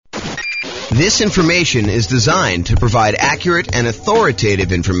This information is designed to provide accurate and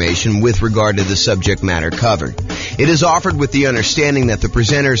authoritative information with regard to the subject matter covered. It is offered with the understanding that the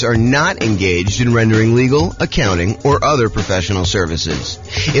presenters are not engaged in rendering legal, accounting, or other professional services.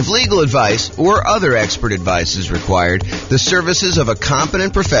 If legal advice or other expert advice is required, the services of a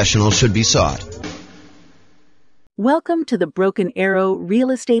competent professional should be sought. Welcome to the Broken Arrow Real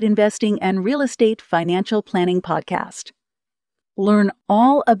Estate Investing and Real Estate Financial Planning Podcast. Learn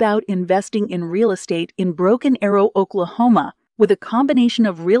all about investing in real estate in Broken Arrow, Oklahoma, with a combination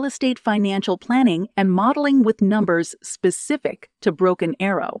of real estate financial planning and modeling with numbers specific to Broken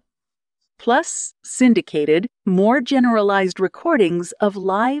Arrow. Plus, syndicated, more generalized recordings of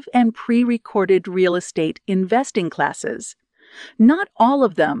live and pre-recorded real estate investing classes. Not all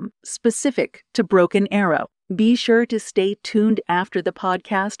of them specific to Broken Arrow. Be sure to stay tuned after the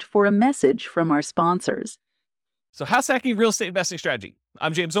podcast for a message from our sponsors. So house hacking real estate investing strategy.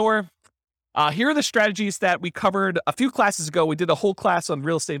 I'm James Orr. Here are the strategies that we covered a few classes ago. We did a whole class on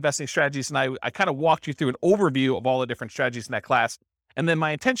real estate investing strategies, and I kind of walked you through an overview of all the different strategies in that class. And then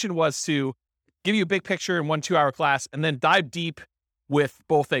my intention was to give you a big picture in 1 2-hour class and then dive deep with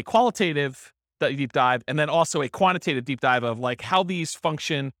both a qualitative deep dive and then also a quantitative deep dive of like how these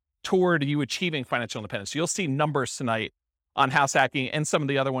function toward you achieving financial independence. So you'll see numbers tonight on house hacking and some of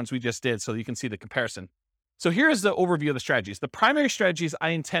the other ones we just did so you can see the comparison. So here is the overview of the strategies. The primary strategies I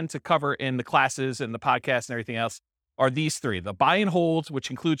intend to cover in the classes and the podcast and everything else are these three. The buy and hold,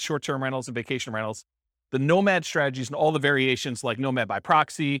 which includes short-term rentals and vacation rentals. The nomad strategies and all the variations like nomad by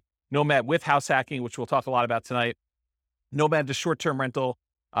proxy, nomad with house hacking, which we'll talk a lot about tonight. Nomad to short-term rental,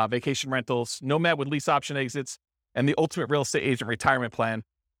 vacation rentals, nomad with lease option exits, and the ultimate real estate agent retirement plan.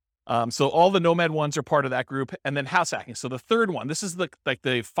 So all the nomad ones are part of that group. And then house hacking. So the third one, this is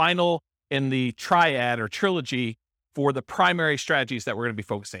the final in the triad or trilogy for the primary strategies that we're going to be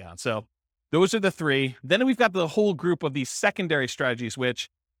focusing on. So those are the three. Then we've got the whole group of these secondary strategies, which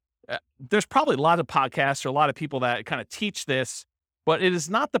there's probably a lot of podcasts or a lot of people that kind of teach this, but it is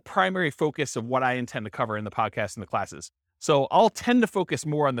not the primary focus of what I intend to cover in the podcast and the classes. So I'll tend to focus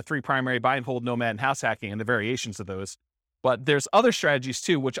more on the three primary buy and hold, nomad, and house hacking and the variations of those. But there's other strategies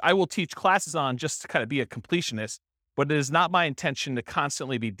too, which I will teach classes on just to kind of be a completionist. But it is not my intention to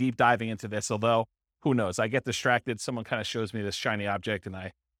constantly be deep diving into this, although who knows, I get distracted. Someone kind of shows me this shiny object and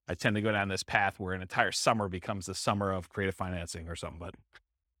I tend to go down this path where an entire summer becomes the summer of creative financing or something. But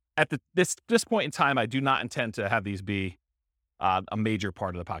at this point in time, I do not intend to have these be a major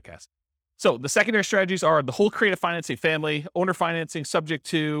part of the podcast. So the secondary strategies are the whole creative financing family, owner financing subject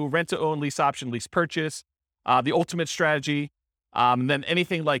to rent to own, lease option, lease purchase, the ultimate strategy, and then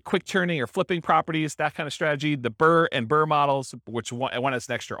anything like quick turning or flipping properties, that kind of strategy, the BRRRR and BRRRR models, which one has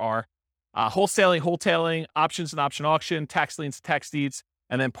an extra R, wholetailing, options and option auction, tax liens, tax deeds,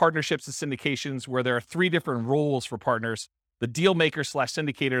 and then partnerships and syndications where there are three different roles for partners. The deal maker /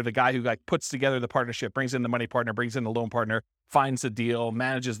 syndicator, the guy who like puts together the partnership, brings in the money partner, brings in the loan partner, finds the deal,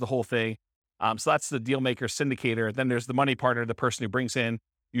 manages the whole thing. So that's the deal maker syndicator. Then there's the money partner, the person who brings in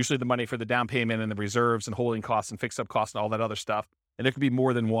usually the money for the down payment and the reserves and holding costs and fixed up costs and all that other stuff. And there could be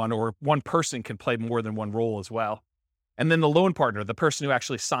more than one, or one person can play more than one role as well. And then the loan partner, the person who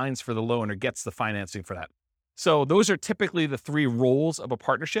actually signs for the loan or gets the financing for that. So those are typically the three roles of a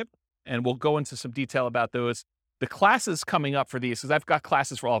partnership. And we'll go into some detail about those. The classes coming up for these, because I've got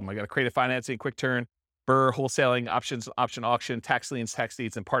classes for all of them. I got a creative financing, quick turn, BRRRR, wholesaling, options, option auction, tax liens, tax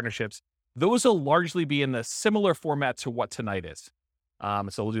deeds, and partnerships. Those will largely be in the similar format to what tonight is.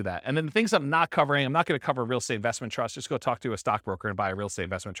 So we'll do that. And then the things I'm not covering, I'm not going to cover real estate investment trust. Just go talk to a stockbroker and buy a real estate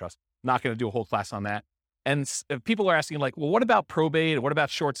investment trust. Not going to do a whole class on that. And if people are asking like, well, what about probate? What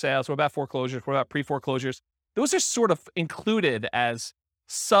about short sales? What about foreclosures? What about pre-foreclosures? Those are sort of included as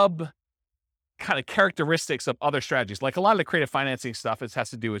sub kind of characteristics of other strategies. Like a lot of the creative financing stuff, it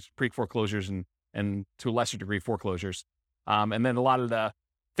has to do with pre-foreclosures and to a lesser degree foreclosures. And then a lot of the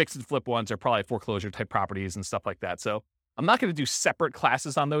fix and flip ones are probably foreclosure type properties and stuff like that. So I'm not going to do separate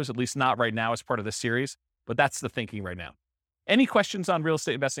classes on those, at least not right now as part of this series, but that's the thinking right now. Any questions on real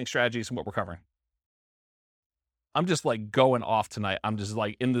estate investing strategies and what we're covering? I'm just like going off tonight. I'm just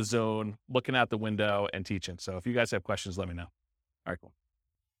like in the zone, looking out the window and teaching. So if you guys have questions, let me know. All right, cool.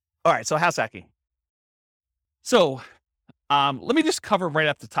 All right, so house hacking. So let me just cover right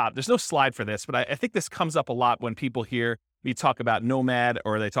at the top. There's no slide for this, but I think this comes up a lot when people hear me talk about nomad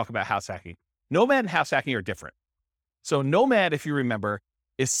or they talk about house hacking. Nomad and house hacking are different. So nomad, if you remember,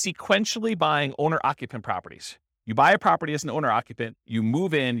 is sequentially buying owner-occupant properties. You buy a property as an owner-occupant, you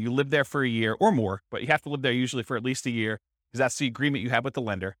move in, you live there for a year or more, but you have to live there usually for at least a year because that's the agreement you have with the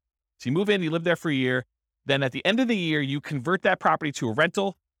lender. So you move in, you live there for a year. Then at the end of the year, you convert that property to a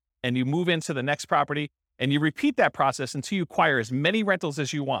rental and you move into the next property, and you repeat that process until you acquire as many rentals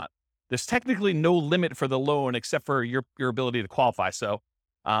as you want. There's technically no limit for the loan except for your ability to qualify. So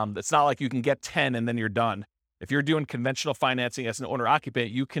it's not like you can get 10 and then you're done. If you're doing conventional financing as an owner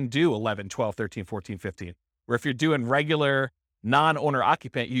occupant, you can do 11, 12, 13, 14, 15. Where if you're doing regular non-owner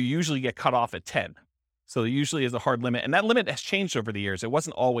occupant, you usually get cut off at 10. So there usually is a hard limit. And that limit has changed over the years. It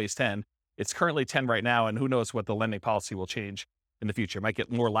wasn't always 10. It's currently 10 right now. And who knows what the lending policy will change in the future. It might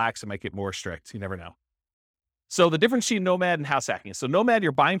get more lax. It might get more strict. You never know. So the difference between nomad and house hacking. So nomad,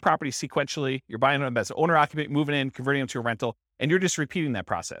 you're buying property sequentially. You're buying them as an owner occupant, moving in, converting them to a rental, and you're just repeating that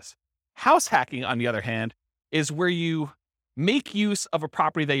process. House hacking, on the other hand, is where you make use of a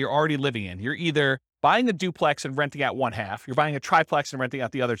property that you're already living in. You're either buying a duplex and renting out one half, you're buying a triplex and renting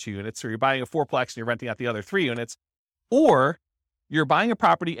out the other 2 units, or you're buying a fourplex and you're renting out the other 3 units, or you're buying a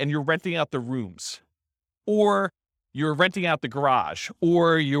property and you're renting out the rooms, or you're renting out the garage,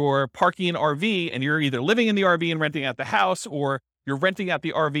 or you're parking an RV and you're either living in the RV and renting out the house, or you're renting out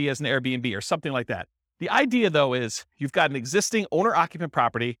the RV as an Airbnb or something like that. The idea, though, is you've got an existing owner-occupant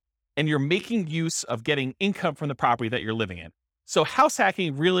property and you're making use of getting income from the property that you're living in. So house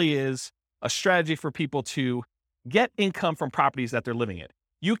hacking really is a strategy for people to get income from properties that they're living in.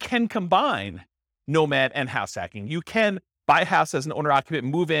 You can combine nomad and house hacking. You can buy a house as an owner-occupant,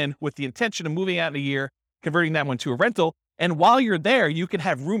 move in with the intention of moving out in a year, converting that one to a rental. And while you're there, you can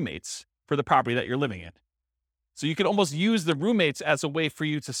have roommates for the property that you're living in. So you can almost use the roommates as a way for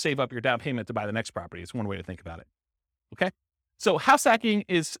you to save up your down payment to buy the next property. It's one way to think about it. Okay. So house hacking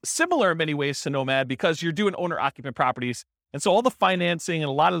is similar in many ways to nomad because you're doing owner-occupant properties. And so all the financing and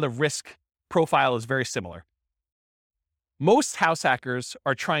a lot of the risk profile is very similar. Most house hackers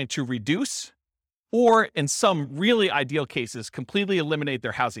are trying to reduce, or in some really ideal cases, completely eliminate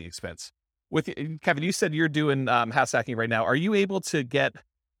their housing expense. With Kevin, you said you're doing house hacking right now. Are you able to get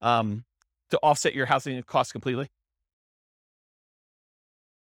to offset your housing costs completely?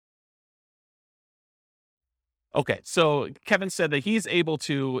 Okay, so Kevin said that he's able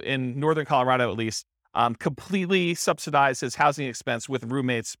to, in Northern Colorado at least, completely subsidize his housing expense with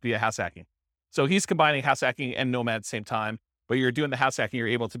roommates via house hacking. So he's combining house hacking and nomad at the same time, but you're doing the house hacking, you're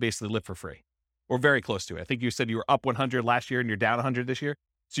able to basically live for free or very close to it. I think you said you were up 100 last year and you're down 100 this year.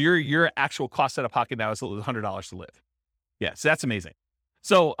 So your actual cost out of pocket now is $100 to live. Yeah, so that's amazing.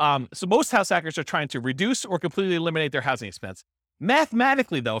 So most house hackers are trying to reduce or completely eliminate their housing expense.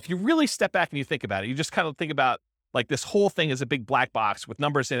 Mathematically, though, if you really step back and you think about it, you just kind of think about like this whole thing as a big black box with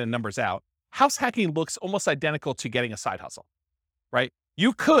numbers in and numbers out. House hacking looks almost identical to getting a side hustle, right?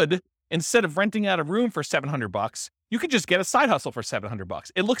 You could, instead of renting out a room for $700, you could just get a side hustle for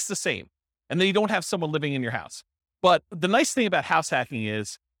 $700. It looks the same. And then you don't have someone living in your house. But the nice thing about house hacking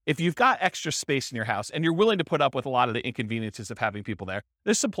is if you've got extra space in your house and you're willing to put up with a lot of the inconveniences of having people there,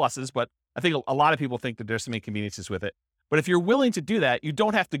 there's some pluses, but I think a lot of people think that there's some inconveniences with it. But if you're willing to do that, you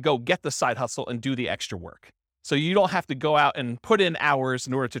don't have to go get the side hustle and do the extra work. So you don't have to go out and put in hours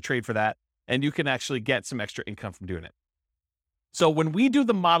in order to trade for that. And you can actually get some extra income from doing it. So when we do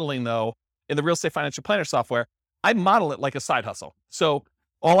the modeling, though, in the Real Estate Financial Planner software, I model it like a side hustle. So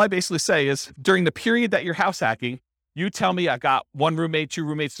all I basically say is during the period that you're house hacking, you tell me I got 1 roommate, 2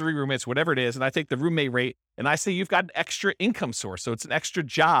 roommates, 3 roommates, whatever it is. And I take the roommate rate and I say you've got an extra income source. So it's an extra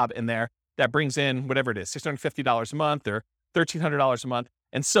job in there that brings in whatever it is, $650 a month or $1,300 a month.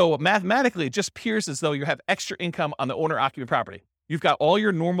 And so mathematically, it just appears as though you have extra income on the owner-occupant property. You've got all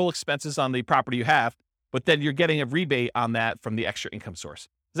your normal expenses on the property you have, but then you're getting a rebate on that from the extra income source.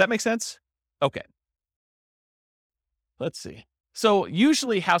 Does that make sense? Okay. Let's see. So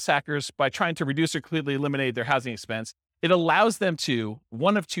usually house hackers, by trying to reduce or completely eliminate their housing expense, it allows them to,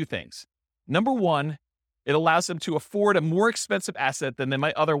 one of two things. Number one, it allows them to afford a more expensive asset than they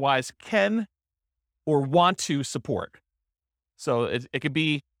might otherwise can or want to support. So it could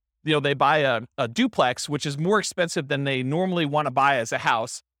be, they buy a duplex, which is more expensive than they normally want to buy as a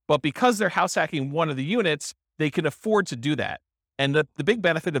house. But because they're house hacking one of the units, they can afford to do that. And the big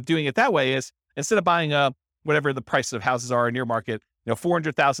benefit of doing it that way is instead of buying whatever the prices of houses are in your market,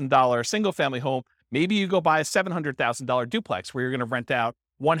 $400,000 single family home, maybe you go buy a $700,000 duplex where you're going to rent out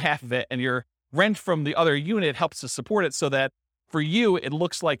one half of it and your rent from the other unit helps to support it so that for you, it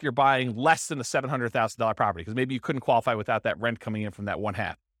looks like you're buying less than a $700,000 property because maybe you couldn't qualify without that rent coming in from that one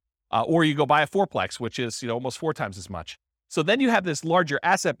half. Or you go buy a fourplex, which is almost 4 times as much. So then you have this larger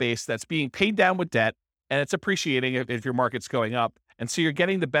asset base that's being paid down with debt and it's appreciating if your market's going up. And so you're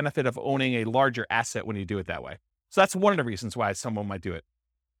getting the benefit of owning a larger asset when you do it that way. So that's one of the reasons why someone might do it.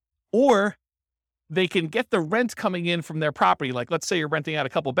 Or they can get the rent coming in from their property. Like let's say you're renting out a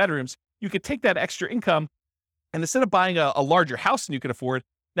couple bedrooms, you could take that extra income and instead of buying a larger house than you can afford,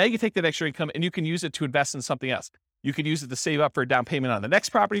 Now you can take that extra income and you can use it to invest in something else. You could use it to save up for a down payment on the next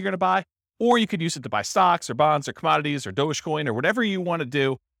property you're going to buy, or you could use it to buy stocks or bonds or commodities or Dogecoin or whatever you want to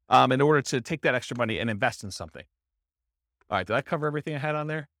do in order to take that extra money and invest in something. All right, did I cover everything I had on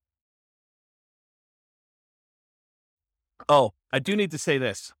there? Oh, I do need to say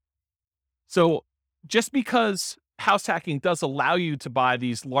this. So just because house hacking does allow you to buy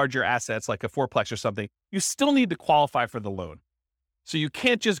these larger assets like a fourplex or something, you still need to qualify for the loan. So you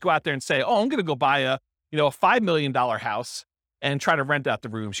can't just go out there and say, oh, I'm going to go buy a $5 million house and try to rent out the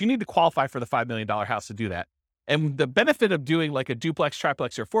rooms. You need to qualify for the $5 million house to do that. And the benefit of doing like a duplex,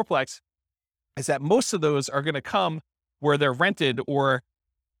 triplex, or fourplex is that most of those are going to come where they're rented, or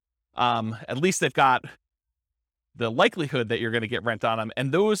at least they've got the likelihood that you're going to get rent on them.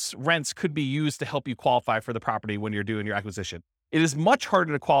 And those rents could be used to help you qualify for the property when you're doing your acquisition. It is much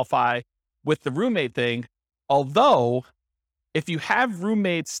harder to qualify with the roommate thing. Although if you have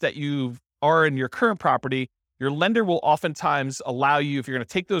roommates that you are in your current property, your lender will oftentimes allow you, if you're going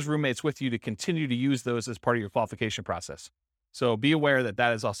to take those roommates with you, to continue to use those as part of your qualification process. So be aware that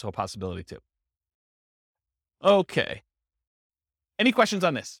that is also a possibility too. Okay. Any questions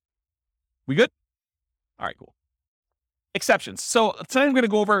on this? We good? All right, cool. Exceptions. So tonight I'm going to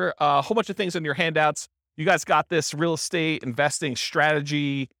go over a whole bunch of things in your handouts. You guys got this real estate investing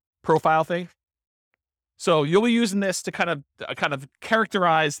strategy profile thing. So you'll be using this to kind of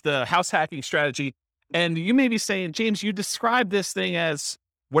characterize the house hacking strategy. And you may be saying, James, you described this thing as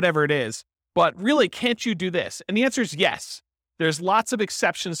whatever it is, but really, can't you do this? And the answer is yes. There's lots of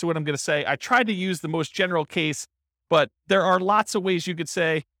exceptions to what I'm going to say. I tried to use the most general case, but there are lots of ways you could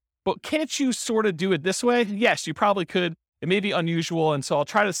say, but can't you sort of do it this way? Yes, you probably could. It may be unusual, and so I'll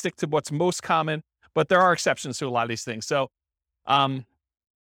try to stick to what's most common, but there are exceptions to a lot of these things. So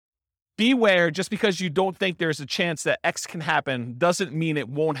beware, just because you don't think there's a chance that X can happen doesn't mean it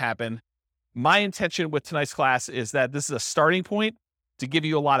won't happen. My intention with tonight's class is that this is a starting point to give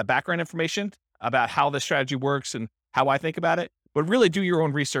you a lot of background information about how the strategy works and how I think about it, but really do your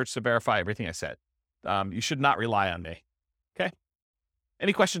own research to verify everything I said. You should not rely on me. Okay?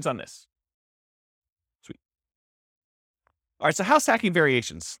 Any questions on this? Sweet. All right, so house hacking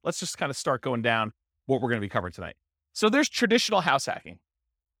variations. Let's just kind of start going down what we're going to be covering tonight. So there's traditional house hacking.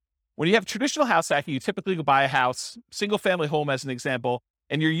 When you have traditional house hacking, you typically go buy a house, single family home as an example,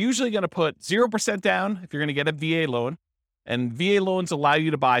 and you're usually going to put 0% down if you're going to get a VA loan. And VA loans allow you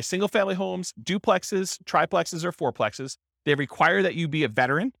to buy single family homes, duplexes, triplexes, or fourplexes. They require that you be a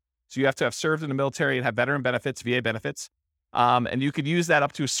veteran. So you have to have served in the military and have veteran benefits, VA benefits. And you could use that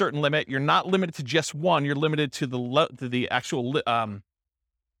up to a certain limit. You're not limited to just one. You're limited to the actual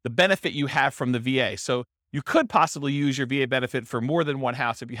the benefit you have from the VA. So you could possibly use your VA benefit for more than one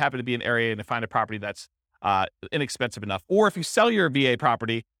house if you happen to be in an area and to find a property that's inexpensive enough. Or if you sell your VA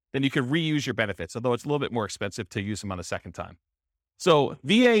property, then you can reuse your benefits, although it's a little bit more expensive to use them on the second time. So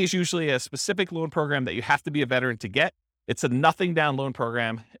VA is usually a specific loan program that you have to be a veteran to get. It's a nothing down loan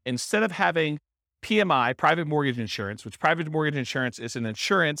program. Instead of having PMI, private mortgage insurance, which private mortgage insurance is an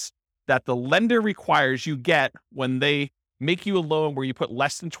insurance that the lender requires you get when they make you a loan where you put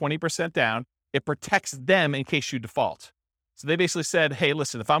less than 20% down, it protects them in case you default. So they basically said, hey,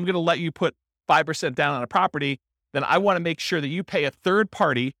 listen, if I'm going to let you put 5% down on a property, then I want to make sure that you pay a third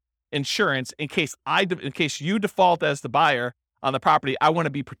party insurance in case you default as the buyer on the property. I want to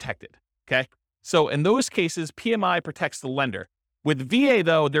be protected. Okay. So in those cases, PMI protects the lender. With VA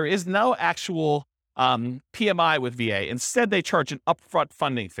though, there is no actual PMI with VA. Instead, they charge an upfront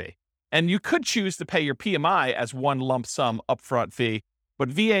funding fee. And you could choose to pay your PMI as one lump sum upfront fee, but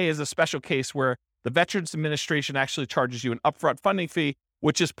VA is a special case where the Veterans Administration actually charges you an upfront funding fee,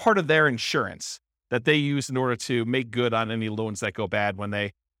 which is part of their insurance that they use in order to make good on any loans that go bad when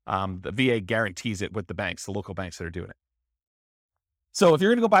the VA guarantees it with the banks, the local banks that are doing it. So if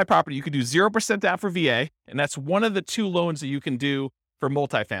you're going to go buy property, you could do 0% down for VA, and that's one of the two loans that you can do for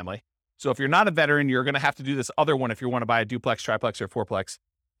multifamily. So if you're not a veteran, you're going to have to do this other one if you want to buy a duplex, triplex, or fourplex.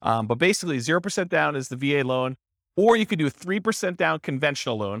 But basically 0% down is the VA loan, or you could do a 3% down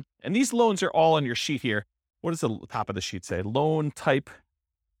conventional loan. And these loans are all on your sheet here. What does the top of the sheet say? Loan type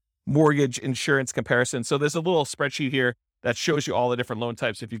mortgage insurance comparison. So there's a little spreadsheet here that shows you all the different loan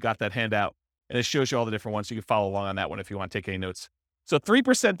types if you've got that handout, and it shows you all the different ones. So you can follow along on that one if you want to take any notes. So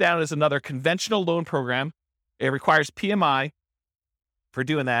 3% down is another conventional loan program. It requires PMI for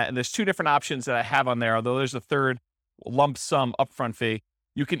doing that. And there's two different options that I have on there, although there's a third lump sum upfront fee.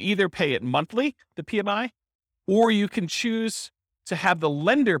 You can either pay it monthly, the PMI, or you can choose to have the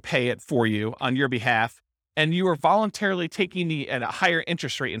lender pay it for you on your behalf, and you are voluntarily taking at a higher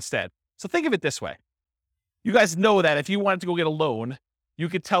interest rate instead. So think of it this way. You guys know that if you wanted to go get a loan, you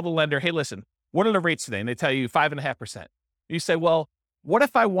could tell the lender, hey, listen, what are the rates today? And they tell you 5.5%. You say, well, what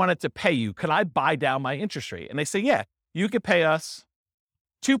if I wanted to pay you? Could I buy down my interest rate? And they say, yeah, you could pay us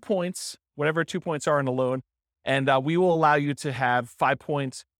 2 points, whatever 2 points are in the loan, and we will allow you to have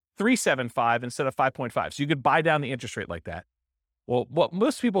 5.375 instead of 5.5. So you could buy down the interest rate like that. Well, what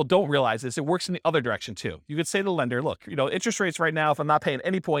most people don't realize is it works in the other direction too. You could say to the lender, look, interest rates right now, if I'm not paying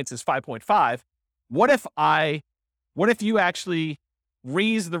any points, is 5.5. What if you actually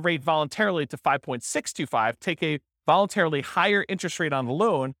raise the rate voluntarily to 5.625, take a voluntarily higher interest rate on the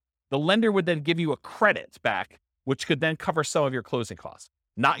loan? The lender would then give you a credit back, which could then cover some of your closing costs.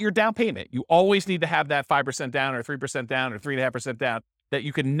 Not your down payment. You always need to have that 5% down or 3% down or 3.5% down, that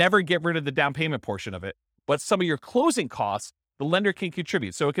you can never get rid of the down payment portion of it. But some of your closing costs, the lender can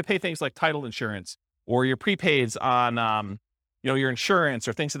contribute. So it could pay things like title insurance or your prepaids on, your insurance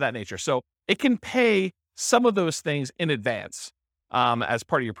or things of that nature. So it can pay some of those things in advance as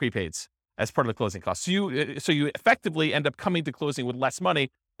part of your prepaids, as part of the closing costs. So you effectively end up coming to closing with less money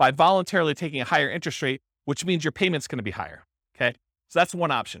by voluntarily taking a higher interest rate, which means your payment's going to be higher. Okay, so that's one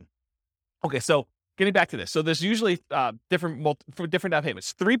option. Okay, so getting back to this, so there's usually different down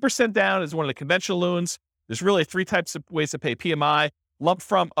payments. 3% down is one of the conventional loans. There's really 3 types of ways to pay PMI: lump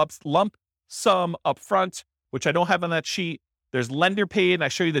sum upfront, which I don't have on that sheet. There's lender paid, and I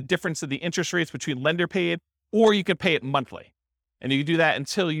show you the difference of the interest rates between lender paid, or you can pay it monthly. And you can do that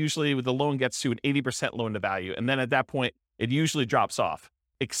until usually the loan gets to an 80% loan to value. And then at that point, it usually drops off,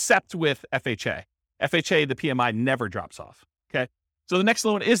 except with FHA. FHA, the PMI never drops off. Okay. So the next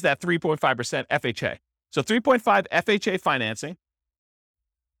loan is that 3.5% FHA. So 3.5 FHA financing.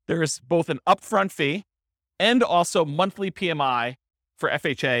 There is both an upfront fee and also monthly PMI for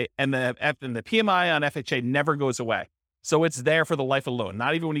FHA, and the PMI on FHA never goes away. So it's there for the life of the loan.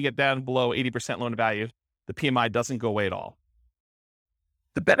 Not even when you get down below 80% loan to value, the PMI doesn't go away at all.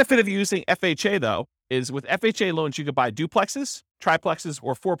 The benefit of using FHA, though, is with FHA loans, you could buy duplexes, triplexes,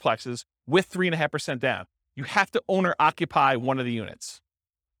 or fourplexes with 3.5% down. You have to owner occupy one of the units.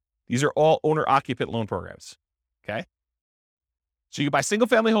 These are all owner occupant loan programs. Okay. So you can buy single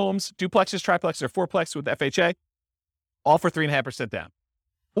family homes, duplexes, triplexes, or fourplexes with FHA, all for 3.5% down,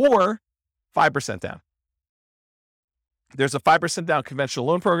 or 5% down. There's a 5% down conventional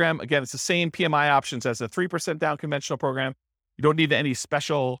loan program. Again, it's the same PMI options as a 3% down conventional program. You don't need any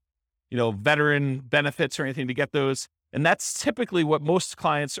special, veteran benefits or anything to get those. And that's typically what most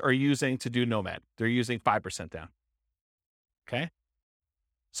clients are using to do Nomad. They're using 5% down. Okay.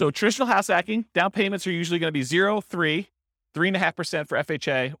 So traditional house hacking, down payments are usually going to be 0, 3, 3.5% for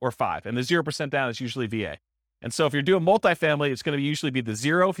FHA, or 5. And the 0% down is usually VA. And so if you're doing multifamily, it's going to usually be the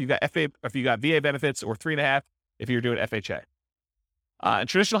 0 if you've got VA benefits, or 3.5 if you're doing FHA. In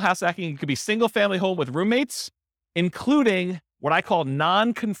traditional house hacking, it could be single family home with roommates, including what I call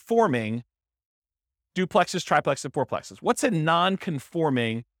non-conforming duplexes, triplexes, and fourplexes. What's a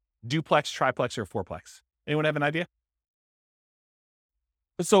non-conforming duplex, triplex, or fourplex? Anyone have an idea?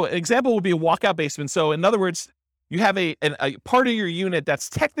 So an example would be a walkout basement. So in other words, you have a part of your unit that's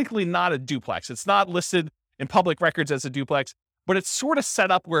technically not a duplex. It's not listed in public records as a duplex, but it's sort of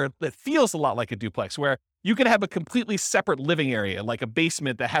set up where it feels a lot like a duplex, where you can have a completely separate living area, like a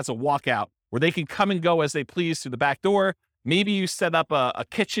basement that has a walkout where they can come and go as they please through the back door. Maybe you set up a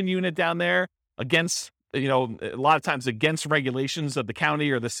kitchen unit down there against, a lot of times against regulations of the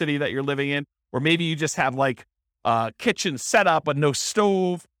county or the city that you're living in. Or maybe you just have like a kitchen set up but no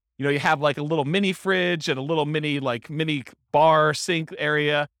stove. You have like a little mini fridge and a little mini bar sink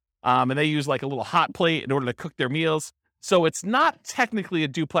area. And they use like a little hot plate in order to cook their meals. So it's not technically a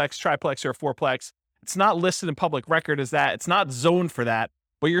duplex, triplex, or fourplex. It's not listed in public record as that. It's not zoned for that,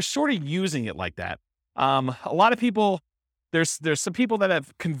 but you're sort of using it like that. A lot of people, there's some people that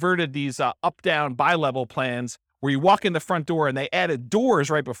have converted these up-down bi-level plans where you walk in the front door and they added doors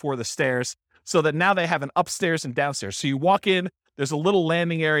right before the stairs so that now they have an upstairs and downstairs. So you walk in, there's a little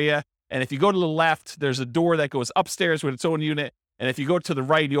landing area, and if you go to the left, there's a door that goes upstairs with its own unit. And if you go to the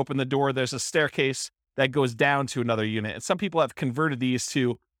right, you open the door, there's a staircase that goes down to another unit. And some people have converted these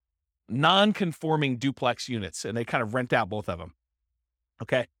to non-conforming duplex units, and they kind of rent out both of them.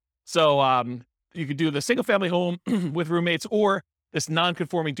 Okay. So you could do the single family home with roommates, or this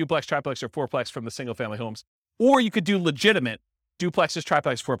non-conforming duplex, triplex, or fourplex from the single family homes. Or you could do legitimate duplexes,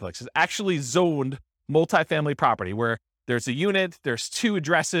 triplex, fourplexes, actually zoned multifamily property where there's a unit, there's 2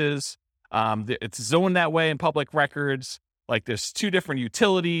 addresses. It's zoned that way in public records. Like there's 2 different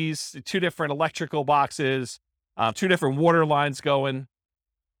utilities, 2 different electrical boxes, 2 different water lines going,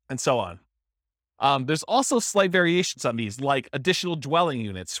 and so on. There's also slight variations on these, like additional dwelling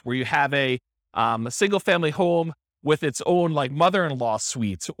units, where you have a single family home with its own like mother-in-law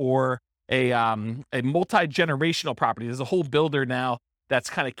suite or a multi-generational property. There's a whole builder now that's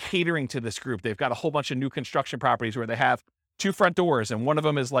kind of catering to this group. They've got a whole bunch of new construction properties where they have 2 front doors, and one of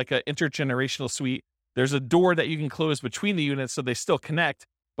them is like an intergenerational suite. There's a door that you can close between the units so they still connect,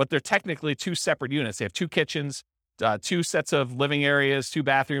 but they're technically 2 separate units. They have 2 kitchens, 2 sets of living areas, 2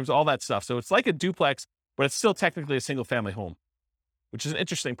 bathrooms, all that stuff. So it's like a duplex, but it's still technically a single family home, which is an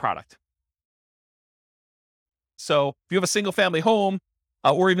interesting product. So if you have a single family home,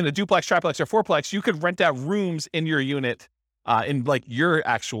 or even a duplex, triplex, or fourplex, you could rent out rooms in your unit, in like your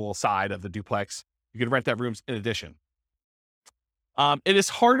actual side of the duplex. You could rent out rooms in addition. It is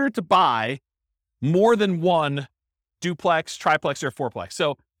harder to buy more than one duplex, triplex, or fourplex.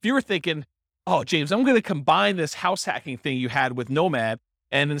 So if you were thinking, oh, James, I'm going to combine this house hacking thing you had with Nomad,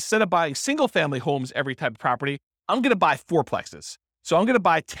 and instead of buying single family homes every type of property, I'm going to buy fourplexes. So I'm going to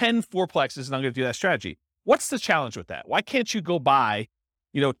buy 10 fourplexes, and I'm going to do that strategy. What's the challenge with that? Why can't you go buy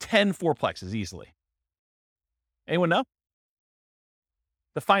 10 fourplexes easily? Anyone know?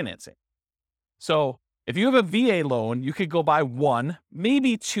 The financing. So if you have a VA loan, you could go buy 1,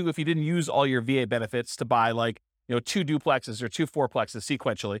 maybe 2 if you didn't use all your VA benefits to buy 2 duplexes or 2 fourplexes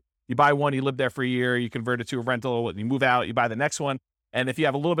sequentially. You buy 1, you live there for a year, you convert it to a rental, you move out, you buy the next one. And if you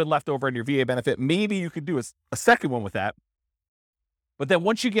have a little bit left over in your VA benefit, maybe you could do a second one with that. But then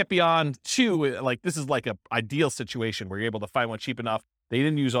once you get beyond 2, this is like an ideal situation where you're able to find one cheap enough that you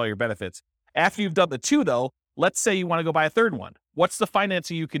didn't use all your benefits. After you've done the 2 though, let's say you want to go buy a third one. What's the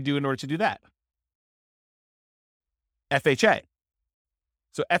financing you can do in order to do that? FHA.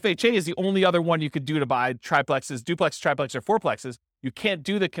 So FHA is the only other one you could do to buy triplexes, duplex, triplex, or fourplexes. You can't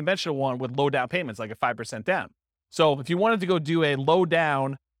do the conventional one with low down payments, like a 5% down. So if you wanted to go do a low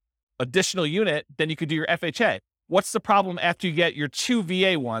down additional unit, then you could do your FHA. What's the problem after you get your 2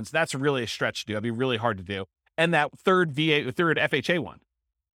 VA ones? That's really a stretch to do. It'd be really hard to do. And that third FHA one.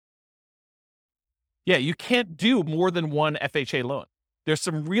 Yeah, you can't do more than 1 FHA loan. There's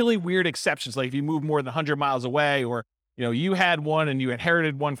some really weird exceptions. Like if you move more than 100 miles away, or, you had one and you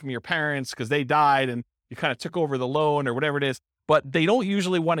inherited one from your parents because they died and you kind of took over the loan or whatever it is, but they don't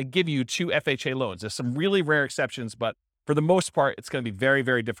usually want to give you 2 FHA loans. There's some really rare exceptions, but for the most part, it's going to be very,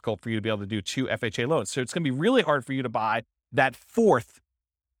 very difficult for you to be able to do 2 FHA loans. So it's going to be really hard for you to buy that 4th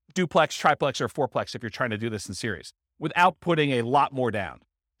duplex, triplex, or fourplex if you're trying to do this in series without putting a lot more down.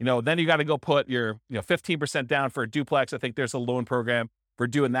 Then you got to go put your 15% down for a duplex. I think there's a loan program for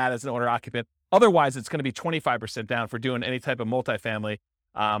doing that as an owner occupant. Otherwise, it's going to be 25% down for doing any type of multifamily.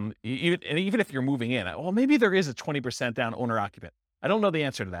 Even if you're moving in, well, maybe there is a 20% down owner occupant. I don't know the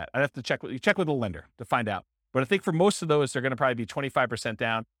answer to that. I'd have to check with the lender to find out. But I think for most of those, they're going to probably be 25%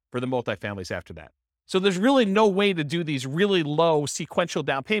 down for the multifamilies after that. So there's really no way to do these really low sequential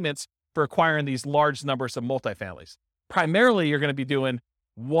down payments for acquiring these large numbers of multifamilies. Primarily, you're going to be doing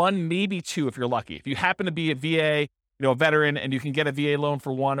 1, maybe 2 if you're lucky. If you happen to be a VA, a veteran, and you can get a VA loan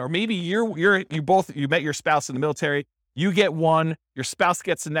for 1, or maybe you met your spouse in the military, you get 1, your spouse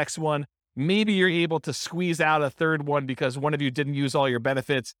gets the next one. Maybe you're able to squeeze out a third one because one of you didn't use all your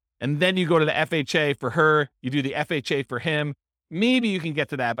benefits. And then you go to the FHA for her, you do the FHA for him. Maybe you can get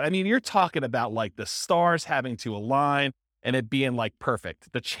to that. But you're talking about like the stars having to align and it being like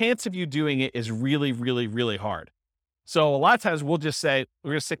perfect. The chance of you doing it is really, really, really hard. So a lot of times we'll just say,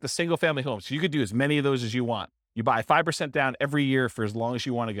 we're going to stick to single family homes. So you could do as many of those as you want. You buy 5% down every year for as long as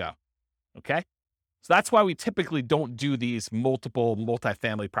you want to go. Okay. So that's why we typically don't do these multiple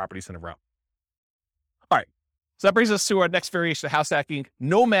multifamily properties in a row. All right. So that brings us to our next variation of house hacking,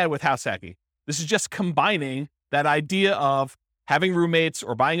 Nomad with house hacking. This is just combining that idea of having roommates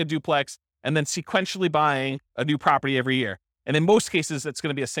or buying a duplex and then sequentially buying a new property every year. And in most cases, it's going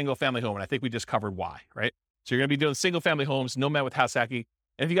to be a single family home. And I think we just covered why, right? So you're going to be doing single family homes, Nomad with house hacking.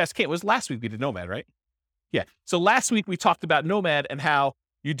 And if you guys can't, it was last week we did Nomad, right? Yeah. So last week we talked about Nomad and how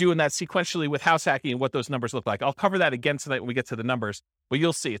you're doing that sequentially with house hacking and what those numbers look like. I'll cover that again tonight when we get to the numbers, but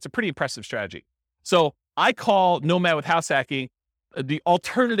you'll see it's a pretty impressive strategy. So I call Nomad with house hacking, the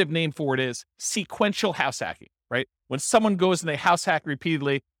alternative name for it is sequential house hacking, right? When someone goes and they house hack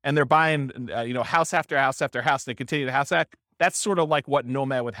repeatedly and they're buying, house after house after house, and they continue to house hack, that's sort of like what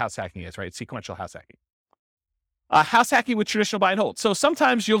Nomad with house hacking is, right? Sequential house hacking. House hacking with traditional buy and hold. So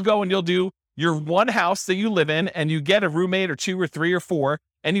sometimes you'll go and you'll do your one house that you live in and you get a roommate or 2 or 3 or 4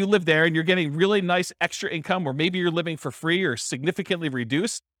 and you live there and you're getting really nice extra income, or maybe you're living for free or significantly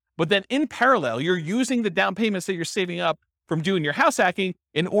reduced. But then in parallel, you're using the down payments that you're saving up from doing your house hacking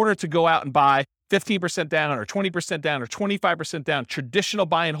in order to go out and buy 15% down or 20% down or 25% down traditional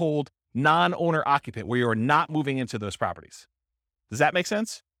buy and hold non-owner occupant where you're not moving into those properties. Does that make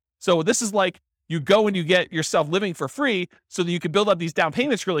sense? So this is like you go and you get yourself living for free so that you can build up these down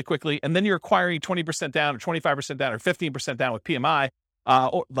payments really quickly. And then you're acquiring 20% down or 25% down or 15% down with PMI,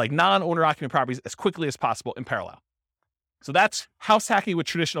 or like non-owner occupant properties as quickly as possible in parallel. So that's house hacking with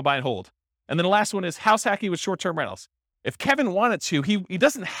traditional buy and hold. And then the last one is house hacking with short-term rentals. If Kevin wanted to, he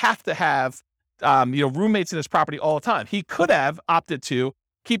doesn't have to have roommates in his property all the time. He could have opted to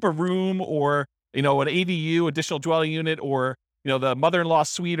keep a room or an ADU, additional dwelling unit, or the mother-in-law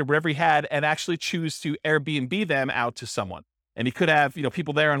suite or whatever he had, and actually choose to Airbnb them out to someone. And he could have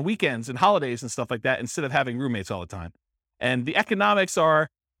people there on weekends and holidays and stuff like that instead of having roommates all the time. And the economics are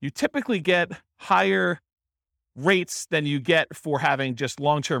you typically get higher rates than you get for having just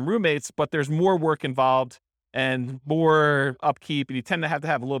long-term roommates, but there's more work involved and more upkeep, and you tend to have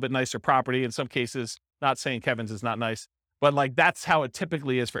a little bit nicer property in some cases. Not saying Kevin's is not nice, but like that's how it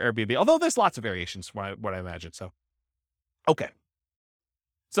typically is for Airbnb, although there's lots of variations from what I imagine. So, okay.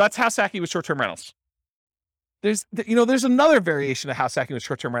 So that's house hacking with short-term rentals. There's another variation of house hacking with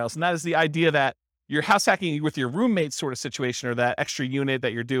short-term rentals, and that is the idea that you're house hacking with your roommate sort of situation or that extra unit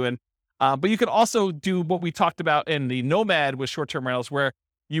that you're doing. But you could also do what we talked about in the nomad with short-term rentals, where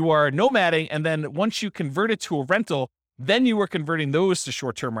you are nomading, and then once you convert it to a rental, then you are converting those to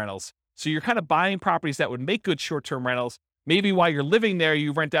short-term rentals. So you're kind of buying properties that would make good short-term rentals. Maybe while you're living there,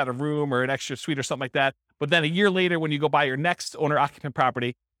 you rent out a room or an extra suite or something like that. But then a year later, when you go buy your next owner-occupant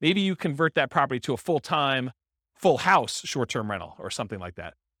property, maybe you convert that property to a full-time, full house short-term rental or something like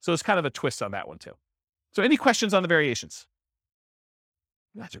that. So it's kind of a twist on that one too. So any questions on the variations?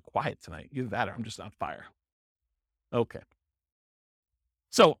 You guys are quiet tonight. Either that or I'm just on fire. Okay.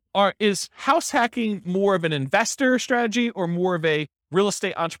 So is house hacking more of an investor strategy or more of a real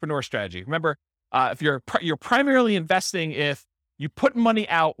estate entrepreneur strategy? Remember, if you're primarily investing, if you put money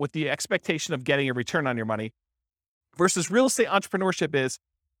out with the expectation of getting a return on your money, versus real estate entrepreneurship is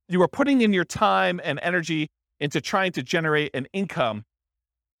you are putting in your time and energy into trying to generate an income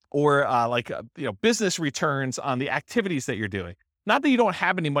or business returns on the activities that you're doing. Not that you don't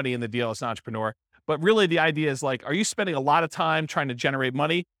have any money in the deal as an entrepreneur, but really the idea is like, are you spending a lot of time trying to generate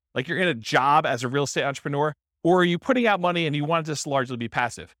money? Like you're in a job as a real estate entrepreneur, or are you putting out money and you want it to largely be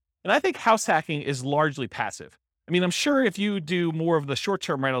passive? And I think house hacking is largely passive. I mean, I'm sure if you do more of the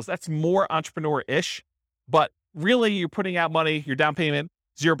short-term rentals, that's more entrepreneur-ish, but really you're putting out money, your down payment,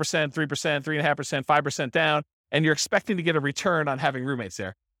 0%, 3%, 3.5%, 5% down, and you're expecting to get a return on having roommates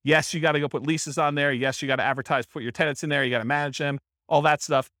there. Yes, you got to go put leases on there. Yes, you got to advertise, put your tenants in there. You got to manage them, all that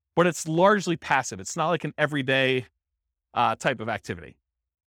stuff. But it's largely passive. It's not like an everyday type of activity.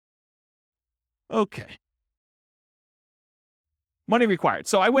 Okay. Money required.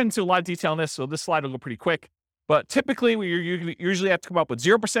 So I went into a lot of detail on this, so this slide will go pretty quick. But typically, you usually have to come up with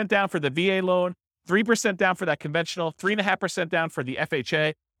 0% down for the VA loan, 3% down for that conventional, 3.5% down for the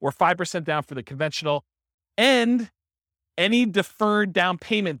FHA, or 5% down for the conventional, and any deferred down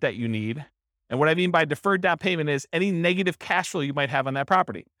payment that you need. And what I mean by deferred down payment is any negative cash flow you might have on that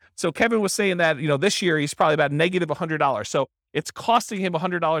property. So Kevin was saying that, this year he's probably about negative $100. So it's costing him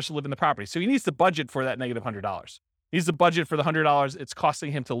 $100 to live in the property. So he needs to budget for that negative $100. He needs to budget for the $100 it's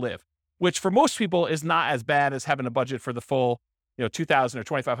costing him to live, which for most people is not as bad as having a budget for the full, $2,000 or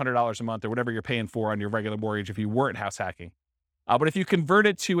 $2,500 a month or whatever you're paying for on your regular mortgage if you weren't house hacking. But if you convert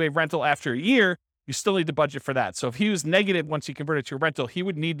it to a rental after a year, you still need to budget for that. So if he was negative once he converted to a rental, he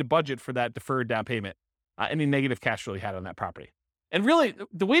would need to budget for that deferred down payment, any negative cash flow he had on that property. And really,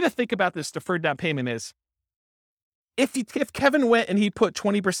 the way to think about this deferred down payment is, if Kevin went and he put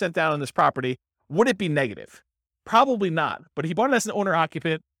 20% down on this property, would it be negative? Probably not. But he bought it as an owner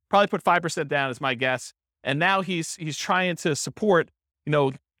occupant, probably put 5% down is my guess. And now he's trying to support,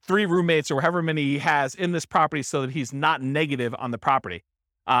 3 roommates or however many he has in this property so that he's not negative on the property.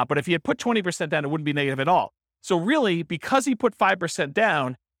 But if he had put 20% down, it wouldn't be negative at all. So really, because he put 5%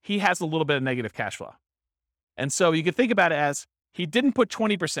 down, he has a little bit of negative cash flow. And so you can think about it as he didn't put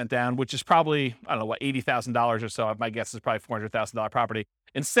 20% down, which is probably, $80,000 or so. My guess is probably $400,000 property.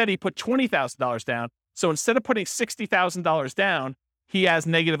 Instead, he put $20,000 down. So instead of putting $60,000 down, he has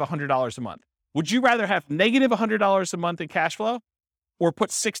negative $100 a month. Would you rather have negative $100 a month in cash flow or put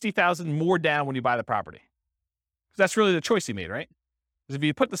 $60,000 more down when you buy the property? Because that's really the choice he made, right? Because if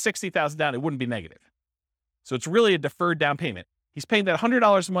you put the $60,000 down, it wouldn't be negative. So it's really a deferred down payment. He's paying that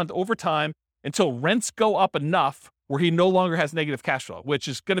 $100 a month over time until rents go up enough where he no longer has negative cash flow, which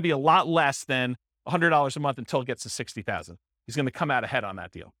is going to be a lot less than $100 a month until it gets to $60,000. He's going to come out ahead on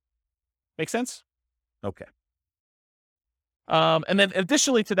that deal. Make sense? Okay. And then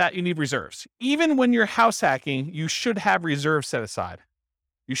additionally to that, you need reserves. Even when you're house hacking, you should have reserves set aside.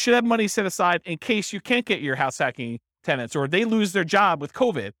 You should have money set aside in case you can't get your house hacking tenants or they lose their job with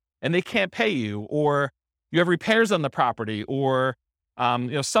COVID. and they can't pay you, or you have repairs on the property, or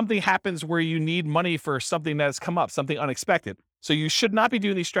something happens where you need money for something that has come up, something unexpected. So you should not be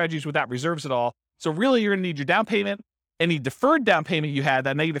doing these strategies without reserves at all. So really, you're going to need your down payment, any deferred down payment you had,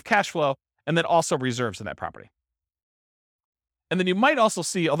 that negative cash flow, and then also reserves in that property. And then you might also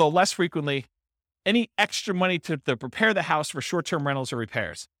see, although less frequently, any extra money to prepare the house for short-term rentals or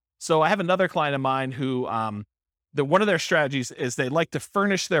repairs. So I have another client of mine who, one of their strategies is they like to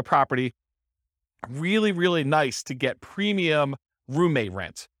furnish their property really, really nice to get premium roommate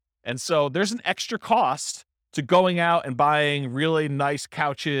rent. And so there's an extra cost to going out and buying really nice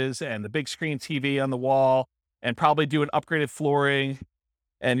couches and the big screen TV on the wall, and probably doing upgraded flooring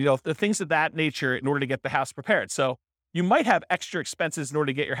and, the things of that nature in order to get the house prepared. So you might have extra expenses in order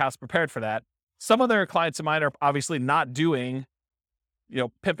to get your house prepared for that. Some other clients of mine are obviously not doing,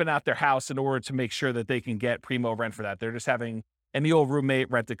 pimping out their house in order to make sure that they can get primo rent for that. They're just having any old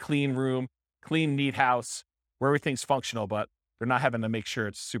roommate rent a clean room, clean, neat house where everything's functional, but they're not having to make sure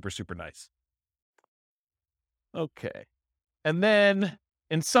it's super, super nice. Okay. And then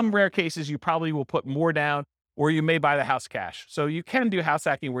in some rare cases, you probably will put more down, or you may buy the house cash. So you can do house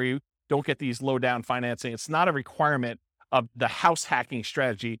hacking where you don't get these low down financing. It's not a requirement of the house hacking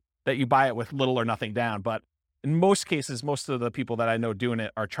strategy that you buy it with little or nothing down. But in most cases, most of the people that I know doing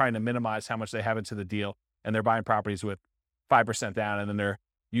it are trying to minimize how much they have into the deal, and they're buying properties with 5% down, and then they're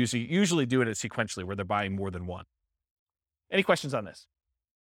usually doing it sequentially where they're buying more than one. Any questions on this?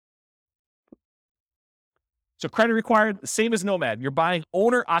 So credit required, the same as Nomad. You're buying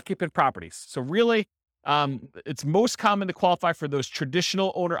owner-occupant properties. So really, it's most common to qualify for those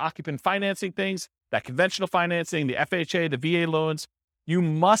traditional owner-occupant financing things, that conventional financing, the FHA, the VA loans. You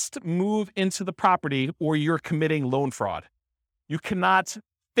must move into the property or you're committing loan fraud. You cannot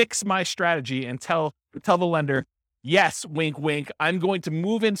fix my strategy and tell the lender, yes, wink, wink, I'm going to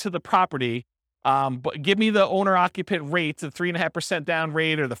move into the property, but give me the owner-occupant rate, the 3.5% down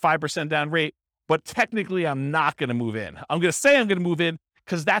rate or the 5% down rate. But technically, I'm not going to move in. I'm going to say I'm going to move in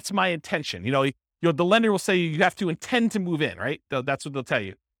because that's my intention. The lender will say you have to intend to move in, right? That's what they'll tell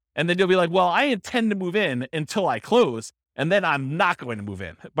you. And then you'll be like, well, I intend to move in until I close, and then I'm not going to move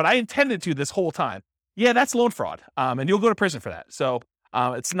in. But I intended to this whole time. Yeah, that's loan fraud. And you'll go to prison for that. So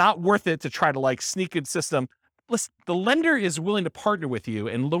it's not worth it to try to sneak in system. Listen, the lender is willing to partner with you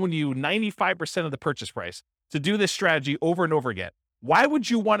and loan you 95% of the purchase price to do this strategy over and over again. Why would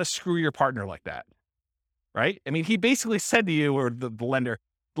you want to screw your partner like that? Right? I mean, he basically said to you, or the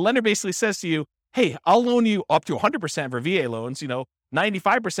lender basically says to you, hey, I'll loan you up to 100% for VA loans,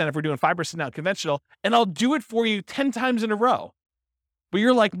 95% if we're doing 5% now conventional, and I'll do it for you 10 times in a row. But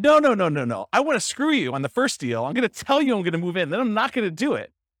you're like, no. I want to screw you on the first deal. I'm going to tell you I'm going to move in, then I'm not going to do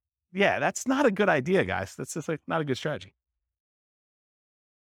it. Yeah, that's not a good idea, guys. That's just not a good strategy.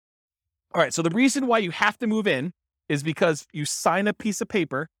 All right, so the reason why you have to move in is because you sign a piece of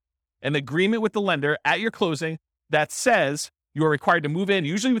paper, an agreement with the lender at your closing that says you are required to move in,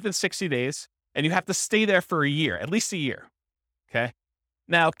 usually within 60 days, and you have to stay there for a year, at least a year. Okay.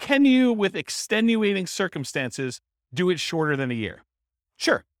 Now, can you, with extenuating circumstances, do it shorter than a year?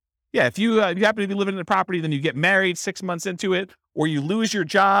 Sure. Yeah. If you happen to be living in a property, then you get married 6 months into it, or you lose your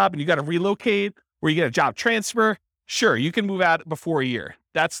job and you got to relocate, or you get a job transfer. Sure. You can move out before a year.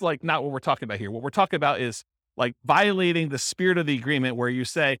 That's not what we're talking about here. What we're talking about is violating the spirit of the agreement where you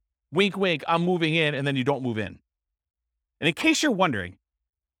say, wink, wink, I'm moving in, and then you don't move in. And in case you're wondering,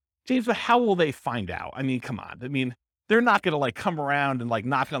 James, but how will they find out? I mean, come on. I mean, they're not going to come around and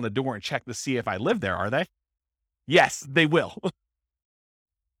knock on the door and check to see if I live there, are they? Yes, they will.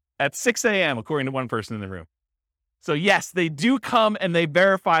 At 6 a.m., according to one person in the room. So yes, they do come and they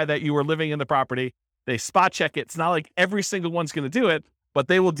verify that you are living in the property. They spot check it. It's not like every single one's going to do it, but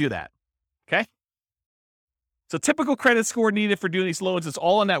they will do that. Okay. So typical credit score needed for doing these loans, it's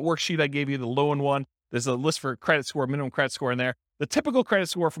all on that worksheet I gave you, the loan one. There's a list for credit score, minimum credit score in there. The typical credit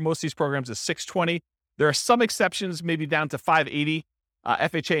score for most of these programs is 620. There are some exceptions, maybe down to 580,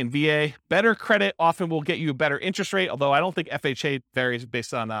 FHA and VA. Better credit often will get you a better interest rate, although I don't think FHA varies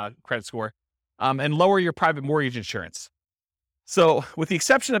based on credit score, and lower your private mortgage insurance. So with the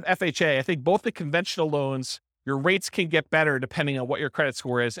exception of FHA, I think both the conventional loans, your rates can get better depending on what your credit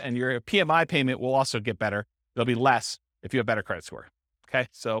score is, and your PMI payment will also get better. It'll be less if you have better credit score. Okay.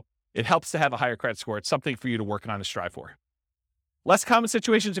 So it helps to have a higher credit score. It's something for you to work on and strive for. Less common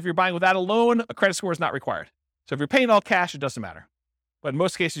situations, if you're buying without a loan, a credit score is not required. So if you're paying all cash, it doesn't matter. But in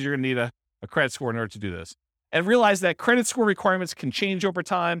most cases, you're going to need a credit score in order to do this. And realize that credit score requirements can change over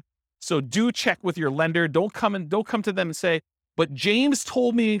time. So do check with your lender. Don't come to them and say, but James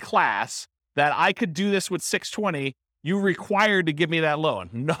told me in class that I could do this with 620. you're required to give me that loan.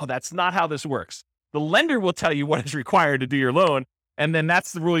 No, that's not how this works. The lender will tell you what is required to do your loan, and then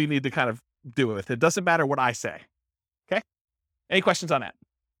that's the rule you need to kind of do with. It doesn't matter what I say. Okay? Any questions on that?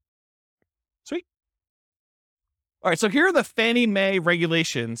 Sweet. All right, so here are the Fannie Mae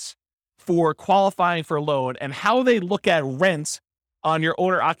regulations for qualifying for a loan and how they look at rents on your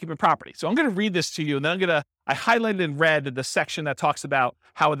owner-occupant property. So I'm going to read this to you, and then I highlighted in red the section that talks about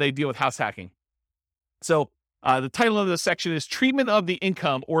how they deal with house hacking. So the title of the section is Treatment of the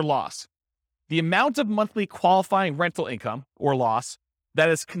Income or Loss. The amount of monthly qualifying rental income or loss that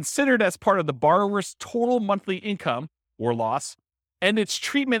is considered as part of the borrower's total monthly income or loss, and its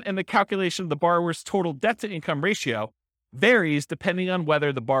treatment in the calculation of the borrower's total debt-to-income ratio varies depending on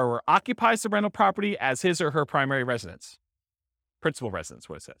whether the borrower occupies the rental property as his or her primary residence. Principal residence,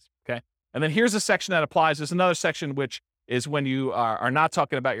 what it says, okay? And then here's a section that applies. There's another section which is when you are not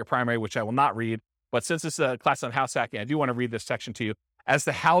talking about your primary, which I will not read, but since it's a class on house hacking, I do want to read this section to you as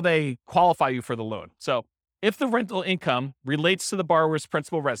to how they qualify you for the loan. So if the rental income relates to the borrower's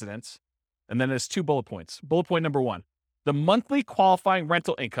principal residence, and then there's 2 bullet points. Bullet point number 1, the monthly qualifying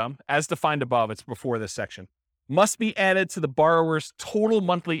rental income, as defined above, it's before this section, must be added to the borrower's total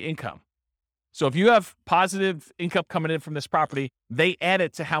monthly income. So if you have positive income coming in from this property, they add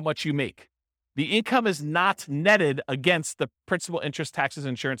it to how much you make. The income is not netted against the principal, interest, taxes,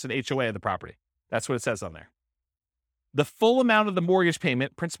 insurance, and HOA of the property. That's what it says on there. The full amount of the mortgage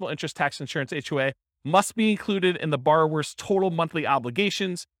payment, principal, interest, tax, insurance, HOA, must be included in the borrower's total monthly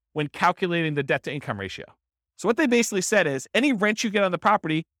obligations when calculating the debt-to-income ratio. So what they basically said is any rent you get on the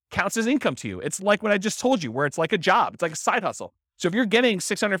property counts as income to you. It's like what I just told you, where it's like a job. It's like a side hustle. So if you're getting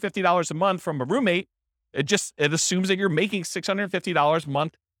 $650 a month from a roommate, it assumes that you're making $650 a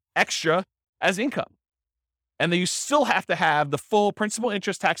month extra as income. And then you still have to have the full principal,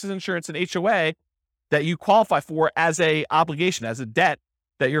 interest, taxes, insurance, and HOA that you qualify for as a obligation, as a debt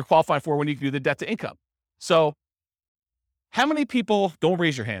that you're qualifying for when you do the debt to income. So how many people, don't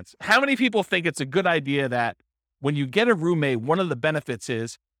raise your hands, how many people think it's a good idea that when you get a roommate, one of the benefits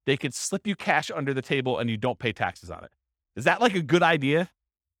is they could slip you cash under the table and you don't pay taxes on it? Is that like a good idea?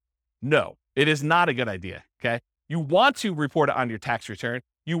 No, it is not a good idea, okay? You want to report it on your tax return.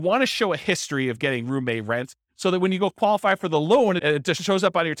 You want to show a history of getting roommate rent so that when you go qualify for the loan, it just shows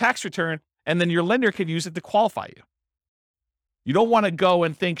up on your tax return, and then your lender can use it to qualify you. You don't want to go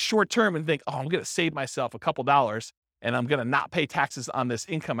and think short term and think, oh, I'm going to save myself a couple dollars and I'm going to not pay taxes on this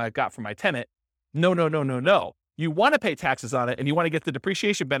income I got from my tenant. No. You want to pay taxes on it, and you want to get the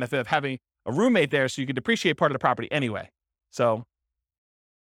depreciation benefit of having a roommate there so you can depreciate part of the property anyway. So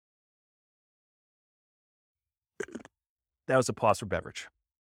that was a pause for beverage.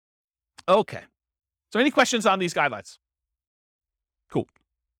 Okay. So any questions on these guidelines? Cool.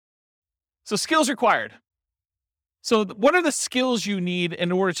 So skills required. So what are the skills you need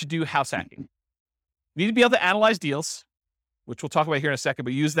in order to do house hacking? You need to be able to analyze deals, which we'll talk about here in a second,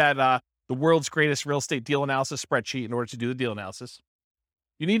 but use that the world's greatest real estate deal analysis spreadsheet in order to do the deal analysis.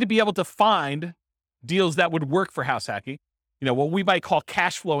 You need to be able to find deals that would work for house hacking. You know, what we might call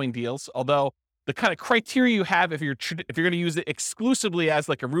cash flowing deals, although the kind of criteria you have if you're going to use it exclusively as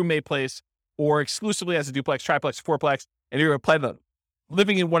like a roommate place or exclusively as a duplex, triplex, fourplex, and you're going to plan on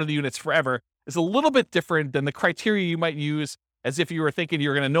living in one of the units forever is a little bit different than the criteria you might use as if you were thinking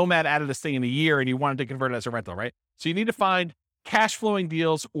you're going to nomad out of this thing in a year and you wanted to convert it as a rental, right? So you need to find cash flowing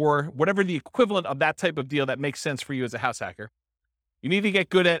deals or whatever the equivalent of that type of deal that makes sense for you as a house hacker. You need to get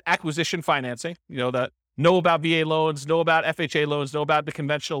good at acquisition financing, know about VA loans, know about FHA loans, know about the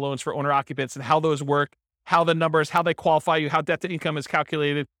conventional loans for owner occupants and how those work, how the numbers, how they qualify you, how debt to income is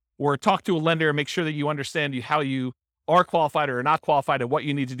calculated, or talk to a lender and make sure that you understand how you are qualified or are not qualified and what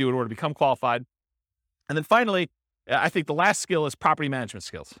you need to do in order to become qualified. And then finally, I think the last skill is property management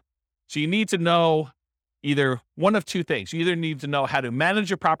skills. So you need to know either one of two things. You either need to know how to manage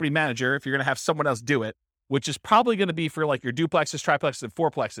your property manager if you're going to have someone else do it, which is probably going to be for like your duplexes, triplexes, and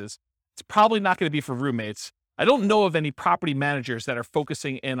fourplexes. It's probably not going to be for roommates. I don't know of any property managers that are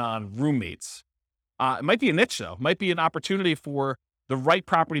focusing in on roommates. It might be a niche though. It might be an opportunity for the right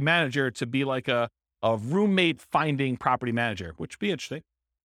property manager to be like a roommate finding property manager, which would be interesting.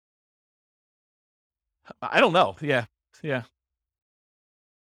 I don't know. Yeah.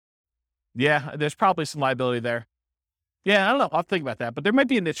 There's probably some liability there. Yeah, I don't know. I'll think about that, but there might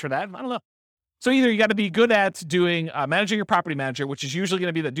be a niche for that. I don't know. So either you got to be good at doing managing your property manager, which is usually going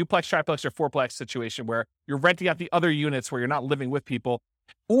to be the duplex, triplex, or fourplex situation where you're renting out the other units where you're not living with people,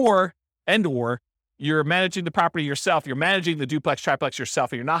 or you're managing the property yourself. You're managing the duplex, triplex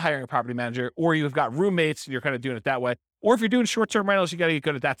yourself, and you're not hiring a property manager, or you've got roommates and you're kind of doing it that way. Or if you're doing short-term rentals, you got to get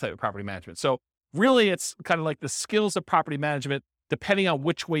good at that type of property management. So Really, it's kind of like the skills of property management, depending on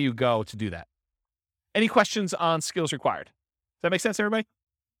which way you go to do that. Any questions on skills required? Does that make sense, everybody?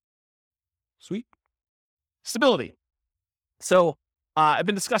 Sweet. Stability. So I've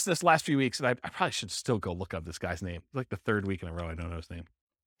been discussing this last few weeks, and I probably should still go look up this guy's name. It's like the third week in a row I don't know his name.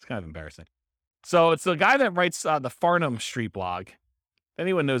 It's kind of embarrassing. So it's the guy that writes the Farnham Street blog. If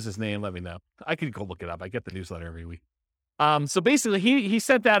anyone knows his name, let me know. I could go look it up. I get the newsletter every week. So basically, he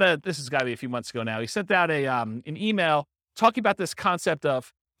sent out this has got to be a few months ago now. He sent out an email talking about this concept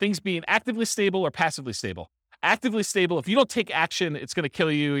of things being actively stable or passively stable. Actively stable, if you don't take action, it's going to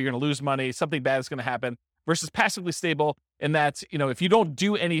kill you. You're going to lose money. Something bad is going to happen. Versus passively stable, in that, if you don't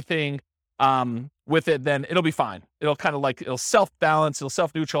do anything with it, then it'll be fine. It'll kind of it'll self-balance, it'll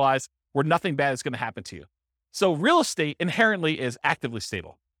self-neutralize, where nothing bad is going to happen to you. So real estate inherently is actively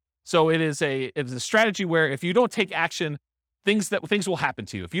stable. So it's a strategy where if you don't take action, things will happen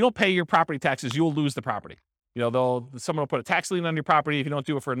to you. If you don't pay your property taxes, you'll lose the property. Someone will put a tax lien on your property. If you don't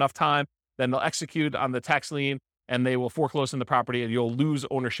do it for enough time, then they'll execute on the tax lien and they will foreclose on the property and you'll lose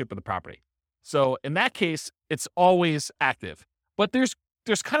ownership of the property. So in that case, it's always active. But there's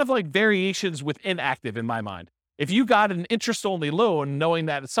kind of like variations within active in my mind. If you got an interest-only loan, knowing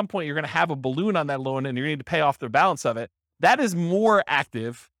that at some point you're going to have a balloon on that loan and you're going to pay off the balance of it, that is more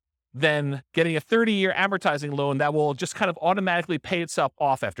active than getting a 30-year amortizing loan that will just kind of automatically pay itself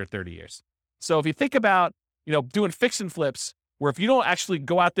off after 30 years. So if you think about, doing fix and flips, where if you don't actually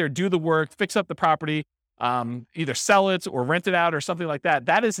go out there, do the work, fix up the property, either sell it or rent it out or something like that,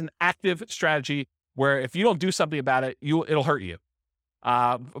 that is an active strategy where if you don't do something about it, it'll hurt you.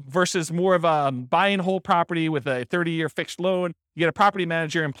 Versus more of a buy and hold property with a 30-year fixed loan, you get a property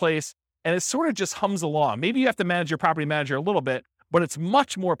manager in place, and it sort of just hums along. Maybe you have to manage your property manager a little bit, but it's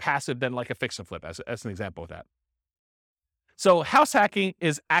much more passive than like a fix and flip, as an example of that. So house hacking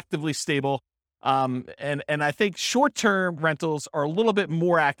is actively stable. And I think short-term rentals are a little bit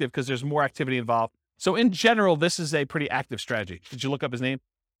more active because there's more activity involved. So in general, this is a pretty active strategy. Did you look up his name?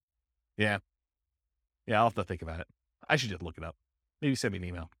 Yeah, I'll have to think about it. I should just look it up. Maybe send me an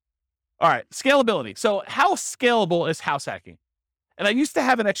email. All right, scalability. So how scalable is house hacking? And I used to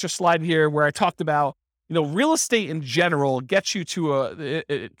have an extra slide here where I talked about, real estate in general gets you to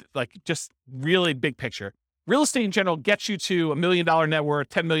just really big picture. Real estate in general gets you to $1 million net worth,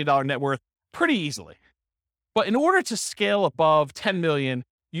 $10 million net worth pretty easily. But in order to scale above 10 million,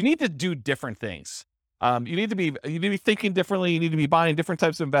 you need to do different things. You need to be thinking differently. You need to be buying different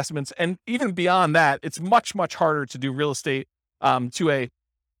types of investments. And even beyond that, it's much, much harder to do real estate to a,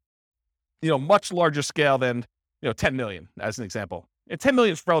 much larger scale than, 10 million as an example. And 10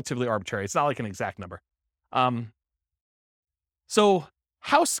 million is relatively arbitrary. It's not like an exact number. So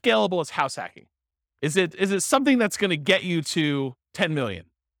how scalable is house hacking? Is it something that's going to get you to 10 million?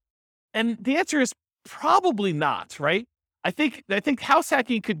 And the answer is probably not, right? I think house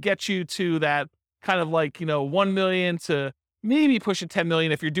hacking could get you to that kind of 1 million to maybe pushing 10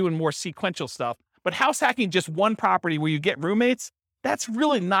 million if you're doing more sequential stuff. But house hacking just one property where you get roommates, that's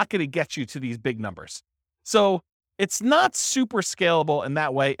really not going to get you to these big numbers. So it's not super scalable in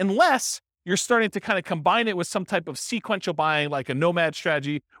that way, unless you're starting to kind of combine it with some type of sequential buying, like a nomad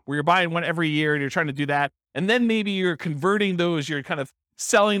strategy where you're buying one every year and you're trying to do that. And then maybe you're converting those, you're kind of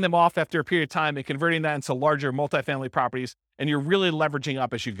selling them off after a period of time and converting that into larger multifamily properties. And you're really leveraging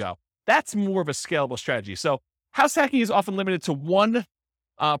up as you go. That's more of a scalable strategy. So house hacking is often limited to one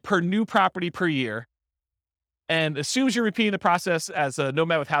per new property per year. And as soon as you're repeating the process as a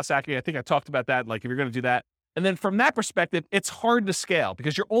nomad with house hacking, I think I talked about that, like if you're going to do that. And then from that perspective, it's hard to scale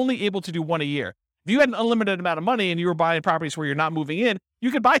because you're only able to do one a year. If you had an unlimited amount of money and you were buying properties where you're not moving in, you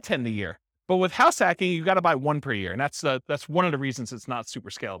could buy 10 a year. But with house hacking, you got to buy one per year. And that's one of the reasons it's not super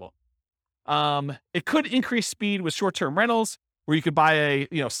scalable. It could increase speed with short-term rentals where you could buy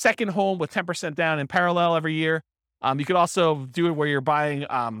a second home with 10% down in parallel every year. You could also do it where you're buying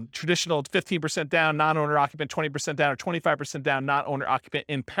traditional 15% down, non-owner occupant, 20% down, or 25% down, non-owner occupant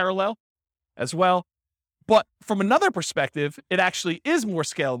in parallel as well. But from another perspective, it actually is more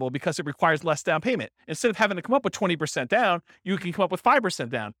scalable because it requires less down payment. Instead of having to come up with 20% down, you can come up with 5%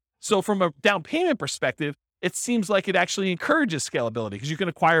 down. So from a down payment perspective, it seems like it actually encourages scalability because you can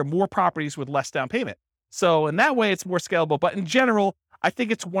acquire more properties with less down payment. So in that way, it's more scalable. But in general, I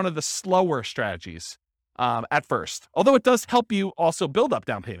think it's one of the slower strategies at first, although it does help you also build up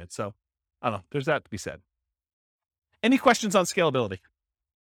down payment. So I don't know, there's that to be said. Any questions on scalability?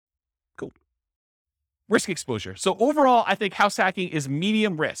 Cool. Risk exposure. So overall, I think house hacking is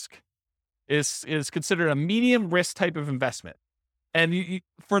medium risk, is considered a medium risk type of investment. And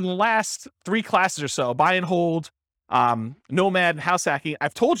for the last 3 classes or so, buy and hold, Nomad, and house hacking,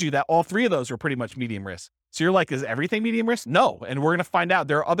 I've told you that all three of those are pretty much medium risk. So you're like, is everything medium risk? No. And we're going to find out.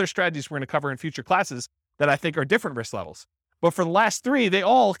 There are other strategies we're going to cover in future classes that I think are different risk levels. But for the last three, they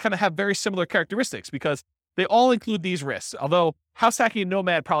all kind of have very similar characteristics because they all include these risks. Although house hacking and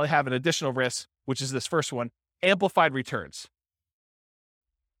Nomad probably have an additional risk, which is this first one, amplified returns.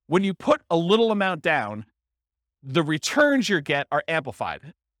 When you put a little amount down, the returns you get are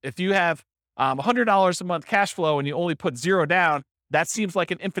amplified. If you have $100 a month cash flow and you only put $0 down, that seems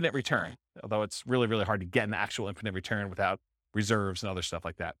like an infinite return, although it's really, really hard to get an actual infinite return without reserves and other stuff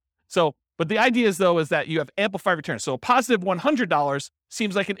like that. So, but the idea is that you have amplified returns. So a positive $100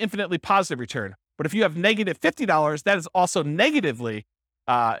 seems like an infinitely positive return. But if you have negative $50, that is also negatively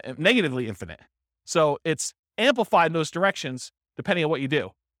infinite. So it's amplified in those directions depending on what you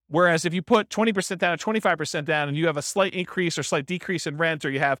do. Whereas if you put 20% down or 25% down and you have a slight increase or slight decrease in rent, or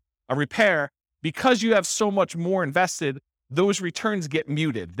you have a repair, because you have so much more invested, those returns get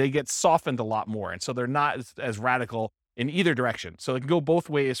muted. They get softened a lot more. And so they're not as radical in either direction. So it can go both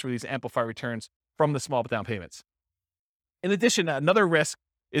ways for these amplified returns from the small down payments. In addition, another risk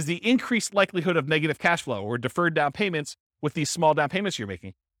is the increased likelihood of negative cash flow or deferred down payments with these small down payments you're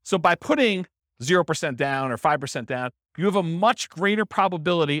making. So by putting 0% down or 5% down, you have a much greater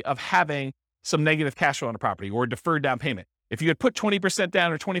probability of having some negative cash flow on a property or deferred down payment. If you had put 20%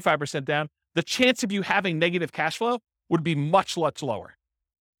 down or 25% down, the chance of you having negative cash flow would be much, much lower.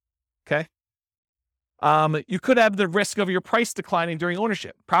 Okay. You could have the risk of your price declining during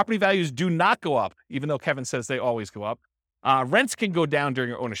ownership. Property values do not go up, even though Kevin says they always go up. Rents can go down during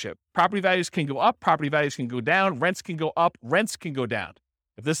your ownership. Property values can go up, property values can go down, rents can go up, rents can go down.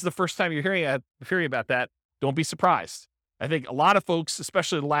 If this is the first time you're hearing about that, don't be surprised. I think a lot of folks,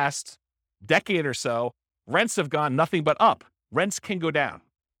 especially the last decade or so, rents have gone nothing but up. Rents can go down.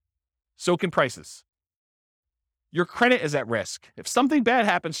 So can prices. Your credit is at risk. If something bad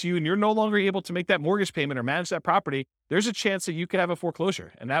happens to you and you're no longer able to make that mortgage payment or manage that property, there's a chance that you could have a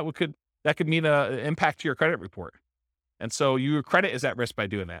foreclosure, and that could mean an impact to your credit report. And so your credit is at risk by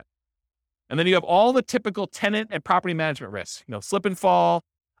doing that. And then you have all the typical tenant and property management risks, slip and fall,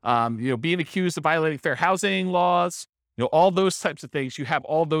 being accused of violating fair housing laws, all those types of things. You have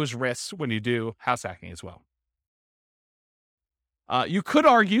all those risks when you do house hacking as well. You could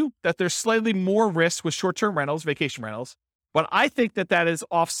argue that there's slightly more risk with short-term rentals, vacation rentals, but I think that is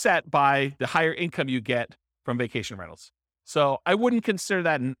offset by the higher income you get from vacation rentals. So I wouldn't consider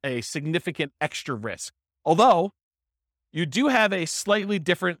that a significant extra risk. Although you do have a slightly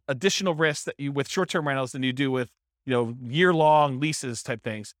different additional risk that you with short-term rentals than you do with, year-long leases type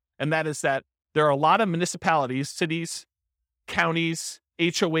things. And that is that there are a lot of municipalities, cities, counties,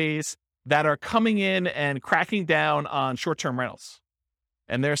 HOAs that are coming in and cracking down on short-term rentals.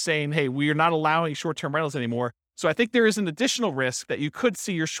 And they're saying, hey, we are not allowing short-term rentals anymore. So I think there is an additional risk that you could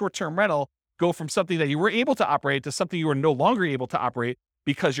see your short-term rental go from something that you were able to operate to something you are no longer able to operate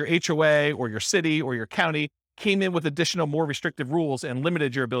because your HOA or your city or your county came in with additional, more restrictive rules and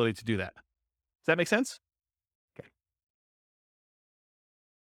limited your ability to do that. Does that make sense? Okay.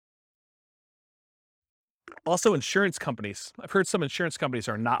 Also, insurance companies. I've heard some insurance companies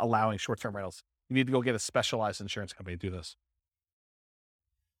are not allowing short-term rentals. You need to go get a specialized insurance company to do this.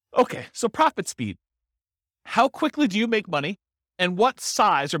 Okay, so profit speed. How quickly do you make money? And what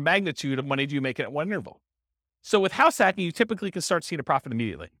size or magnitude of money do you make at one interval? So with house hacking, you typically can start seeing a profit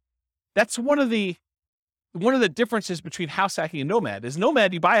immediately. That's one of the differences between house hacking and nomad. Is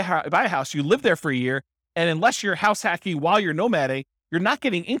nomad, you buy a house, you live there for a year, and unless you're house hacking while you're nomading, you're not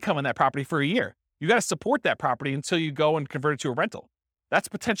getting income on that property for a year. You got to support that property until you go and convert it to a rental. That's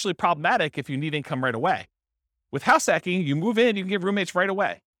potentially problematic if you need income right away. With house hacking, you move in, you can get roommates right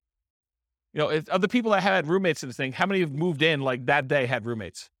away. Of the people that had roommates in this thing, how many have moved in like that day had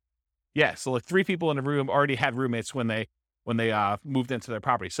roommates? Yeah, so like 3 people in a room already had roommates when they moved into their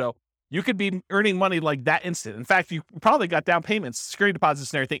property. So you could be earning money like that instant. In fact, you probably got down payments, security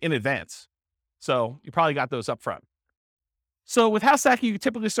deposits and everything in advance. So you probably got those up front. So with house hacking, you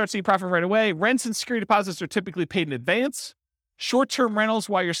typically start seeing profit right away. Rents and security deposits are typically paid in advance. Short-term rentals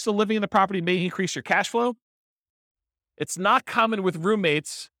while you're still living in the property may increase your cash flow. It's not common with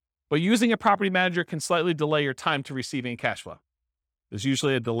roommates, but using a property manager can slightly delay your time to receiving cash flow. There's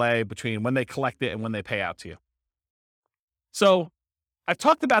usually a delay between when they collect it and when they pay out to you. So I've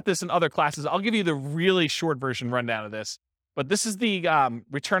talked about this in other classes. I'll give you the really short version rundown of this, but this is the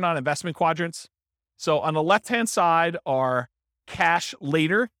return on investment quadrants. So on the left-hand side are cash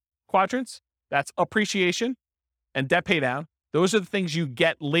later quadrants. That's appreciation and debt pay down. Those are the things you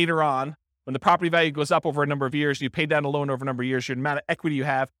get later on when the property value goes up over a number of years. You pay down a loan over a number of years. Your amount of equity you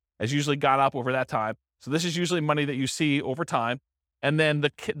have has usually gone up over that time. So this is usually money that you see over time. And then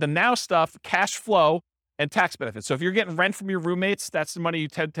the now stuff, cash flow and tax benefits. So if you're getting rent from your roommates, that's the money you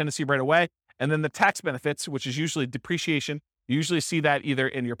tend to see right away. And then the tax benefits, which is usually depreciation. You usually see that either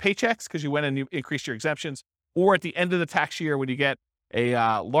in your paychecks because you went and you increased your exemptions, or at the end of the tax year when you get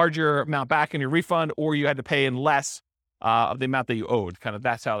a larger amount back in your refund, or you had to pay in less of the amount that you owed. Kind of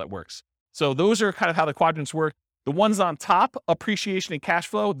that's how that works. So those are kind of how the quadrants work. The ones on top, appreciation and cash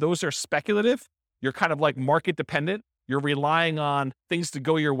flow, those are speculative. You're kind of like market dependent. You're relying on things to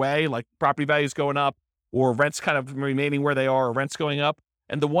go your way, like property values going up or rents kind of remaining where they are or rents going up.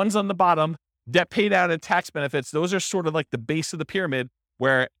 And the ones on the bottom, debt pay down and tax benefits, those are sort of like the base of the pyramid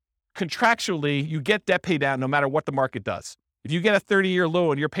where contractually you get debt pay down no matter what the market does. If you get a 30-year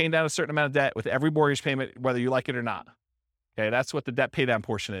loan, you're paying down a certain amount of debt with every mortgage payment, whether you like it or not. Okay, that's what the debt pay down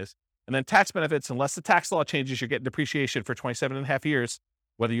portion is. And then tax benefits, unless the tax law changes, you're getting depreciation for 27 and a half years,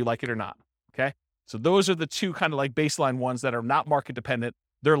 whether you like it or not. Okay, so those are the two kind of like baseline ones that are not market dependent.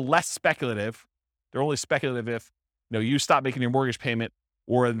 They're less speculative. They're only speculative if you stop making your mortgage payment,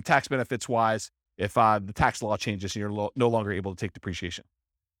 or the tax benefits wise, if the tax law changes and you're no longer able to take depreciation.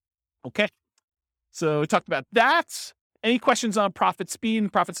 Okay, so we talked about that. Any questions on profit speed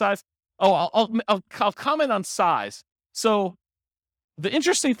and profit size? Oh, I'll comment on size. So the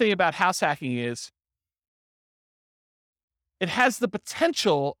interesting thing about house hacking is it has the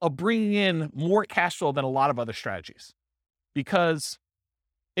potential of bringing in more cash flow than a lot of other strategies. Because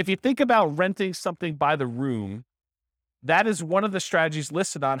if you think about renting something by the room, that is one of the strategies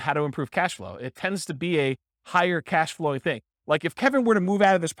listed on how to improve cash flow. It tends to be a higher cash flowing thing. Like if Kevin were to move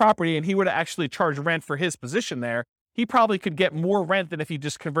out of this property and he were to actually charge rent for his position there, he probably could get more rent than if he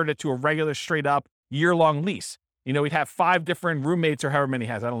just converted it to a regular straight up year-long lease. He'd have 5 different roommates or however many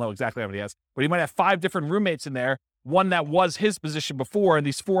he has. I don't know exactly how many he has, but he might have 5 different roommates in there. One that was his position before, and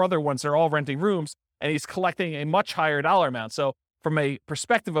these 4 other ones are all renting rooms, and he's collecting a much higher dollar amount. So from a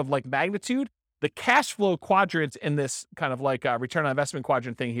perspective of like magnitude, the cash flow quadrant in this kind of like return on investment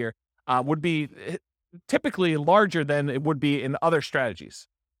quadrant thing here would be typically larger than it would be in other strategies,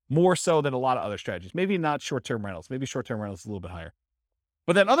 more so than a lot of other strategies. Maybe not short-term rentals. Maybe short-term rentals is a little bit higher.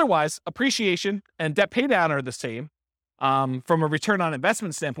 But then otherwise, appreciation and debt pay down are the same. From a return on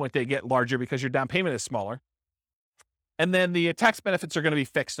investment standpoint, they get larger because your down payment is smaller. And then the tax benefits are going to be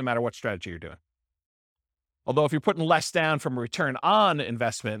fixed no matter what strategy you're doing. Although if you're putting less down from a return on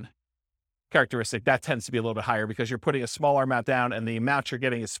investment characteristic, that tends to be a little bit higher because you're putting a smaller amount down and the amount you're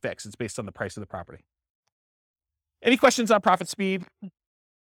getting is fixed. It's based on the price of the property. Any questions on profit speed? All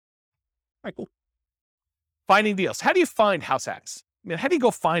right, cool. Finding deals. How do you find house hacks? How do you go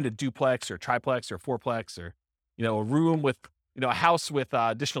find a duplex or triplex or fourplex or, a room with, a house with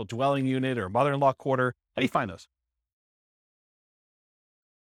additional dwelling unit or mother-in-law quarter? How do you find those?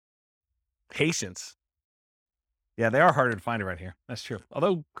 Patience. Yeah, they are harder to find around here. That's true.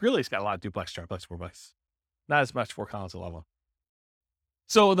 Although Greeley's got a lot of duplex, triplex, fourplex. Not as much Fort Collins or Loveland.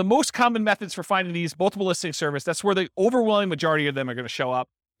 So the most common methods for finding these, multiple listing service, that's where the overwhelming majority of them are going to show up.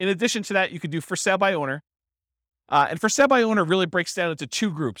 In addition to that, you could do for sale by owner. And for sale by owner really breaks down into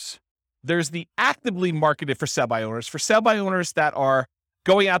 2 groups. There's the actively marketed for sale by owners that are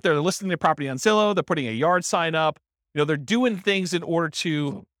going out there, they're listing their property on Zillow, they're putting a yard sign up, they're doing things in order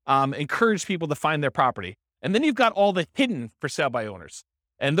to encourage people to find their property. And then you've got all the hidden for sale by owners.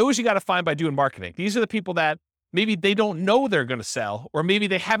 And those you got to find by doing marketing. These are the people that maybe they don't know they're going to sell, or maybe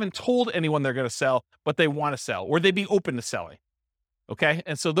they haven't told anyone they're going to sell, but they want to sell, or they'd be open to selling. Okay.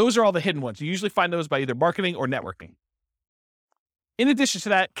 And so those are all the hidden ones. You usually find those by either marketing or networking. In addition to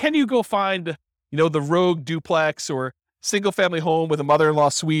that, can you go find, the rogue duplex or single family home with a mother-in-law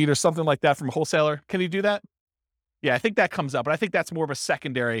suite or something like that from a wholesaler? Can you do that? Yeah, I think that comes up, but I think that's more of a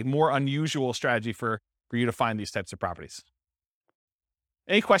secondary, more unusual strategy for you to find these types of properties.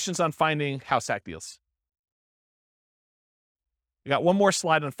 Any questions on finding house hack deals? We got one more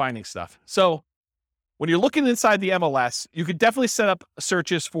slide on finding stuff. So when you're looking inside the MLS, you could definitely set up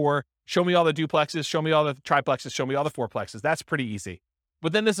searches for show me all the duplexes, show me all the triplexes, show me all the fourplexes. That's pretty easy.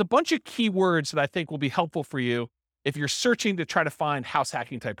 But then there's a bunch of keywords that I think will be helpful for you if you're searching to try to find house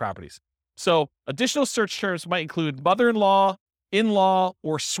hacking type properties. So additional search terms might include mother-in-law, in-law,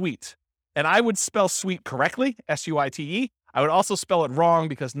 or suite. And I would spell suite correctly, S-U-I-T-E. I would also spell it wrong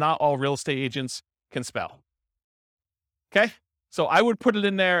because not all real estate agents can spell. Okay? So I would put it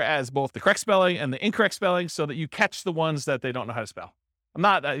in there as both the correct spelling and the incorrect spelling so that you catch the ones that they don't know how to spell.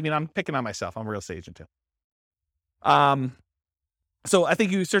 I'm picking on myself. I'm a real estate agent too. So I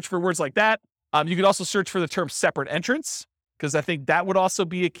think you search for words like that. You could also search for the term separate entrance, because I think that would also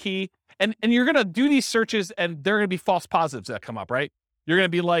be a key. And you're going to do these searches and there are going to be false positives that come up, right? You're going to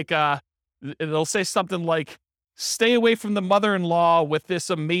be like, It'll say something like, stay away from the mother-in-law with this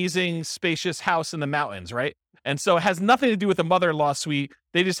amazing spacious house in the mountains, right? And so it has nothing to do with the mother-in-law suite.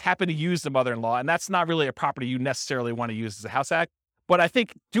 They just happen to use the mother-in-law, and that's not really a property you necessarily want to use as a house hack. But I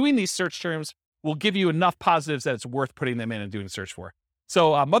think doing these search terms will give you enough positives that it's worth putting them in and doing a search for.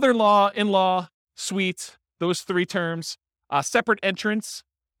 So mother-in-law, in-law, suite, those three terms. Separate entrance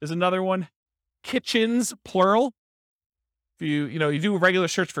is another one. Kitchens, plural. If you do a regular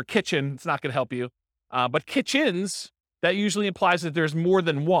search for kitchen, it's not going to help you. But kitchens, that usually implies that there's more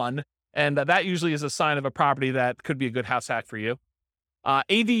than one, and that usually is a sign of a property that could be a good house hack for you.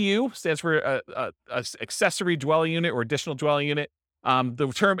 ADU stands for accessory dwelling unit or additional dwelling unit.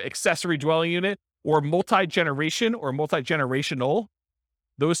 The term accessory dwelling unit or multi-generation or multi-generational,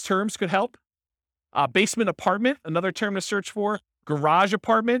 those terms could help. Basement apartment, another term to search for. Garage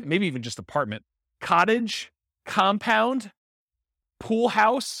apartment, maybe even just apartment. Cottage, compound, pool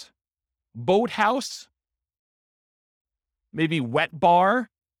house, boat house, maybe wet bar.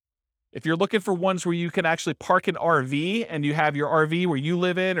 If you're looking for ones where you can actually park an RV and you have your RV where you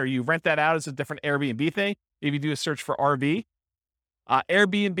live in, or you rent that out as a different Airbnb thing, maybe do a search for RV.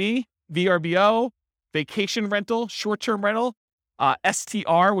 Airbnb, VRBO, vacation rental, short-term rental,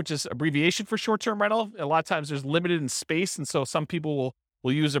 STR, which is abbreviation for short-term rental. A lot of times there's limited in space, and so some people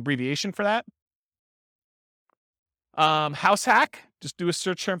will use abbreviation for that. House hack, just do a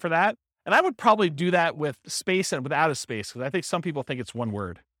search term for that. And I would probably do that with space and without a space, because I think some people think it's one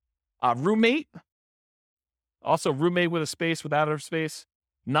word. Roommate, also roommate with a space, without a space.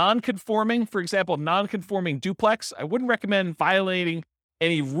 Non-conforming, for example, non-conforming duplex. I wouldn't recommend violating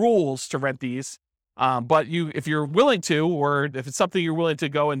any rules to rent these, but if you're willing to, or if it's something you're willing to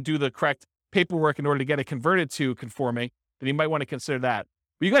go and do the correct paperwork in order to get it converted to conforming, then you might want to consider that.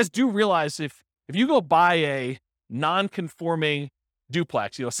 But you guys do realize if you go buy a non-conforming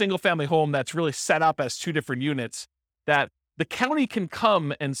duplex, a single family home that's really set up as two different units, that the county can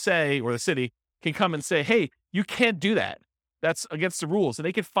come and say, or the city can come and say, hey, you can't do that. That's against the rules. And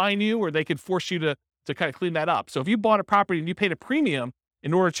they could fine you, or they could force you to kind of clean that up. So if you bought a property and you paid a premium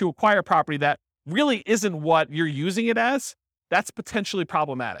in order to acquire a property that really isn't what you're using it as, that's potentially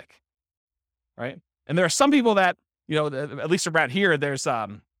problematic, right? And there are some people that, at least around here, there's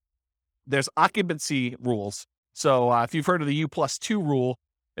occupancy rules. So if you've heard of the U+2 rule,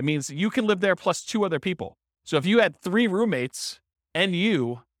 it means you can live there plus two other people. So if you had 3 roommates and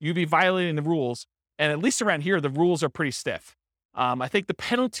you'd be violating the rules. And at least around here, the rules are pretty stiff. I think the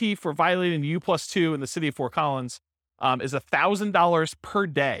penalty for violating the U+2 in the city of Fort Collins is $1,000 per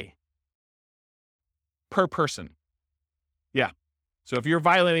day per person. Yeah. So if you're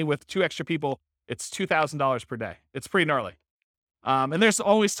violating with 2 extra people, it's $2,000 per day. It's pretty gnarly. And there's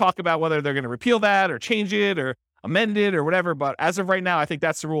always talk about whether they're going to repeal that or change it or amend it or whatever. But as of right now, I think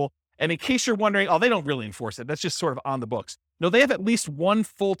that's the rule. And in case you're wondering, they don't really enforce it. That's just sort of on the books. No, they have at least one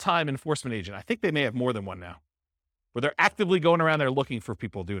full-time enforcement agent. I think they may have more than one now, where they're actively going around there looking for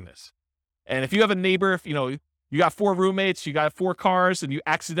people doing this. And if you have a neighbor, if you got 4 roommates, you got 4 cars, and you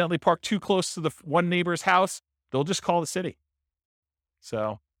accidentally park too close to the one neighbor's house, they'll just call the city.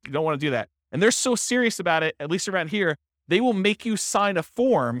 So you don't want to do that. And they're so serious about it, at least around here, they will make you sign a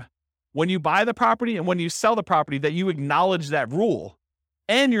form when you buy the property and when you sell the property that you acknowledge that rule.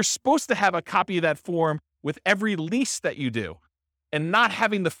 And you're supposed to have a copy of that form with every lease that you do. And not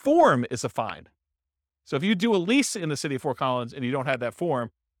having the form is a fine. So if you do a lease in the city of Fort Collins and you don't have that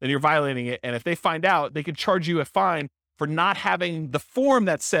form, then you're violating it. And if they find out, they can charge you a fine for not having the form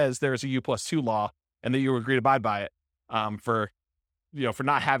that says there's a U+2 law and that you agree to abide by it, for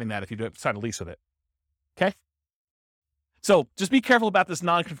not having that if you don't sign a lease with it. Okay? So just be careful about this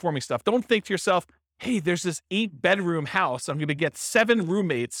non-conforming stuff. Don't think to yourself, hey, there's this 8-bedroom house. I'm going to get 7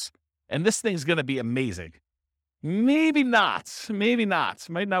 roommates, and this thing's going to be amazing. Maybe not. Maybe not.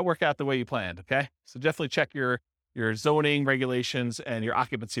 Might not work out the way you planned, okay? So definitely check your zoning regulations and your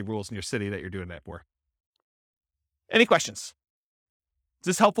occupancy rules in your city that you're doing that for. Any questions? Is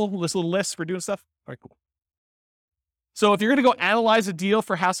this helpful, this little list for doing stuff? All right, cool. So if you're going to go analyze a deal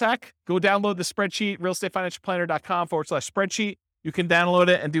for House Hack, go download the spreadsheet, realestateFinancialPlanner.com/spreadsheet. You can download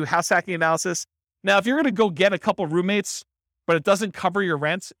it and do house hacking analysis. Now, if you're going to go get a couple roommates, but it doesn't cover your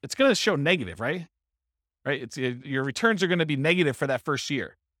rent, it's going to show negative, right? Right? Your returns are going to be negative for that first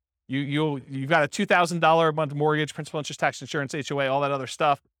year. You've got a $2,000 a month mortgage, principal, interest, tax, insurance, HOA, all that other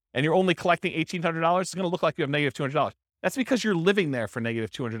stuff, and you're only collecting $1,800. It's going to look like you have negative $200. That's because you're living there for negative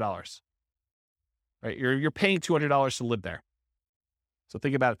 $200. Right? You're paying $200 to live there. So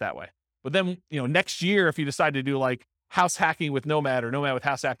think about it that way. But then, next year, if you decide to do like house hacking with Nomad or Nomad with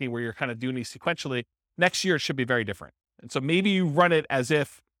house hacking, where you're kind of doing these sequentially, next year it should be very different. And so maybe you run it as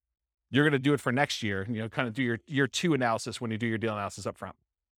if you're going to do it for next year, kind of do your year 2 analysis when you do your deal analysis up front.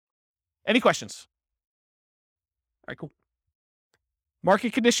 Any questions? All right, cool.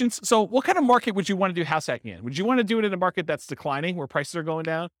 Market conditions. So what kind of market would you want to do house hacking in? Would you want to do it in a market that's declining, where prices are going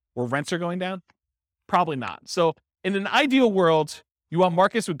down, or rents are going down? Probably not. So in an ideal world, you want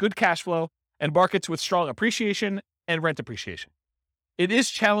markets with good cash flow and markets with strong appreciation and rent appreciation. It is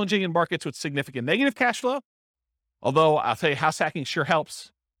challenging in markets with significant negative cash flow, although I'll tell you, house hacking sure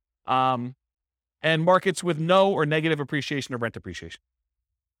helps. And markets with no or negative appreciation or rent appreciation.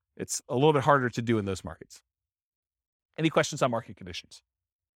 It's a little bit harder to do in those markets. Any questions on market conditions?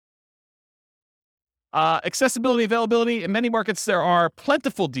 Accessibility, availability. In many markets, there are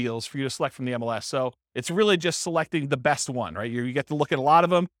plentiful deals for you to select from the MLS. So it's really just selecting the best one, right? You get to look at a lot of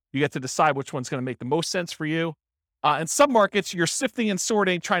them. You get to decide which one's going to make the most sense for you. In some markets, you're sifting and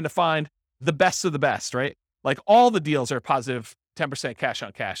sorting, trying to find the best of the best, right? Like all the deals are positive 10% cash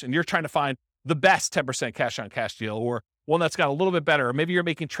on cash, and you're trying to find the best 10% cash on cash deal, or one that's got a little bit better. Or maybe you're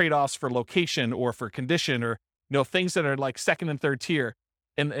making trade-offs for location or for condition, or things that are like second and third tier.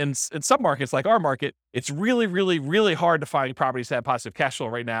 And in some markets, like our market, it's really, really, really hard to find properties that have positive cash flow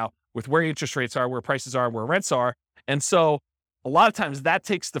right now with where interest rates are, where prices are, where rents are. And so a lot of times that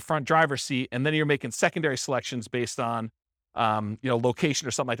takes the front driver's seat, and then you're making secondary selections based on, location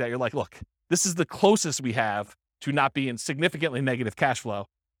or something like that. You're like, look, this is the closest we have to not being significantly negative cash flow.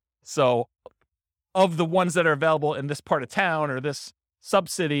 So of the ones that are available in this part of town or this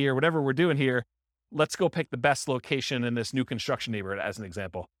sub-city or whatever we're doing here, let's go pick the best location in this new construction neighborhood as an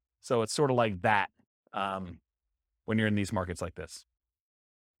example. So it's sort of like that when you're in these markets like this.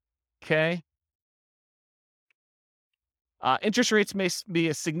 Okay. Interest rates may be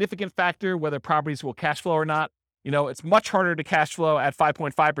a significant factor whether properties will cash flow or not. It's much harder to cash flow at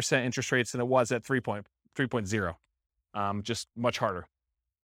 5.5% interest rates than it was at 3.0. Just much harder.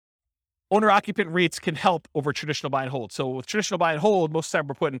 Owner-occupant REITs can help over traditional buy and hold. So with traditional buy and hold, most of the time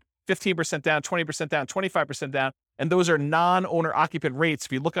we're putting 15% down, 20% down, 25% down, and those are non-owner-occupant rates.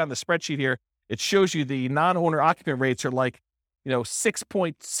 If you look on the spreadsheet here, it shows you the non-owner-occupant rates are like,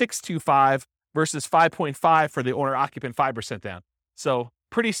 6.625 versus 5.5 for the owner-occupant 5% down. So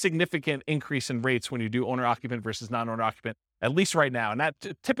pretty significant increase in rates when you do owner-occupant versus non-owner-occupant, at least right now. And that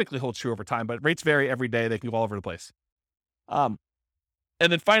typically holds true over time, but rates vary every day. They can go all over the place.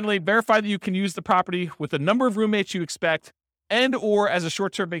 And then finally, verify that you can use the property with the number of roommates you expect and or as a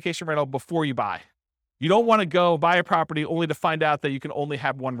short-term vacation rental before you buy. You don't want to go buy a property only to find out that you can only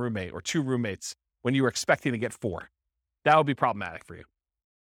have one roommate or two roommates when you were expecting to get 4. That would be problematic for you.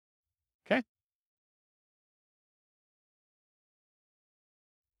 Okay?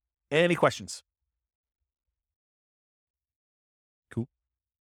 Any questions? Cool.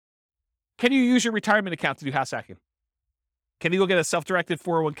 Can you use your retirement account to do house hacking? Can you go get a self-directed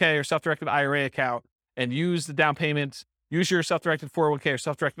 401k or self-directed IRA account and use the down payment, use your self-directed 401k or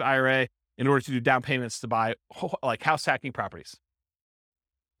self-directed IRA in order to do down payments to buy like house hacking properties?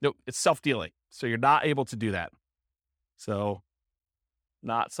 No, it's self-dealing. So you're not able to do that. So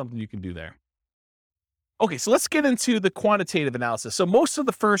not something you can do there. Okay, so let's get into the quantitative analysis. So most of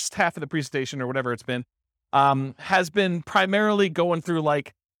the first half of the presentation or whatever it's been has been primarily going through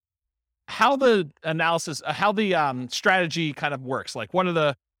like how the analysis, how the strategy kind of works. Like what are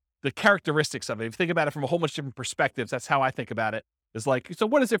the characteristics of it? If you think about it from a whole bunch of different perspectives, that's how I think about it. Is like, so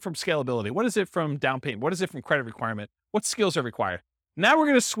what is it from scalability? What is it from down payment? What is it from credit requirement? What skills are required? Now we're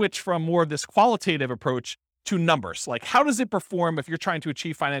going to switch from more of this qualitative approach to numbers. Like how does it perform if you're trying to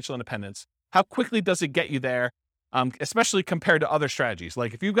achieve financial independence? How quickly does it get you there? Especially compared to other strategies.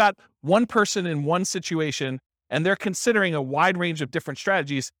 Like if you've got one person in one situation and they're considering a wide range of different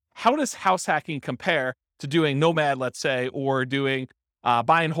strategies, how does house hacking compare to doing Nomad, let's say, or doing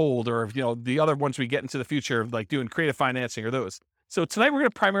buy and hold, or the other ones we get into the future, like doing creative financing or those? So tonight we're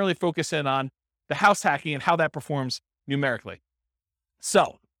going to primarily focus in on the house hacking and how that performs numerically.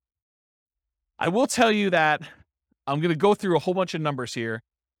 So I will tell you that I'm going to go through a whole bunch of numbers here,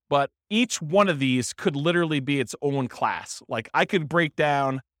 but each one of these could literally be its own class. Like I could break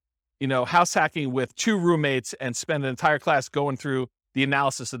down, house hacking with 2 roommates and spend an entire class going through the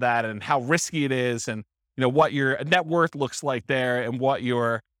analysis of that and how risky it is and, what your net worth looks like there and what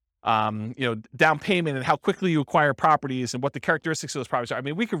your, down payment and how quickly you acquire properties and what the characteristics of those properties are. I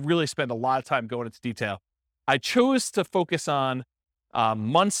mean, we could really spend a lot of time going into detail. I chose to focus on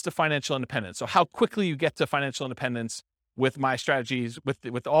months to financial independence. So how quickly you get to financial independence with my strategies,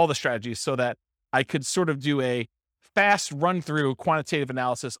 with all the strategies, so that I could sort of do a fast run through quantitative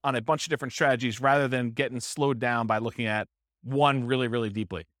analysis on a bunch of different strategies rather than getting slowed down by looking at one really, really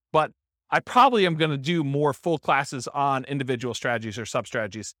deeply. But I probably am going to do more full classes on individual strategies or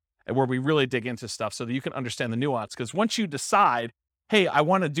sub-strategies and where we really dig into stuff so that you can understand the nuance. Because once you decide, hey, I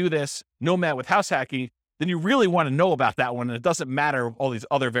want to do this nomad with house hacking, then you really want to know about that one. And it doesn't matter all these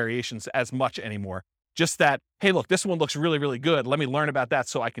other variations as much anymore. Just that, hey, look, this one looks really, really good. Let me learn about that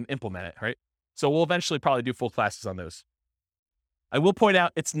so I can implement it, right? So we'll eventually probably do full classes on those. I will point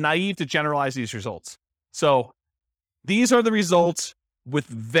out it's naive to generalize these results. So these are the results with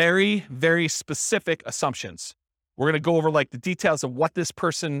very, very specific assumptions. We're going to go over like the details of what this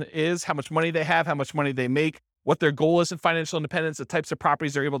person is, how much money they have, how much money they make, what their goal is in financial independence, the types of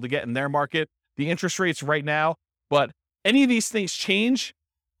properties they're able to get in their market, the interest rates right now. But any of these things change,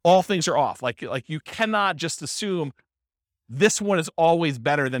 all things are off. Like you cannot just assume this one is always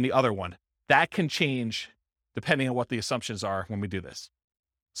better than the other one. That can change depending on what the assumptions are when we do this.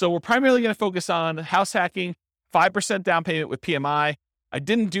 So we're primarily going to focus on house hacking, 5% down payment with PMI. I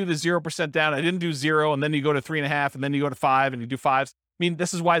didn't do the 0% down. I didn't do 0, and then you go to 3.5, and then you go to 5, and you do 5s. I mean,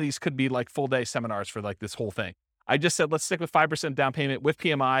 this is why these could be like full day seminars for like this whole thing. I just said, let's stick with 5% down payment with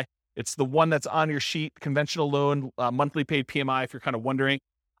PMI. It's the one that's on your sheet, conventional loan, monthly paid PMI, if you're kind of wondering.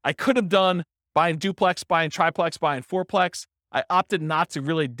 I could have done buying duplex, buying triplex, buying fourplex. I opted not to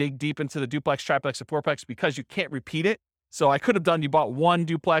really dig deep into the duplex, triplex, and fourplex because you can't repeat it. So I could have done, you bought one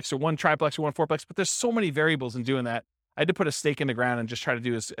duplex or one triplex or one fourplex, but there's so many variables in doing that. I did put a stake in the ground and just try to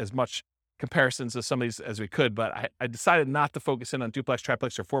do as much comparisons of some of these as we could, but I decided not to focus in on duplex,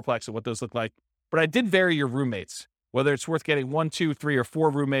 triplex, or fourplex and what those look like. But I did vary your roommates, whether it's worth getting 1, 2, 3, or 4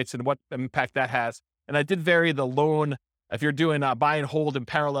 roommates and what impact that has. And I did vary the loan. If you're doing buy and hold in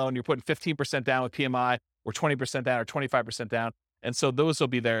parallel and you're putting 15% down with PMI or 20% down or 25% down. And so those will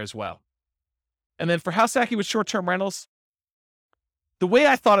be there as well. And then for house hacking with short-term rentals, the way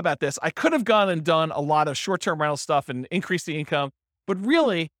I thought about this, I could have gone and done a lot of short-term rental stuff and increased the income. But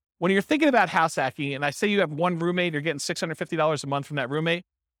really, when you're thinking about house hacking, and I say you have one roommate, you're getting $650 a month from that roommate,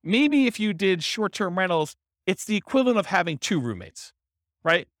 maybe if you did short-term rentals, it's the equivalent of having 2 roommates,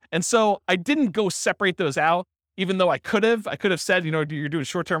 right? And so I didn't go separate those out, even though I could have said, you're doing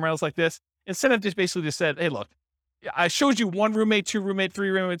short-term rentals like this. Instead, I've basically just said, hey, look, I showed you 1 roommate, 2 roommate, 3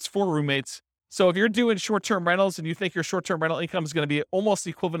 roommates, 4 roommates. So if you're doing short-term rentals and you think your short-term rental income is going to be almost the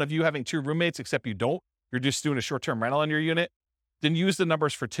equivalent of you having 2 roommates, except you don't, you're just doing a short-term rental in your unit, then use the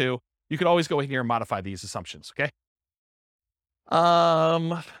numbers for 2. You could always go in here and modify these assumptions, okay?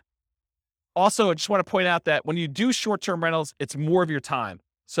 Also, I just want to point out that when you do short-term rentals, it's more of your time.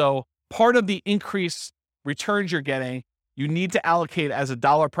 So part of the increased returns you're getting, you need to allocate as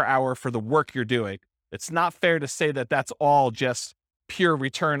 $1 per hour for the work you're doing. It's not fair to say that that's all just pure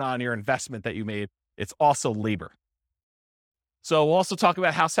return on your investment that you made. It's also labor. So we'll also talk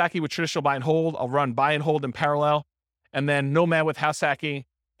about house hacking with traditional buy and hold. I'll run buy and hold in parallel, and then nomad with house hacking,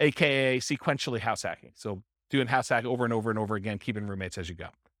 AKA sequentially house hacking. So doing house hacking over and over and over again, keeping roommates as you go.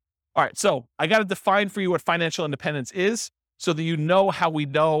 All right. So I got to define for you what financial independence is so that you know how we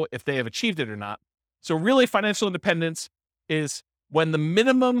know if they have achieved it or not. So really financial independence is when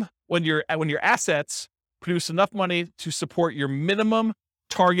your assets produce enough money to support your minimum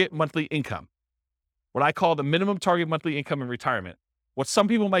target monthly income. What I call the minimum target monthly income in retirement. What some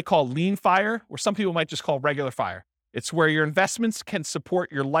people might call lean fire, or some people might just call regular fire. It's where your investments can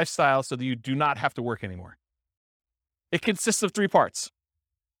support your lifestyle so that you do not have to work anymore. It consists of 3 parts.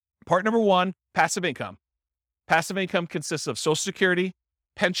 Part number 1, passive income. Passive income consists of Social Security,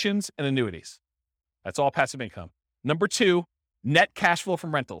 pensions, and annuities. That's all passive income. Number 2, net cash flow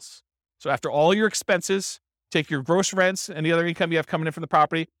from rentals. So after all your expenses, take your gross rents and the other income you have coming in from the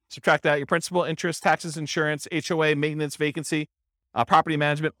property, subtract that, your principal, interest, taxes, insurance, HOA, maintenance, vacancy, property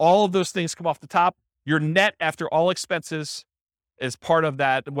management, all of those things come off the top. Your net after all expenses is part of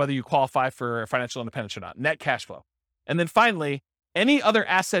that, whether you qualify for financial independence or not, net cash flow. And then finally, any other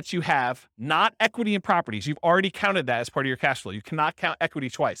assets you have, not equity in properties, you've already counted that as part of your cash flow. You cannot count equity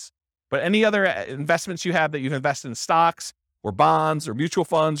twice. But any other investments you have that you've invested in stocks or bonds or mutual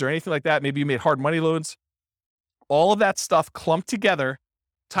funds or anything like that, maybe you made hard money loans, all of that stuff clumped together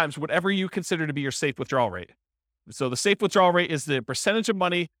times whatever you consider to be your safe withdrawal rate. So the safe withdrawal rate is the percentage of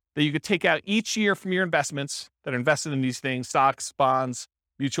money that you could take out each year from your investments that are invested in these things, stocks, bonds,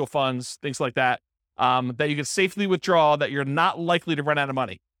 mutual funds, things like that, that you can safely withdraw that you're not likely to run out of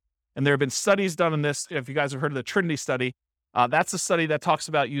money. And there have been studies done on this. If you guys have heard of the Trinity study, that's a study that talks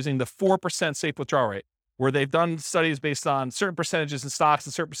about using the 4% safe withdrawal rate, where they've done studies based on certain percentages in stocks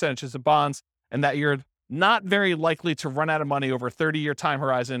and certain percentages in bonds, and that you're not very likely to run out of money over a 30-year time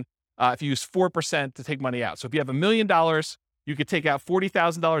horizon if you use 4% to take money out. So if you have $1 million, you could take out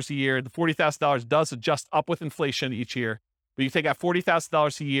 $40,000 a year. The $40,000 does adjust up with inflation each year, but you take out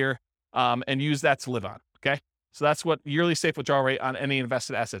 $40,000 a year and use that to live on, okay? So that's what yearly safe withdrawal rate on any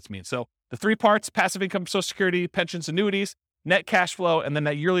invested assets means. So the three parts: passive income, Social Security, pensions, annuities, net cash flow, and then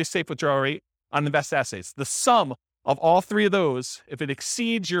that yearly safe withdrawal rate on invested assets. The sum of all three of those, if it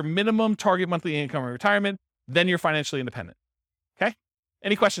exceeds your minimum target monthly income in retirement, then you're financially independent. Okay?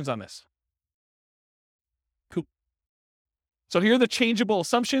 Any questions on this? Cool. So here are the changeable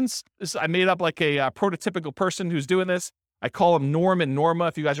assumptions. I made up like a prototypical person who's doing this. I call them Norm and Norma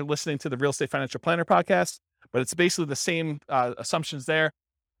if you guys are listening to the Real Estate Financial Planner podcast, but it's basically the same assumptions there.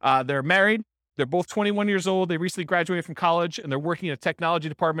 They're married. They're both 21 years old. They recently graduated from college, and they're working in a technology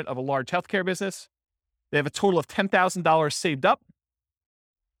department of a large healthcare business. They have a total of $10,000 saved up.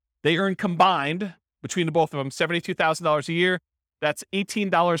 They earn combined between the both of them $72,000 a year. That's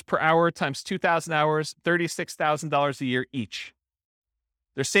 $18 per hour times 2,000 hours, $36,000 a year each.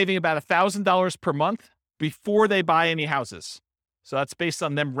 They're saving about $1,000 per month before they buy any houses. So that's based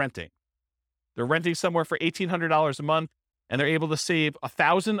on them renting. They're renting somewhere for $1,800 a month, and they're able to save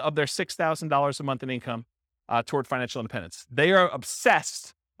 $1,000 of their $6,000 a month in income toward financial independence. They are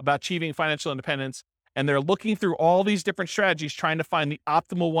obsessed about achieving financial independence, and they're looking through all these different strategies, trying to find the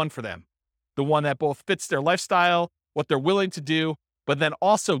optimal one for them, the one that both fits their lifestyle, what they're willing to do, but then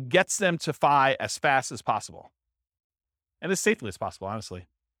also gets them to FI as fast as possible and as safely as possible, honestly.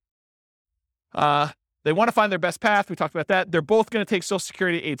 They want to find their best path. We talked about that. They're both going to take Social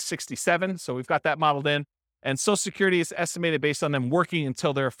Security at age 67. So we've got that modeled in. And Social Security is estimated based on them working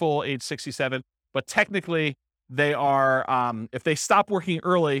until they're full age 67. But technically, they are, if they stop working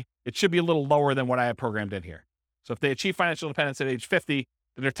early, it should be a little lower than what I have programmed in here. So if they achieve financial independence at age 50,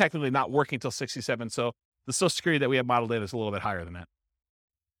 then they're technically not working until 67. So the Social Security that we have modeled in is a little bit higher than that.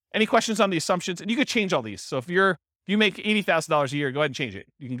 Any questions on the assumptions? And you could change all these. So if you make $80,000 a year, go ahead and change it.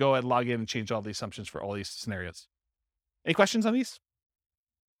 You can go ahead and log in and change all the assumptions for all these scenarios. Any questions on these?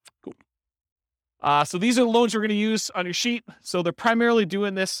 Cool. So these are the loans we're going to use on your sheet. So they're primarily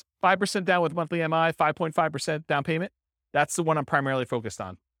doing this 5% down with monthly MI, 5.5% down payment. That's the one I'm primarily focused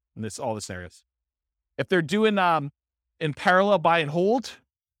on in all the scenarios. If they're doing in parallel buy and hold,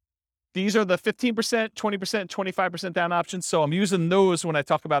 these are the 15%, 20%, 25% down options. So I'm using those when I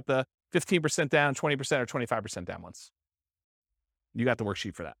talk about the 15% down, 20% or 25% down ones. You got the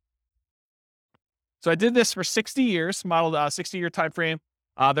worksheet for that. So I did this for 60 years, modeled 60-year time frame.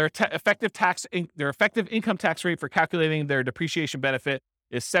 Their effective income tax rate for calculating their depreciation benefit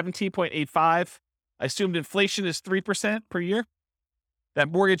is 17.85. I assumed inflation is 3% per year. That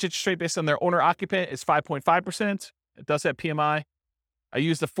mortgage interest rate based on their owner occupant is 5.5%. It does have PMI. I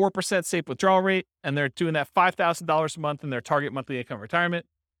used the 4% safe withdrawal rate, and they're doing that $5,000 a month in their target monthly income retirement.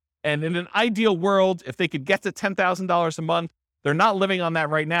 And in an ideal world, if they could get to $10,000 a month, they're not living on that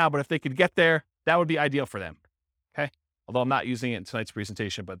right now, but if they could get there, that would be ideal for them. Okay. Although I'm not using it in tonight's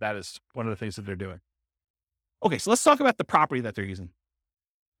presentation, but that is one of the things that they're doing. Okay. So let's talk about the property that they're using.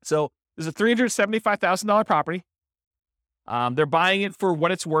 So there's a $375,000 property. They're buying it for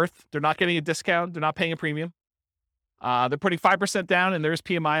what it's worth. They're not getting a discount. They're not paying a premium. They're putting 5% down, and there's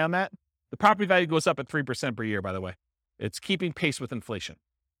PMI on that. The property value goes up at 3% per year, by the way. It's keeping pace with inflation.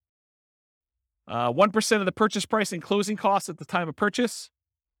 1% of the purchase price and closing costs at the time of purchase.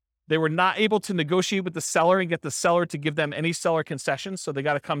 They were not able to negotiate with the seller and get the seller to give them any seller concessions, so they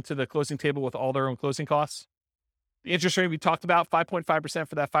got to come to the closing table with all their own closing costs. The interest rate we talked about, 5.5%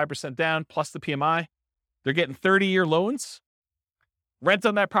 for that 5% down, plus the PMI. They're getting 30-year loans. Rent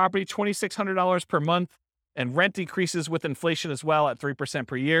on that property, $2,600 per month, and rent increases with inflation as well at 3%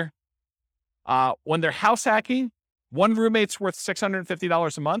 per year. When they're house hacking, one roommate's worth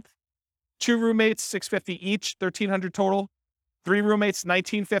 $650 a month. Two roommates, $650 each, $1,300 total. Three roommates,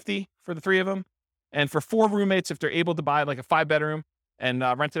 $1,950 for the three of them. And for four roommates, if they're able to buy like a 5-bedroom and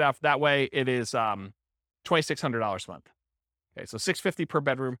rent it out that way, it is $2,600 a month. Okay, so $650 per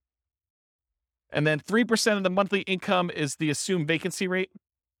bedroom. And then 3% of the monthly income is the assumed vacancy rate.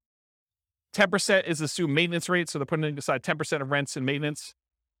 10% is the assumed maintenance rate, so they're putting aside 10% of rents and maintenance.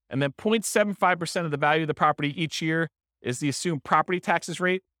 And then 0.75% of the value of the property each year is the assumed property taxes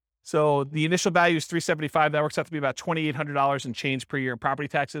rate. So the initial value is $375. That works out to be about $2,800 in change per year in property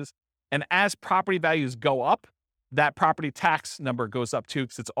taxes. And as property values go up, that property tax number goes up too,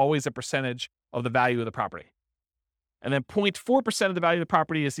 because it's always a percentage of the value of the property. And then 0.4% of the value of the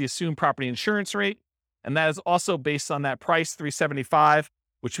property is the assumed property insurance rate. And that is also based on that price, $375,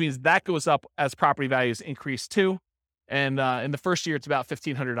 which means that goes up as property values increase too. And in the first year, it's about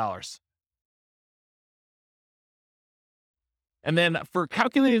 $1,500. And then for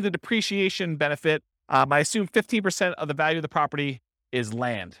calculating the depreciation benefit, I assume 15% of the value of the property is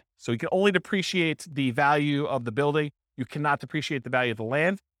land. So you can only depreciate the value of the building. You cannot depreciate the value of the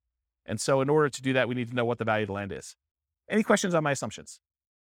land. And so in order to do that, we need to know what the value of the land is. Any questions on my assumptions?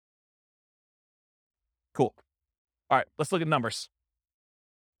 Cool. All right, let's look at numbers.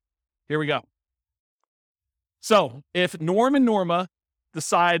 Here we go. So if Norm and Norma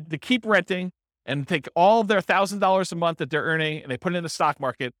decide to keep renting and take all of their $1,000 a month that they're earning and they put it in the stock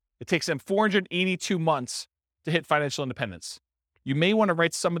market, it takes them 482 months to hit financial independence. You may want to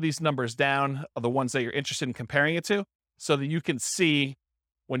write some of these numbers down, of the ones that you're interested in comparing it to, so that you can see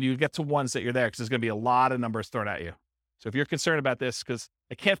when you get to ones that you're there, because there's going to be a lot of numbers thrown at you. So if you're concerned about this, because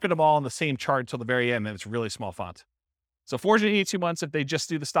I can't fit them all in the same chart until the very end, and it's really small font. So 482 months if they just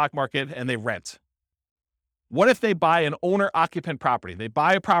do the stock market and they rent. What if they buy an owner-occupant property? They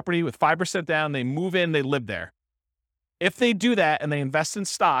buy a property with 5% down, they move in, they live there. If they do that and they invest in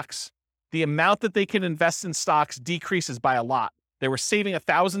stocks, the amount that they can invest in stocks decreases by a lot. They were saving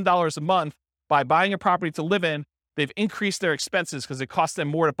 $1,000 a month by buying a property to live in. They've increased their expenses because it costs them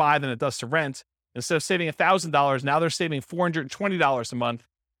more to buy than it does to rent. Instead of saving $1,000, now they're saving $420 a month.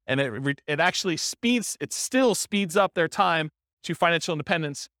 And it actually still speeds up their time to financial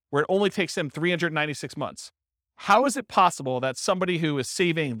independence, where it only takes them 396 months. How is it possible that somebody who is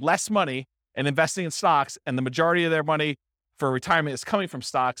saving less money and investing in stocks, and the majority of their money for retirement is coming from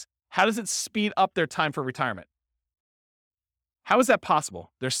stocks, how does it speed up their time for retirement? How is that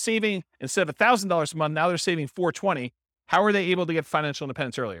possible? They're saving, instead of $1,000 a month, now they're saving $420. How are they able to get financial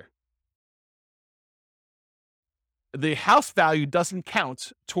independence earlier? The house value doesn't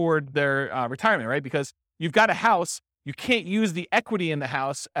count toward their retirement, right? Because you've got a house, you can't use the equity in the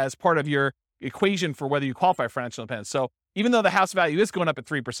house as part of your equation for whether you qualify for financial independence. So even though the house value is going up at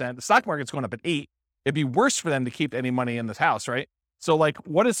 3%, the stock market's going up at 8%, it'd be worse for them to keep any money in this house, right? So like,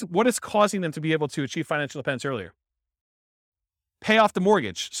 what is causing them to be able to achieve financial independence earlier? Pay off the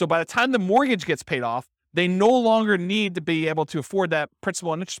mortgage. So by the time the mortgage gets paid off, they no longer need to be able to afford that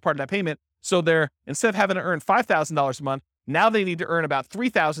principal and interest part of that payment. So they're, instead of having to earn $5,000 a month, now they need to earn about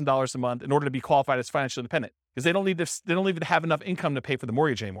 $3,000 a month in order to be qualified as financially independent, because they don't even have enough income to pay for the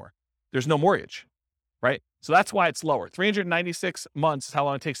mortgage anymore. There's no mortgage, right? So that's why it's lower. 396 months is how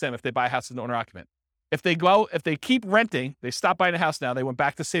long it takes them if they buy a house as an owner occupant. If they keep renting, they stop buying a house now, they went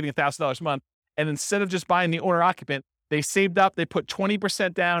back to saving $1,000 a month, and instead of just buying the owner occupant, they saved up, they put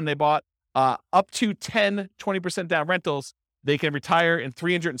 20% down, and they bought up to 20% down rentals. They can retire in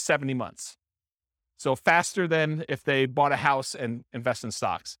 370 months. So faster than if they bought a house and invest in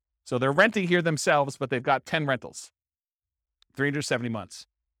stocks. So they're renting here themselves, but they've got 10 rentals, 370 months.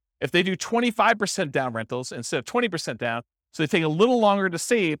 If they do 25% down rentals instead of 20% down, so they take a little longer to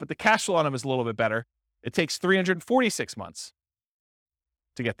save, but the cash flow on them is a little bit better, it takes 346 months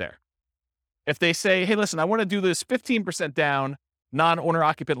to get there. If they say, hey, listen, I want to do this 15% down non-owner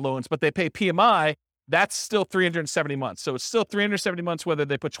occupant loans, but they pay PMI, that's still 370 months. So it's still 370 months whether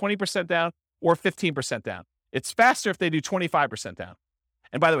they put 20% down or 15% down. It's faster if they do 25% down.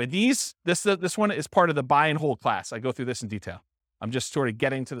 And by the way, this one is part of the buy and hold class. I go through this in detail. I'm just sort of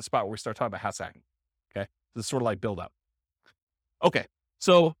getting to the spot where we start talking about house hacking. Okay. This is sort of like build up. Okay.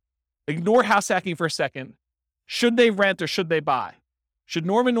 So ignore house hacking for a second. Should they rent or should they buy? Should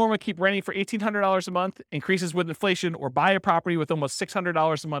Norm and Norma keep renting for $1,800 a month, increases with inflation, or buy a property with almost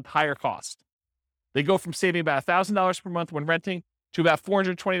 $600 a month higher cost? They go from saving about $1,000 per month when renting to about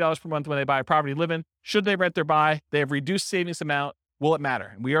 $420 per month when they buy a property to live in. Should they rent or buy? They have reduced savings amount. Will it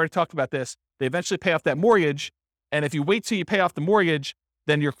matter? And we already talked about this. They eventually pay off that mortgage. And if you wait till you pay off the mortgage,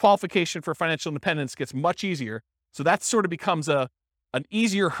 then your qualification for financial independence gets much easier. So that sort of becomes an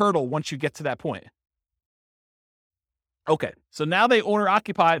easier hurdle once you get to that point. Okay, so now they owner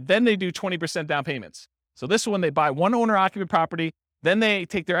occupy, then they do 20% down payments. So this one, they buy one owner occupant property, then they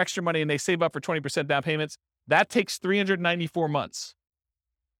take their extra money and they save up for 20% down payments. That takes 394 months.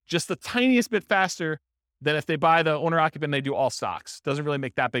 Just the tiniest bit faster than if they buy the owner occupant and they do all stocks. Doesn't really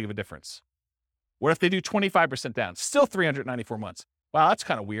make that big of a difference. What if they do 25% down? Still 394 months. Wow, that's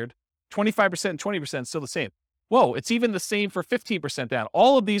kind of weird. 25% and 20% still the same. Whoa, it's even the same for 15% down.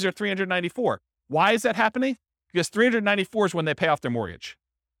 All of these are 394. Why is that happening? Because 394 is when they pay off their mortgage.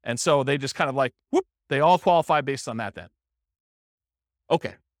 And so they just kind of like, whoop, they all qualify based on that then.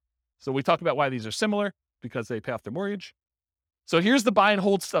 Okay, so we talked about why these are similar, because they pay off their mortgage. So here's the buy and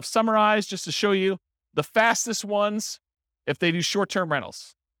hold stuff summarized just to show you the fastest ones if they do short-term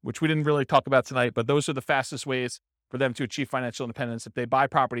rentals, which we didn't really talk about tonight, but those are the fastest ways for them to achieve financial independence if they buy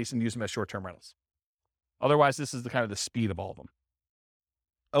properties and use them as short-term rentals. Otherwise, this is the kind of the speed of all of them.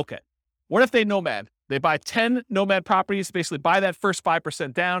 Okay, what if they nomad? They buy 10 nomad properties, basically buy that first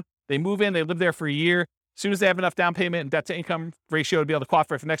 5% down. They move in, they live there for a year. As soon as they have enough down payment and debt to income ratio to be able to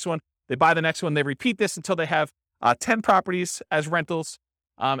qualify for the next one, they buy the next one. They repeat this until they have 10 properties as rentals.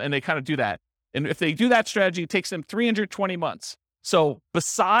 And they kind of do that. And if they do that strategy, it takes them 320 months. So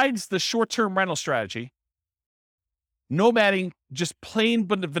besides the short-term rental strategy, nomading, just plain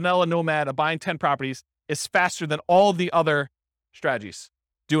vanilla nomad of buying 10 properties, is faster than all the other strategies.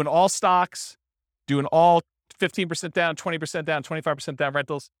 Doing all stocks, doing all 15% down, 20% down, 25% down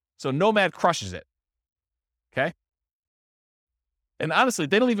rentals. So nomad crushes it. Okay? And honestly,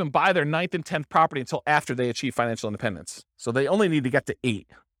 they don't even buy their 9th and 10th property until after they achieve financial independence. So they only need to get to 8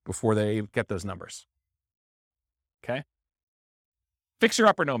 before they get those numbers. Okay? Fixer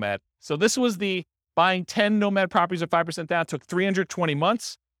upper nomad. So this was the buying 10 nomad properties at 5% down, took 320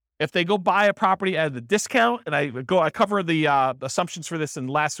 months. If they go buy a property at a discount, and I cover the assumptions for this in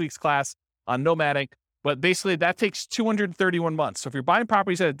last week's class on nomading, but basically that takes 231 months. So if you're buying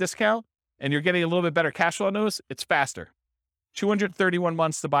properties at a discount and you're getting a little bit better cash flow on those, it's faster. 231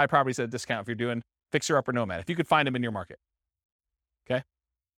 months to buy properties at a discount if you're doing fixer upper nomad, if you could find them in your market. Okay.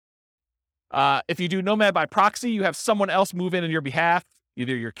 If you do nomad by proxy, you have someone else move in on your behalf,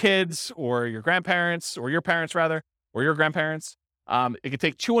 either your kids or your grandparents, or your parents rather, or your grandparents. It could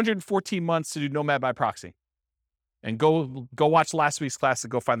take 214 months to do nomad by proxy. And go watch last week's class to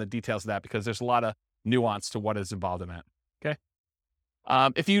go find the details of that, because there's a lot of nuance to what is involved in that. Okay.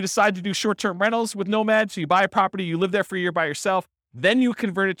 If you decide to do short-term rentals with nomad, so you buy a property, you live there for a year by yourself, then you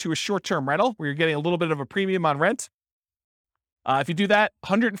convert it to a short-term rental where you're getting a little bit of a premium on rent. If you do that,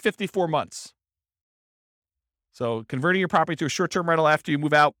 154 months. So converting your property to a short-term rental after you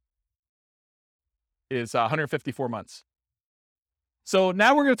move out is 154 months. So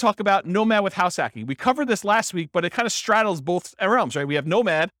now we're going to talk about nomad with house hacking. We covered this last week, but it kind of straddles both realms, right? We have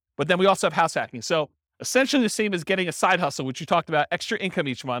nomad, but then we also have house hacking. So essentially the same as getting a side hustle, which you talked about, extra income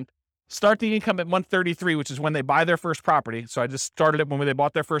each month. Start the income at month 33, which is when they buy their first property. So I just started it when they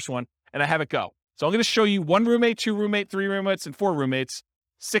bought their first one, and I have it go. So I'm going to show you 1 roommate, 2 roommate, 3 roommates, and 4 roommates,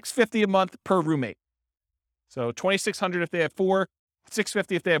 $650 a month per roommate. So $2,600 if they have 4,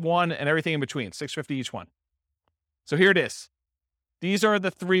 $650 if they have 1, and everything in between, $650 each one. So here it is. These are the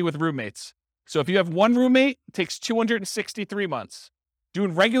 3 with roommates. So if you have 1 roommate, it takes 263 months.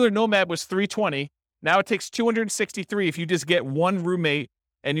 Doing regular nomad was 320. Now it takes 263 if you just get 1 roommate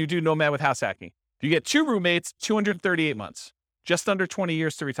and you do nomad with house hacking. If you get 2 roommates, 238 months, just under 20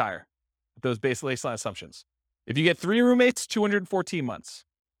 years to retire with those baseline assumptions. If you get 3 roommates, 214 months.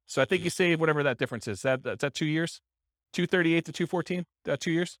 So I think you save whatever that difference is. That's 2 years, 238 to 214,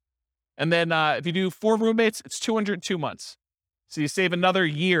 2 years. And then if you do 4 roommates, it's 202 months. So you save another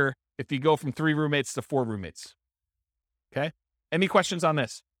year if you go from 3 roommates to 4 roommates. Okay. Any questions on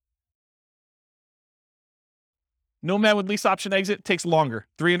this? Nomad with lease option exit takes longer,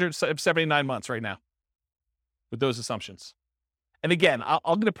 379 months right now with those assumptions. And again, I'm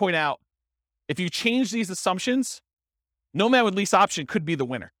going to point out, if you change these assumptions, nomad with lease option could be the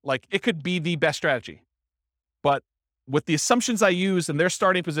winner. Like, it could be the best strategy. But with the assumptions I use and their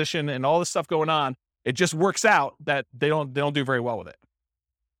starting position and all this stuff going on, it just works out that they don't do very well with it.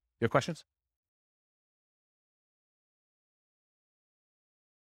 You have questions?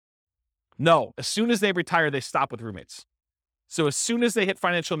 No. As soon as they retire, they stop with roommates. So as soon as they hit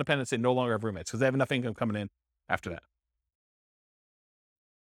financial independence, they no longer have roommates because they have enough income coming in after that.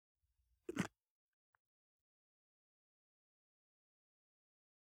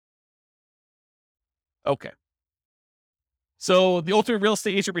 Okay. So the ultimate real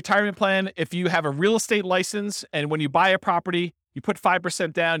estate agent retirement plan, if you have a real estate license and when you buy a property, you put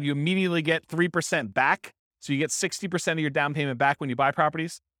 5% down, you immediately get 3% back. So you get 60% of your down payment back when you buy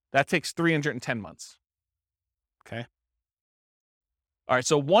properties. That takes 310 months. Okay. All right.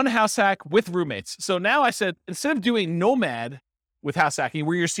 So 1 house hack with roommates. So now I said, instead of doing nomad with house hacking,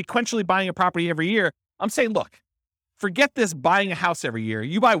 where you're sequentially buying a property every year, I'm saying, look, forget this buying a house every year.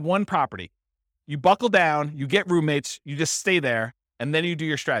 You buy 1 property. You buckle down, you get roommates, you just stay there, and then you do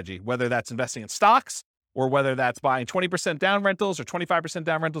your strategy, whether that's investing in stocks or whether that's buying 20% down rentals or 25%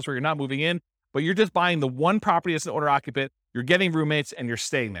 down rentals where you're not moving in, but you're just buying the 1 property as an owner occupant, you're getting roommates, and you're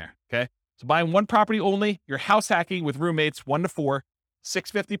staying there, okay? So buying 1 property only, you're house hacking with roommates, 1 to 4,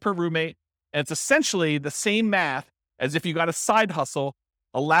 $650 per roommate, and it's essentially the same math as if you got a side hustle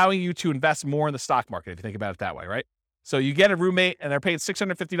allowing you to invest more in the stock market, if you think about it that way, right? So you get a roommate and they're paying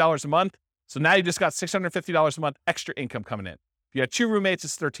 $650 a month. So now you just got $650 a month extra income coming in. If you had 2 roommates,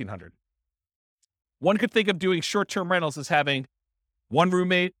 it's $1,300. One could think of doing short-term rentals as having 1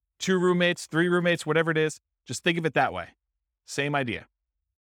 roommate, 2 roommates, 3 roommates, whatever it is. Just think of it that way. Same idea.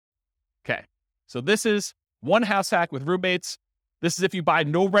 Okay. So this is 1 house hack with roommates. This is if you buy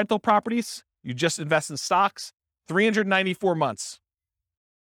no rental properties, you just invest in stocks, 394 months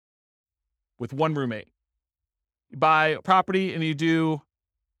with 1 roommate. You buy a property and you do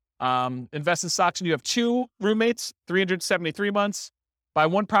Invest in stocks and you have 2 roommates, 373 months. Buy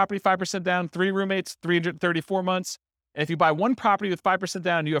one property, 5% down, 3 roommates, 334 months. And if you buy one property with 5%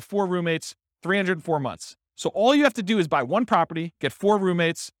 down, you have 4 roommates, 304 months. So all you have to do is buy one property, get 4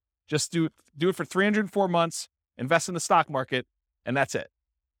 roommates, just do it for 304 months, invest in the stock market, and that's it.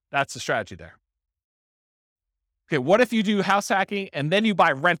 That's the strategy there. Okay, what if you do house hacking and then you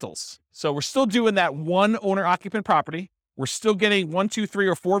buy rentals? So we're still doing that one owner-occupant property. We're still getting 1, 2, 3,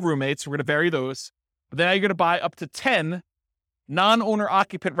 or 4 roommates. We're going to vary those. But then you're going to buy up to 10 non-owner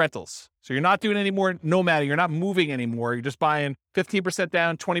occupant rentals. So you're not doing any more nomading. You're not moving anymore. You're just buying 15%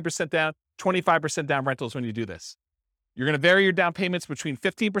 down, 20% down, 25% down rentals when you do this. You're going to vary your down payments between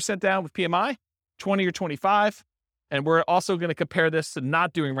 15% down with PMI, 20 or 25. And we're also going to compare this to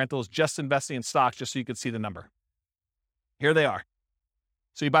not doing rentals, just investing in stocks, just so you can see the number. Here they are.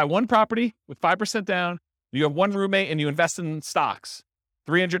 So you buy one property with 5% down, you have 1 roommate, and you invest in stocks,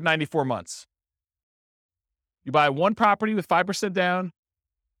 394 months. You buy one property with 5% down,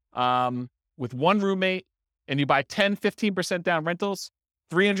 with 1 roommate, and you buy 10, 15% down rentals,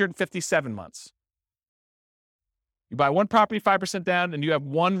 357 months. You buy one property, 5% down, and you have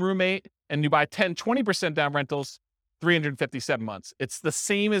 1 roommate, and you buy 10, 20% down rentals, 357 months. It's the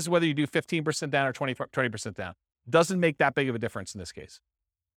same as whether you do 15% down or 20% down. Doesn't make that big of a difference in this case.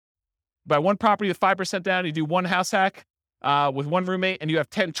 Buy one property with 5% down, you do one house hack with 1 roommate, and you have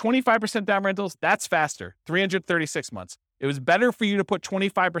 10, 25% down rentals. That's faster, 336 months. It was better for you to put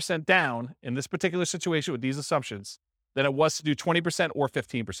 25% down in this particular situation with these assumptions than it was to do 20% or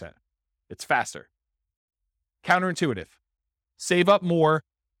 15%. It's faster. Counterintuitive. Save up more,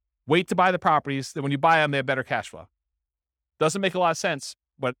 wait to buy the properties, then when you buy them, they have better cash flow. Doesn't make a lot of sense,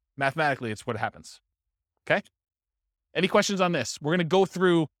 but mathematically, it's what happens. Okay? Any questions on this? We're going to go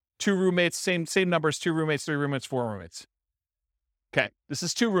through 2 roommates, same numbers, 2 roommates, 3 roommates, 4 roommates. Okay, this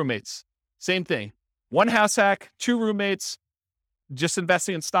is 2 roommates. Same thing. 1 house hack, 2 roommates, just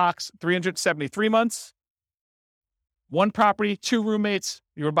investing in stocks, 373 months. 1 property, 2 roommates,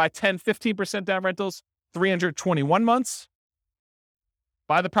 you would buy 10, 15% down rentals, 321 months.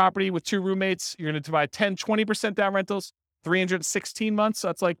 Buy the property with 2 roommates, you're going to buy 10, 20% down rentals, 316 months. So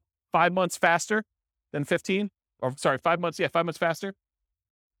that's like 5 months faster than 15. Or sorry, 5 months. Yeah, 5 months faster.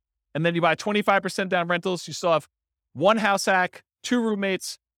 And then you buy 25% down rentals. You still have 1 house hack, 2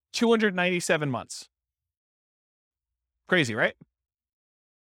 roommates, 297 months. Crazy, right?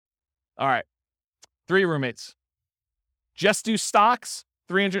 All right. 3 roommates. Just do stocks,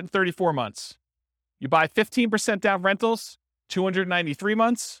 334 months. You buy 15% down rentals, 293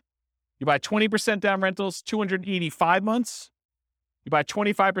 months. You buy 20% down rentals, 285 months. You buy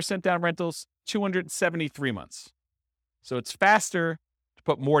 25% down rentals, 273 months. So it's faster to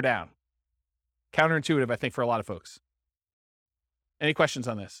put more down. Counterintuitive, I think, for a lot of folks. Any questions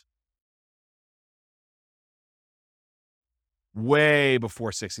on this? Way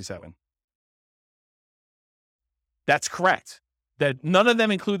before 67. That's correct. That none of them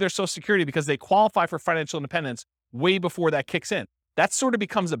include their Social Security because they qualify for financial independence way before that kicks in. That sort of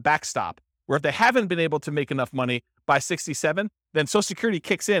becomes a backstop, where if they haven't been able to make enough money by 67, then Social Security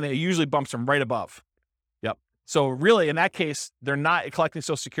kicks in and it usually bumps them right above. Yep. So really, in that case, they're not collecting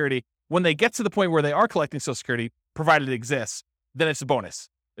Social Security. When they get to the point where they are collecting Social Security, provided it exists, then it's a bonus.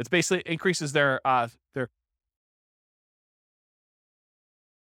 It's basically increases their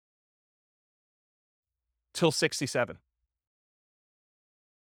till 67.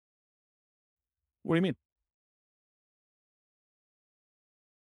 What do you mean?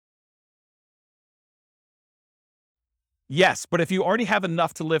 Yes, but if you already have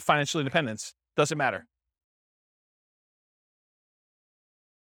enough to live financial independence, doesn't matter.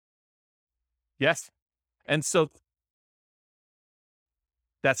 Yes. And so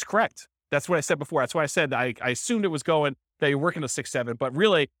that's correct. That's what I said before. That's why I said I assumed it was going that you're working to 6-7, but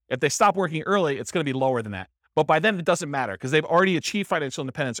really, if they stop working early, it's going to be lower than that. But by then, it doesn't matter because they've already achieved financial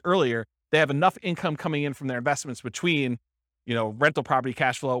independence earlier. They have enough income coming in from their investments between, rental property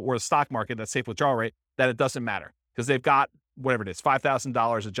cash flow or the stock market, that safe withdrawal rate, that it doesn't matter because they've got whatever it is,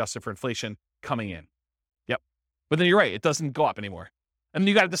 $5,000 adjusted for inflation coming in. Yep. But then you're right. It doesn't go up anymore. And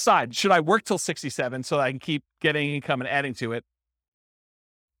you got to decide, should I work till 67 so that I can keep getting income and adding to it?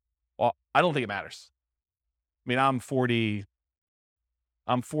 Well, I don't think it matters. I mean, I'm 47.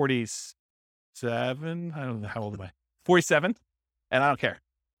 I don't know, how old am I? 47, and I don't care.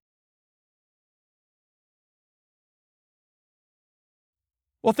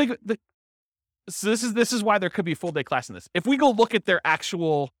 Well, so this is why there could be a full day class in this. If we go look at their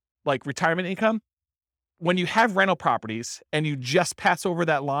actual retirement income, when you have rental properties and you just pass over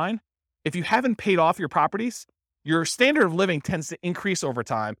that line, if you haven't paid off your properties, your standard of living tends to increase over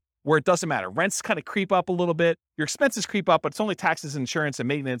time where it doesn't matter. Rents kind of creep up a little bit. Your expenses creep up, but it's only taxes, insurance, and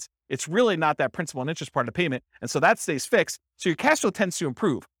maintenance. It's really not that principal and interest part of the payment. And so that stays fixed. So your cash flow tends to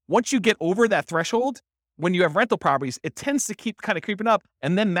improve. Once you get over that threshold, when you have rental properties, it tends to keep kind of creeping up.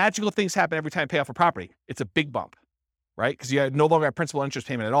 And then magical things happen every time you pay off a property. It's a big bump, right? Because you no longer have principal and interest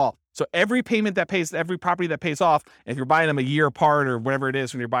payment at all. So every property that pays off, if you're buying them a year apart or whatever it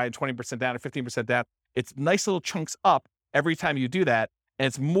is, when you're buying 20% down or 15% down, it's nice little chunks up every time you do that. And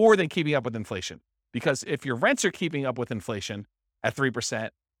it's more than keeping up with inflation. Because if your rents are keeping up with inflation at 3%,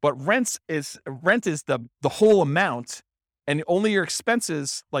 but rent is the whole amount, and only your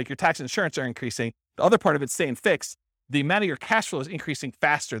expenses, like your tax and insurance, are increasing, the other part of it's staying fixed, the amount of your cash flow is increasing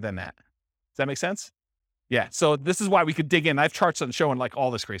faster than that. Does that make sense? Yeah. So this is why we could dig in. I have charts on showing like all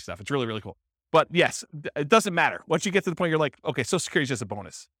this great stuff. It's really, really cool. But yes, it doesn't matter. Once you get to the point, you're like, okay, Social Security is just a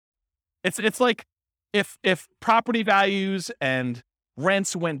bonus. It's like if property values and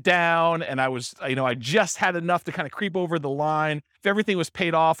rents went down and I just had enough to kind of creep over the line. If everything was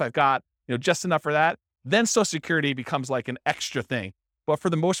paid off, I've got, just enough for that. Then Social Security becomes like an extra thing. But for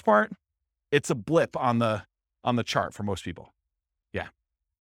the most part, it's a blip on the chart for most people. Yeah.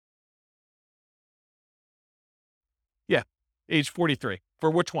 Yeah. Age 43.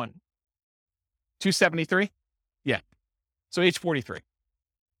 For which one? 273? Yeah. So age 43.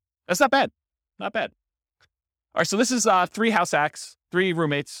 That's not bad. Not bad. All right. So this is 3 house hacks, 3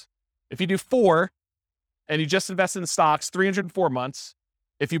 roommates. If you do 4 and you just invest in stocks, 304 months.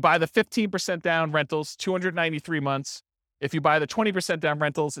 If you buy the 15% down rentals, 293 months. If you buy the 20% down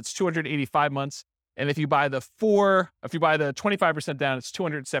rentals, it's 285 months. And if you buy the 25% down, it's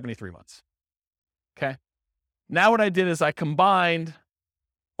 273 months. Okay. Now what I did is I combined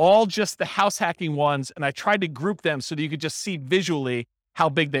all just the house hacking ones, and I tried to group them so that you could just see visually how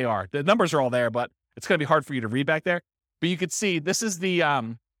big they are. The numbers are all there, but it's going to be hard for you to read back there. But you could see this is the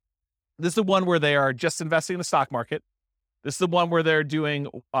one where they are just investing in the stock market. This is the one where they're doing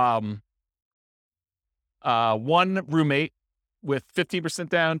one roommate with 15%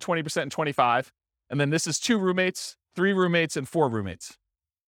 down, 20% and 25. And then this is 2 roommates, 3 roommates, and 4 roommates.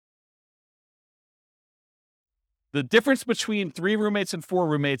 The difference between 3 roommates and 4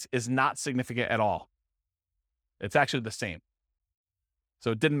 roommates is not significant at all. It's actually the same.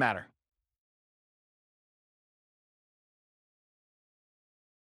 So it didn't matter.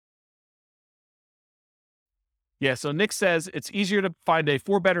 Yeah, so Nick says it's easier to find a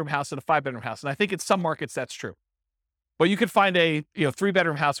 4-bedroom house than a 5-bedroom house. And I think in some markets that's true. But you could find a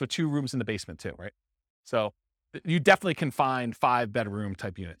 3-bedroom house with 2 rooms in the basement too, right? So you definitely can find 5-bedroom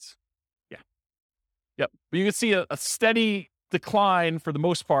type units. Yeah. Yep. But you can see a steady decline for the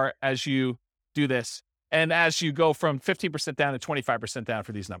most part as you do this. And as you go from 15% down to 25% down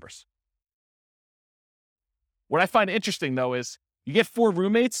for these numbers. What I find interesting though is you get 4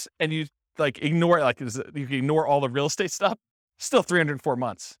 roommates and you ignore all the real estate stuff, still 304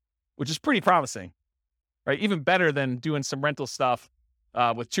 months, which is pretty promising, right? Even better than doing some rental stuff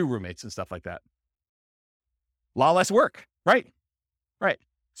with 2 roommates and stuff like that. A lot less work, right? Right.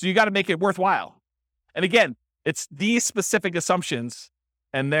 So you got to make it worthwhile. And again, it's these specific assumptions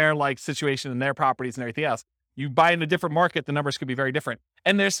and their situation and their properties and everything else. You buy in a different market, the numbers could be very different.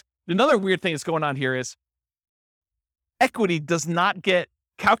 And there's another weird thing that's going on here is equity does not get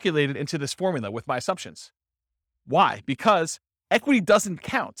calculated into this formula with my assumptions. Why? Because equity doesn't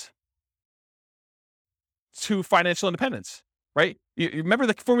count to financial independence, right? You remember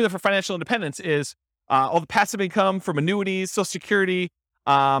the formula for financial independence is all the passive income from annuities, Social Security,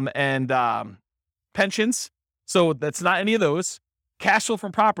 and pensions. So that's not any of those. Cash flow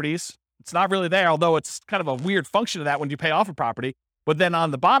from properties, it's not really there, although it's kind of a weird function of that when you pay off a property. But then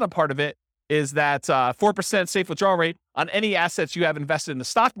on the bottom part of it is that 4% safe withdrawal rate on any assets you have invested in the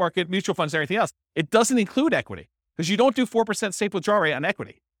stock market, mutual funds, and everything else. It doesn't include equity because you don't do 4% safe withdrawal rate on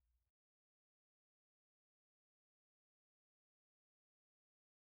equity.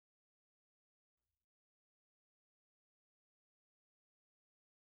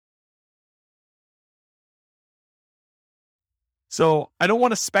 So I don't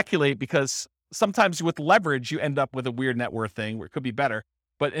want to speculate because sometimes with leverage, you end up with a weird net worth thing where it could be better.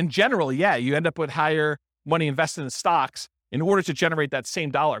 But in general, yeah, you end up with higher money invested in stocks in order to generate that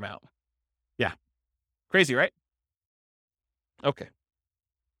same dollar amount. Yeah. Crazy, right? Okay.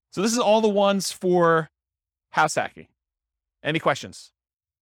 So this is all the ones for house hacking. Any questions?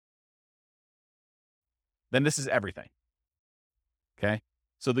 Then this is everything. Okay.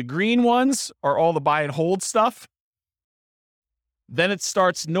 So the green ones are all the buy and hold stuff. Then it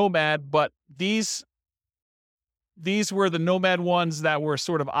starts Nomad, but these were the Nomad ones that were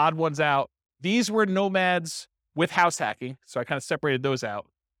sort of odd ones out. These were Nomads with house hacking. So I kind of separated those out.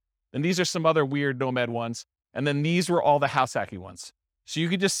 Then these are some other weird Nomad ones. And then these were all the house hacking ones. So you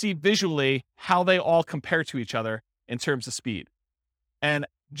could just see visually how they all compare to each other in terms of speed. And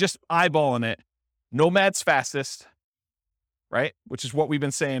just eyeballing it, Nomad's fastest, right? Which is what we've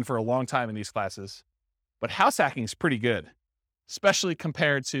been saying for a long time in these classes. But house hacking is pretty good, especially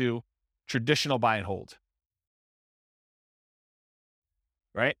compared to traditional buy and hold,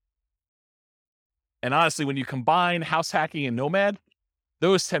 right? And honestly, when you combine house hacking and Nomad,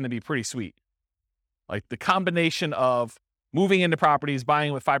 those tend to be pretty sweet. Like the combination of moving into properties,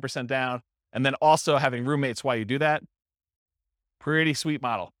 buying with 5% down, and then also having roommates while you do that, pretty sweet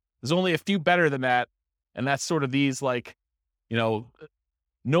model. There's only a few better than that, and that's sort of these like,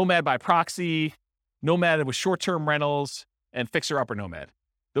 Nomad by proxy, Nomad with short-term rentals, and fixer-upper Nomad.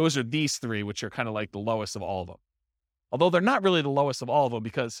 Those are these three, which are kind of like the lowest of all of them. Although they're not really the lowest of all of them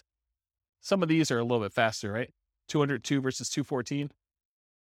because some of these are a little bit faster, right? 202 versus 214.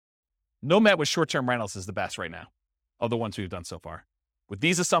 Nomad with short-term rentals is the best right now of the ones we've done so far. With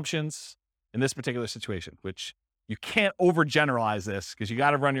these assumptions in this particular situation, which you can't overgeneralize this because you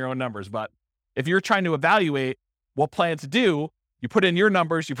got to run your own numbers. But if you're trying to evaluate what plan to do, you put in your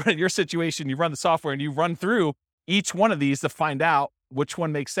numbers, you put in your situation, you run the software, and you run through each one of these to find out which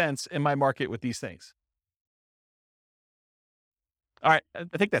one makes sense in my market with these things. All right,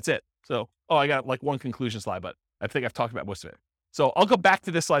 I think that's it. So, I got like one conclusion slide, but I think I've talked about most of it. So I'll go back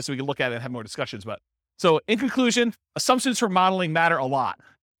to this slide so we can look at it and have more discussions. But so in conclusion, assumptions for modeling matter a lot.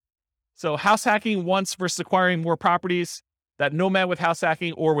 So house hacking once versus acquiring more properties, that Nomad with house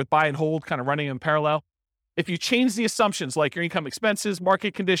hacking or with buy and hold kind of running in parallel. If you change the assumptions like your income expenses,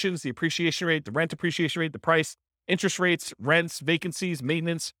 market conditions, the appreciation rate, the rent appreciation rate, the price, interest rates, rents, vacancies,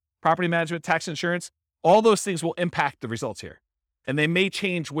 maintenance, property management, tax insurance, all those things will impact the results here. And they may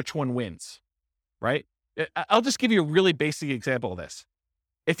change which one wins, right? I'll just give you a really basic example of this.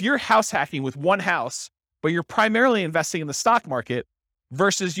 If you're house hacking with one house, but you're primarily investing in the stock market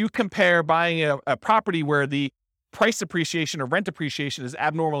versus you compare buying a property where the price appreciation or rent appreciation is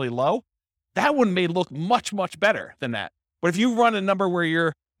abnormally low, that one may look much, much better than that. But if you run a number where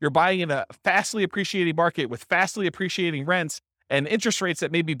you're buying in a fastly appreciating market with fastly appreciating rents and interest rates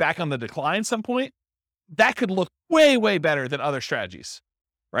that may be back on the decline at some point, that could look way, way better than other strategies,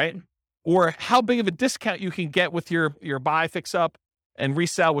 right? Or how big of a discount you can get with your buy, fix up, and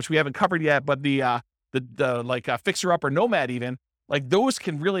resell, which we haven't covered yet, but the fixer up or Nomad even, like those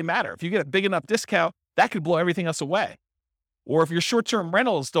can really matter. If you get a big enough discount, that could blow everything else away. Or if your short-term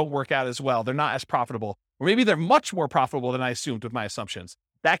rentals don't work out as well, they're not as profitable, or maybe they're much more profitable than I assumed with my assumptions,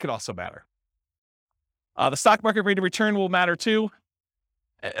 that could also matter. The stock market rate of return will matter too.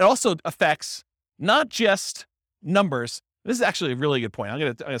 It also affects not just numbers. This is actually a really good point. I'm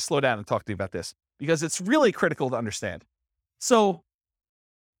going to slow down and talk to you about this because it's really critical to understand. So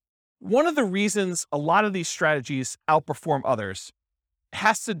one of the reasons a lot of these strategies outperform others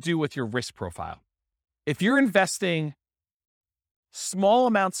has to do with your risk profile. If you're investing small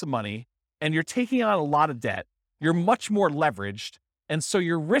amounts of money and you're taking on a lot of debt, you're much more leveraged. And so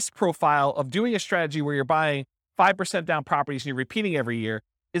your risk profile of doing a strategy where you're buying 5% down properties and you're repeating every year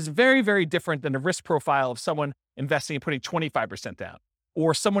is very, very different than the risk profile of someone investing and putting 25% down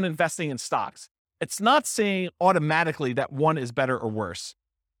or someone investing in stocks. It's not saying automatically that one is better or worse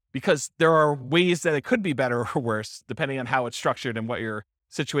because there are ways that it could be better or worse depending on how it's structured and what your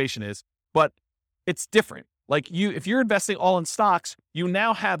situation is, but it's different. Like if you're investing all in stocks, you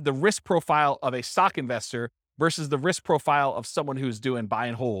now have the risk profile of a stock investor versus the risk profile of someone who's doing buy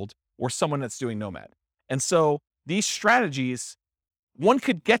and hold or someone that's doing Nomad. And so these strategies, one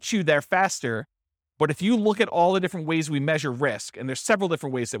could get you there faster, but if you look at all the different ways we measure risk, and there's several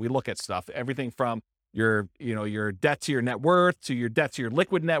different ways that we look at stuff, everything from your debt to your net worth, to your debt to your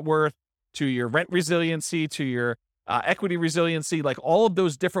liquid net worth, to your rent resiliency, to your equity resiliency, like all of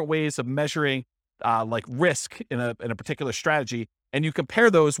those different ways of measuring like risk in a particular strategy, and you compare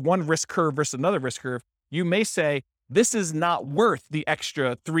those one risk curve versus another risk curve, you may say, this is not worth the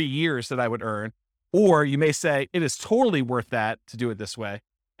extra 3 years that I would earn. Or you may say, it is totally worth that to do it this way.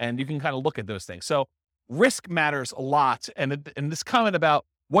 And you can kind of look at those things. So risk matters a lot. And this comment about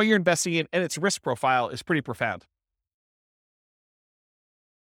what you're investing in and its risk profile is pretty profound.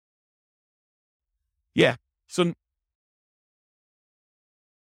 Yeah. So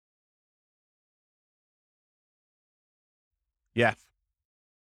yeah.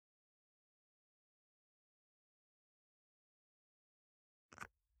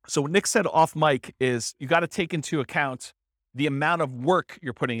 So what Nick said off mic is you got to take into account the amount of work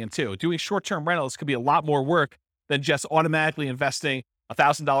you're putting into. Doing short-term rentals could be a lot more work than just automatically investing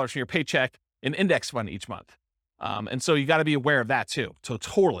 $1,000 from your paycheck in index fund each month. And so you got to be aware of that too. So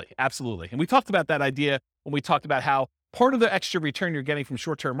totally, absolutely. And we talked about that idea when we talked about how part of the extra return you're getting from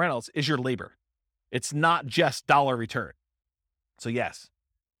short-term rentals is your labor. It's not just dollar return. So yes.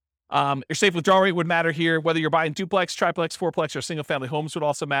 Your safe withdrawal rate would matter here. Whether you're buying duplex, triplex, fourplex, or single-family homes would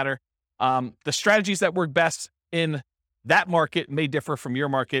also matter. The strategies that work best in that market may differ from your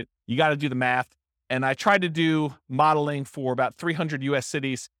market. You got to do the math. And I tried to do modeling for about 300 U.S.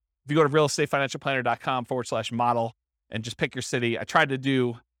 cities. If you go to realestatefinancialplanner.com/model and just pick your city, I tried to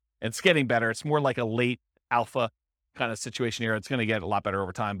do, and it's getting better. It's more like a late alpha kind of situation here. It's going to get a lot better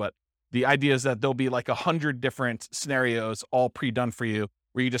over time. But the idea is that there'll be like 100 different scenarios all pre-done for you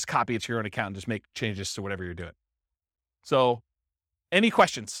where you just copy it to your own account and just make changes to whatever you're doing. So any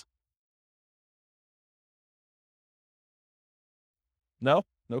questions? No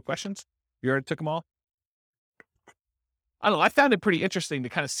questions? You already took them all? I don't know. I found it pretty interesting to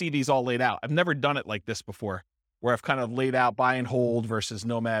kind of see these all laid out. I've never done it like this before, where I've kind of laid out buy and hold versus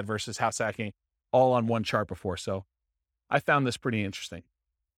nomad versus house hacking all on one chart before. So I found this pretty interesting.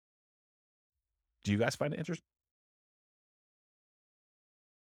 Do you guys find it interesting?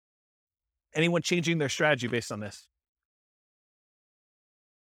 Anyone changing their strategy based on this?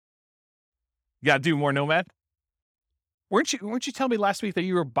 You got to do more nomad? Weren't you telling me last week that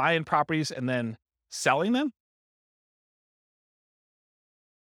you were buying properties and then selling them?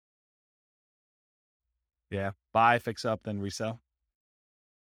 Yeah. Buy, fix up, then resell.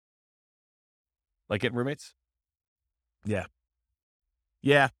 Like getting roommates? Yeah.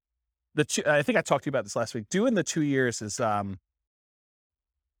 Yeah. I think I talked to you about this last week. Doing the 2 years is,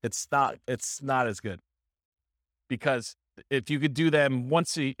 it's not as good, because if you could do them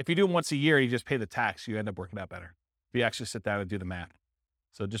if you do them once a year, you just pay the tax, you end up working out better. If you actually sit down and do the math.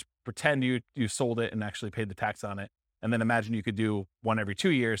 So just pretend you sold it and actually paid the tax on it. And then imagine you could do one every 2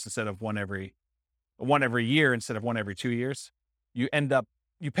 years instead of one every year instead of one every 2 years. You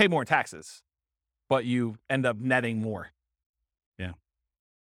pay more taxes, but you end up netting more. Yeah.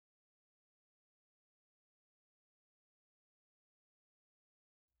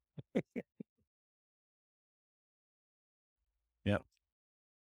 Yep.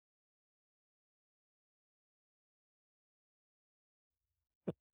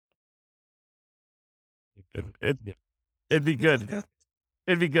 It'd be good.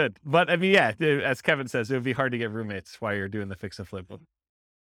 It'd be good. But I mean, yeah, as Kevin says, it would be hard to get roommates while you're doing the fix and flip.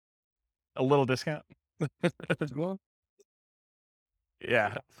 A little discount.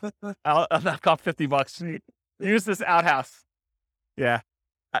 Yeah. I'll knock off $50. Use this outhouse. Yeah.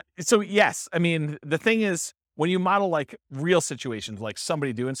 So yes, I mean, the thing is, when you model like real situations, like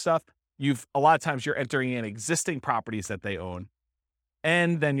somebody doing stuff, a lot of times you're entering in existing properties that they own.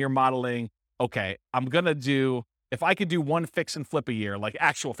 And then you're modeling, okay, if I could do one fix and flip a year, like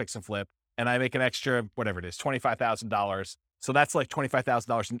actual fix and flip, and I make an extra, whatever it is, $25,000. So that's like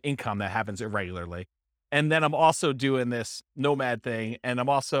 $25,000 in income that happens irregularly. And then I'm also doing this nomad thing, and I'm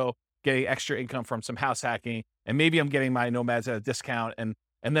also getting extra income from some house hacking, and maybe I'm getting my nomads at a discount.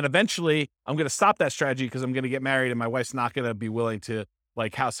 And then eventually I'm going to stop that strategy because I'm going to get married and my wife's not going to be willing to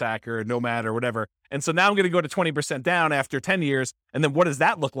like house hack or nomad or whatever. And so now I'm going to go to 20% down after 10 years. And then what does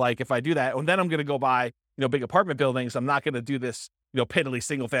that look like if I do that? And then I'm going to go buy, big apartment buildings. I'm not going to do this, piddly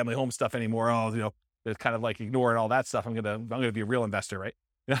single family home stuff anymore. It's kind of like ignoring all that stuff. I'm going to be a real investor, right?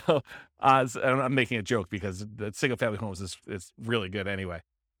 I'm making a joke because the single family homes is really good anyway.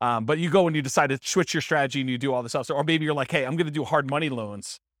 But you go and you decide to switch your strategy and you do all this stuff. Or maybe you're like, hey, I'm going to do hard money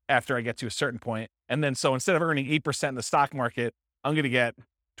loans after I get to a certain point. And then so instead of earning 8% in the stock market, I'm going to get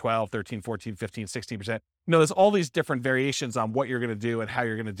 12, 13, 14, 15, 16%. There's all these different variations on what you're going to do and how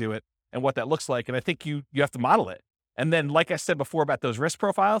you're going to do it and what that looks like. And I think you have to model it. And then, like I said before about those risk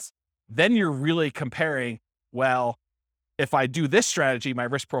profiles, then you're really comparing, well, if I do this strategy, my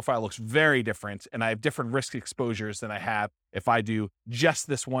risk profile looks very different and I have different risk exposures than I have if I do just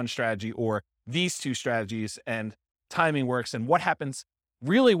this one strategy or these two strategies, and timing works. And what happens,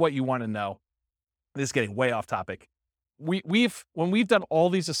 really what you want to know, this is getting way off topic. When we've done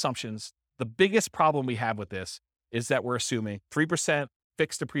all these assumptions, the biggest problem we have with this is that we're assuming 3%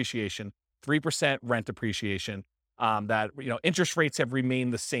 fixed appreciation, 3% rent appreciation, that, interest rates have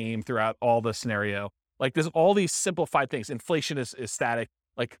remained the same throughout all the scenario. Like there's all these simplified things. Inflation is static,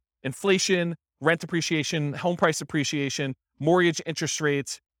 like inflation, rent appreciation, home price appreciation, mortgage interest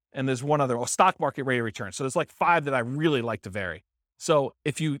rates, and there's one other, stock market rate of return. So there's like 5 that I really like to vary. So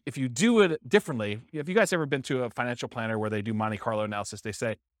if you do it differently, have you guys ever been to a financial planner where they do Monte Carlo analysis? They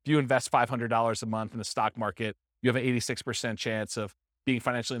say, if you invest $500 a month in the stock market, you have an 86% chance of being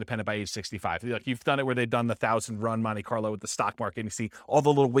financially independent by age 65. Like you've done it where they've done the 1,000 run Monte Carlo with the stock market, and you see all the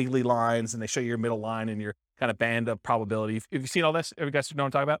little wiggly lines, and they show you your middle line and your kind of band of probability. Have you seen all this? Have you guys know what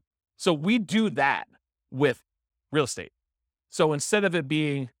I'm talking about? So we do that with real estate. So instead of it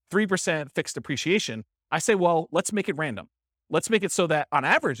being 3% fixed appreciation, I say, well, let's make it random. Let's make it so that on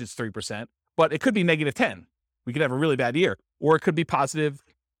average it's 3%, but it could be -10. We could have a really bad year, or it could be positive.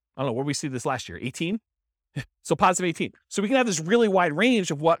 I don't know, where we see this last year, 18? So positive 18. So we can have this really wide range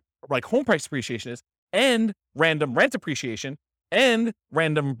of what like home price appreciation is, and random rent appreciation, and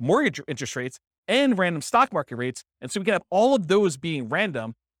random mortgage interest rates, and random stock market rates. And so we can have all of those being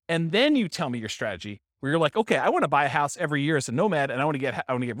random. And then you tell me your strategy where you're like, okay, I want to buy a house every year as a nomad, and I want to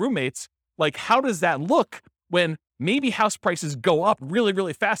get roommates. Like, how does that look when maybe house prices go up really,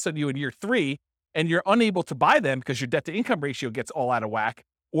 really fast on you in year 3, and you're unable to buy them because your debt to income ratio gets all out of whack?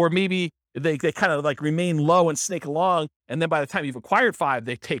 Or maybe they kind of like remain low and snake along, and then by the time you've acquired 5,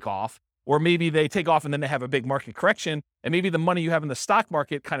 they take off. Or maybe they take off and then they have a big market correction, and maybe the money you have in the stock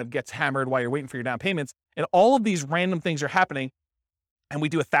market kind of gets hammered while you're waiting for your down payments. And all of these random things are happening, and we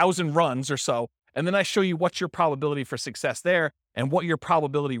do 1,000 runs or so, and then I show you what's your probability for success there and what your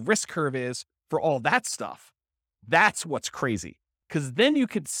probability risk curve is for all that stuff. That's what's crazy. Because then you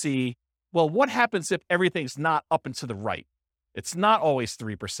could see, well, what happens if everything's not up and to the right? It's not always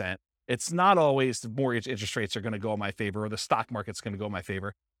 3%. It's not always the mortgage interest rates are going to go in my favor, or the stock market's going to go in my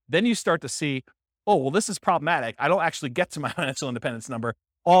favor. Then you start to see, oh, well, this is problematic. I don't actually get to my financial independence number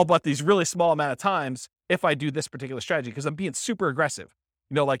all but these really small amount of times if I do this particular strategy, because I'm being super aggressive.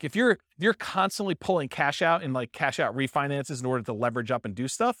 You know, like if you're constantly pulling cash out and like cash out refinances in order to leverage up and do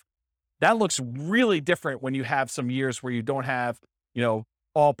stuff, that looks really different when you have some years where you don't have, you know,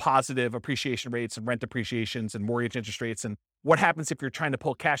 all positive appreciation rates and rent appreciations and mortgage interest rates. And what happens if you're trying to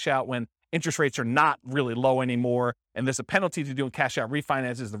pull cash out when interest rates are not really low anymore, and there's a penalty to doing cash out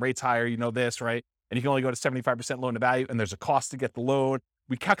refinances, the rate's higher, you know this, right? And you can only go to 75% loan to value, and there's a cost to get the loan.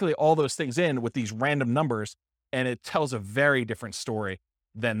 We calculate all those things in with these random numbers, and it tells a very different story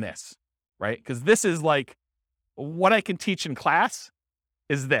than this, right? Because this is like what I can teach in class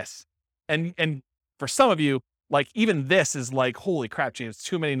is this. And for some of you, like even this is like, holy crap, James, it's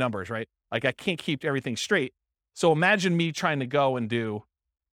too many numbers, right? Like I can't keep everything straight. So imagine me trying to go and do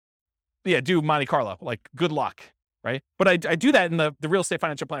Monte Carlo, like good luck, right? But I do that in the Real Estate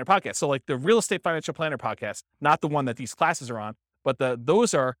Financial Planner podcast. So like the Real Estate Financial Planner podcast, not the one that these classes are on, but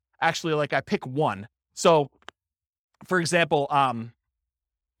those are actually like I pick one. So for example,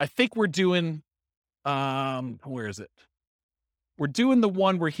 I think we're doing, where is it? We're doing the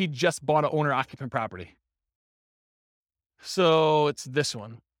one where he just bought an owner occupant property. So it's this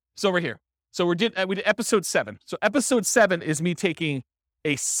one. So we're here. So we did episode 7. So episode 7 is me taking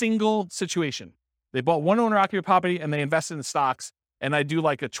a single situation. They bought one owner occupant property and they invested in stocks. And I do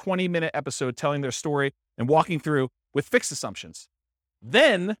like a 20-minute episode telling their story and walking through with fixed assumptions.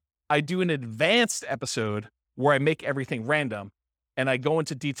 Then I do an advanced episode where I make everything random. And I go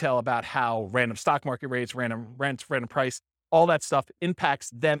into detail about how random stock market rates, random rent, random price, all that stuff impacts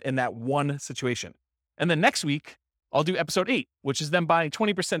them in that one situation. And then next week, I'll do episode 8, which is them buying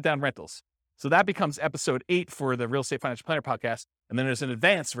 20% down rentals. So that becomes episode 8 for the Real Estate Financial Planner podcast. And then there's an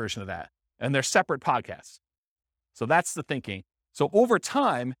advanced version of that. And they're separate podcasts. So that's the thinking. So over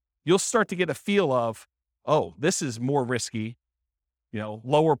time, you'll start to get a feel of, oh, this is more risky, you know,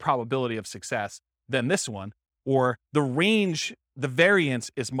 lower probability of success than this one. Or the range, the variance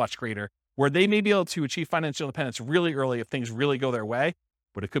is much greater, where they may be able to achieve financial independence really early if things really go their way,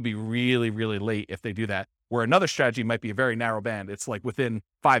 but it could be really, really late if they do that. Where another strategy might be a very narrow band. It's like within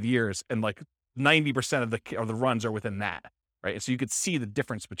 5 years, and like 90% of the runs are within that, right? And so you could see the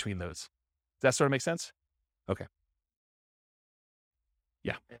difference between those. Does that sort of make sense? Okay.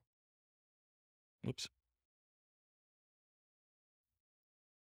 Yeah. Oops.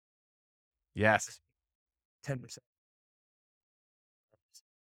 Yes. 10%.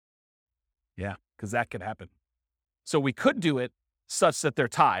 Yeah, because that could happen. So we could do it such that they're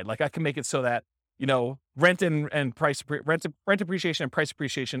tied. Like I can make it so that, you know, rent appreciation and price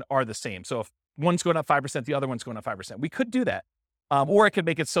appreciation are the same. So if one's going up 5%, the other one's going up 5%. We could do that. Or I could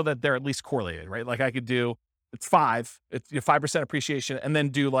make it so that they're at least correlated, right? Like I could do, it's 5% appreciation, and then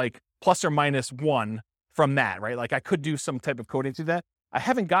do like plus or minus 1 from that, right? Like I could do some type of coding to that. I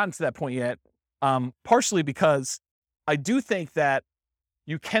haven't gotten to that point yet, partially because I do think that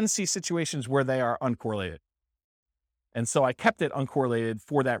you can see situations where they are uncorrelated. And so I kept it uncorrelated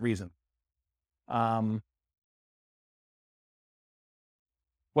for that reason.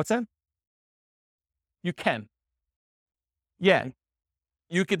 What's that? You can. Yeah.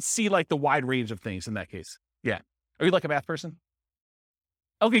 You could see like the wide range of things in that case. Yeah. Are you like a math person?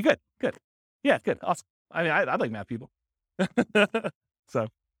 Okay, good. Yeah, good. Awesome. I mean, I like math people. So,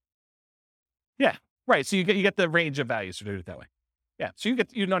 yeah, right. So you get the range of values to do it that way. Yeah. So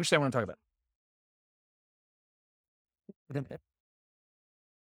you understand what I'm talking about.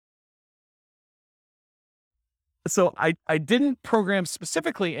 So I didn't program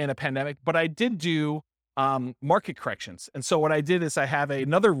specifically in a pandemic, but I did do market corrections. And so what I did is I have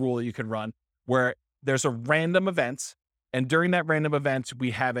another rule that you can run where there's a random event, and during that random event,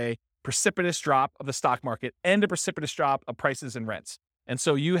 we have a precipitous drop of the stock market and a precipitous drop of prices and rents. And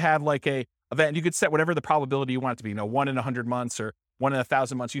so you have like a event, you could set whatever the probability you want it to be, 1 in 100 months or 1 in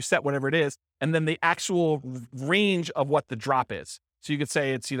 1,000 months, you set whatever it is, and then the actual range of what the drop is. So you could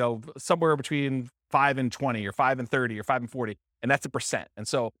say it's, somewhere between 5 and 20 or 5 and 30 or 5 and 40, and that's a percent. And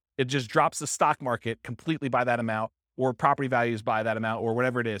so it just drops the stock market completely by that amount, or property values by that amount, or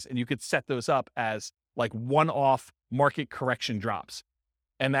whatever it is. And you could set those up as like one-off market correction drops.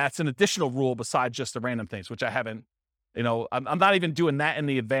 And that's an additional rule besides just the random things, which I haven't, I'm not even doing that in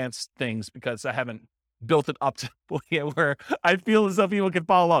the advanced things because I haven't built it up to where I feel as though people can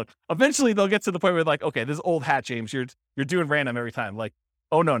follow along. Eventually they'll get to the point where like, okay, this is old hat, James, you're doing random every time. Like,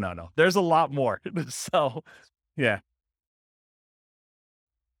 oh, no. There's a lot more. So yeah.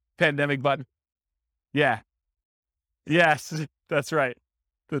 Pandemic button. Yeah. Yes, that's right.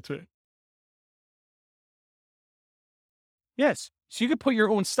 That's right. Yes. So you could put your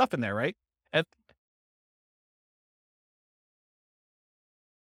own stuff in there, right? And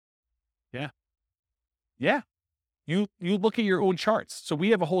yeah. Yeah. You look at your own charts. So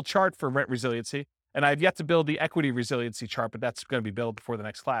we have a whole chart for rent resiliency, and I've yet to build the equity resiliency chart, but that's going to be built for the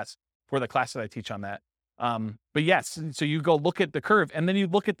next class, for the class that I teach on that. But yes, so you go look at the curve, and then you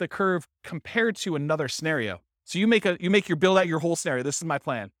look at the curve compared to another scenario. So you build out your whole scenario. This is my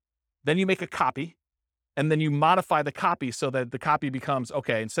plan. Then you make a copy, and then you modify the copy so that the copy becomes,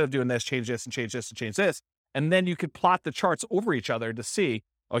 okay, instead of doing this, change this and change this and change this. And then you could plot the charts over each other to see,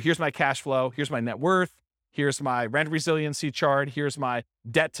 oh, here's my cash flow. Here's my net worth. Here's my rent resiliency chart. Here's my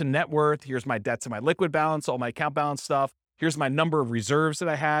debt to net worth. Here's my debt to my liquid balance, all my account balance stuff. Here's my number of reserves that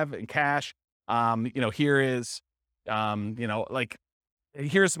I have in cash. Here is,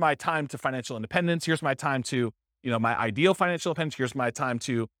 here's my time to financial independence. Here's my time to, my ideal financial independence. Here's my time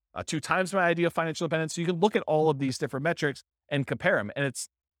to 2 times my ideal financial independence. So you can look at all of these different metrics and compare them. And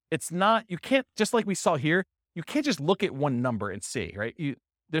it's not, you can't, just like we saw here, you can't just look at one number and see, right?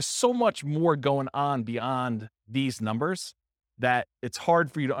 There's so much more going on beyond these numbers that it's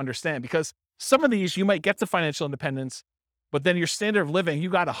hard for you to understand, because some of these you might get to financial independence, but then your standard of living, you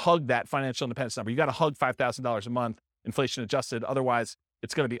got to hug that financial independence number. You got to hug $5,000 a month, inflation adjusted. Otherwise,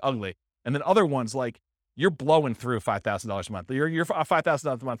 it's going to be ugly. And then other ones, like you're blowing through $5,000 a month. You're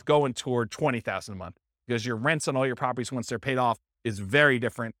 $5,000 a month going toward $20,000 a month, because your rents on all your properties once they're paid off is very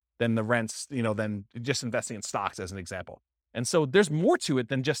different than the rents, than just investing in stocks as an example. And so there's more to it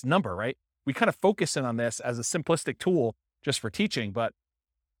than just number, right? We kind of focus in on this as a simplistic tool just for teaching, but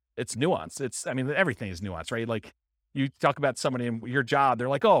it's nuance. Everything is nuance, right? Like you talk about somebody in your job, they're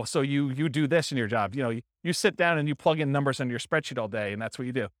like, oh, so you do this in your job. You sit down and you plug in numbers on your spreadsheet all day and that's what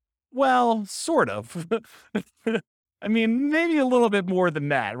you do. Well, sort of. Maybe a little bit more than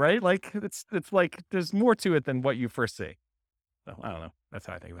that, right? Like it's like there's more to it than what you first see. So I don't know. That's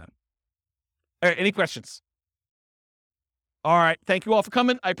how I think about it. All right. Any questions? All right. Thank you all for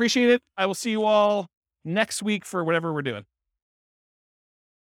coming. I appreciate it. I will see you all next week for whatever we're doing.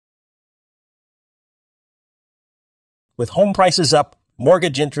 With home prices up,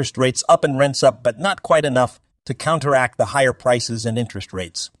 mortgage interest rates up, and rents up, but not quite enough to counteract the higher prices and interest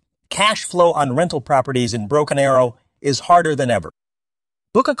rates. Cash flow on rental properties in Broken Arrow is harder than ever.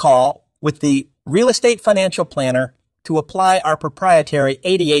 Book a call with the Real Estate Financial Planner to apply our proprietary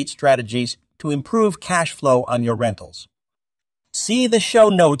 88 strategies to improve cash flow on your rentals. See the show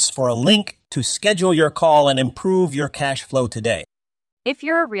notes for a link to schedule your call and improve your cash flow today. If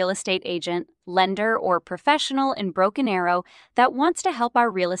you're a real estate agent, lender, or professional in Broken Arrow that wants to help our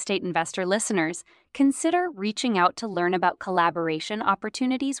real estate investor listeners, consider reaching out to learn about collaboration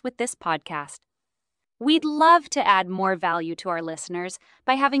opportunities with this podcast. We'd love to add more value to our listeners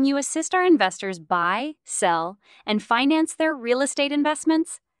by having you assist our investors buy, sell, and finance their real estate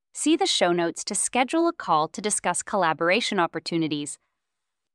investments. See the show notes to schedule a call to discuss collaboration opportunities.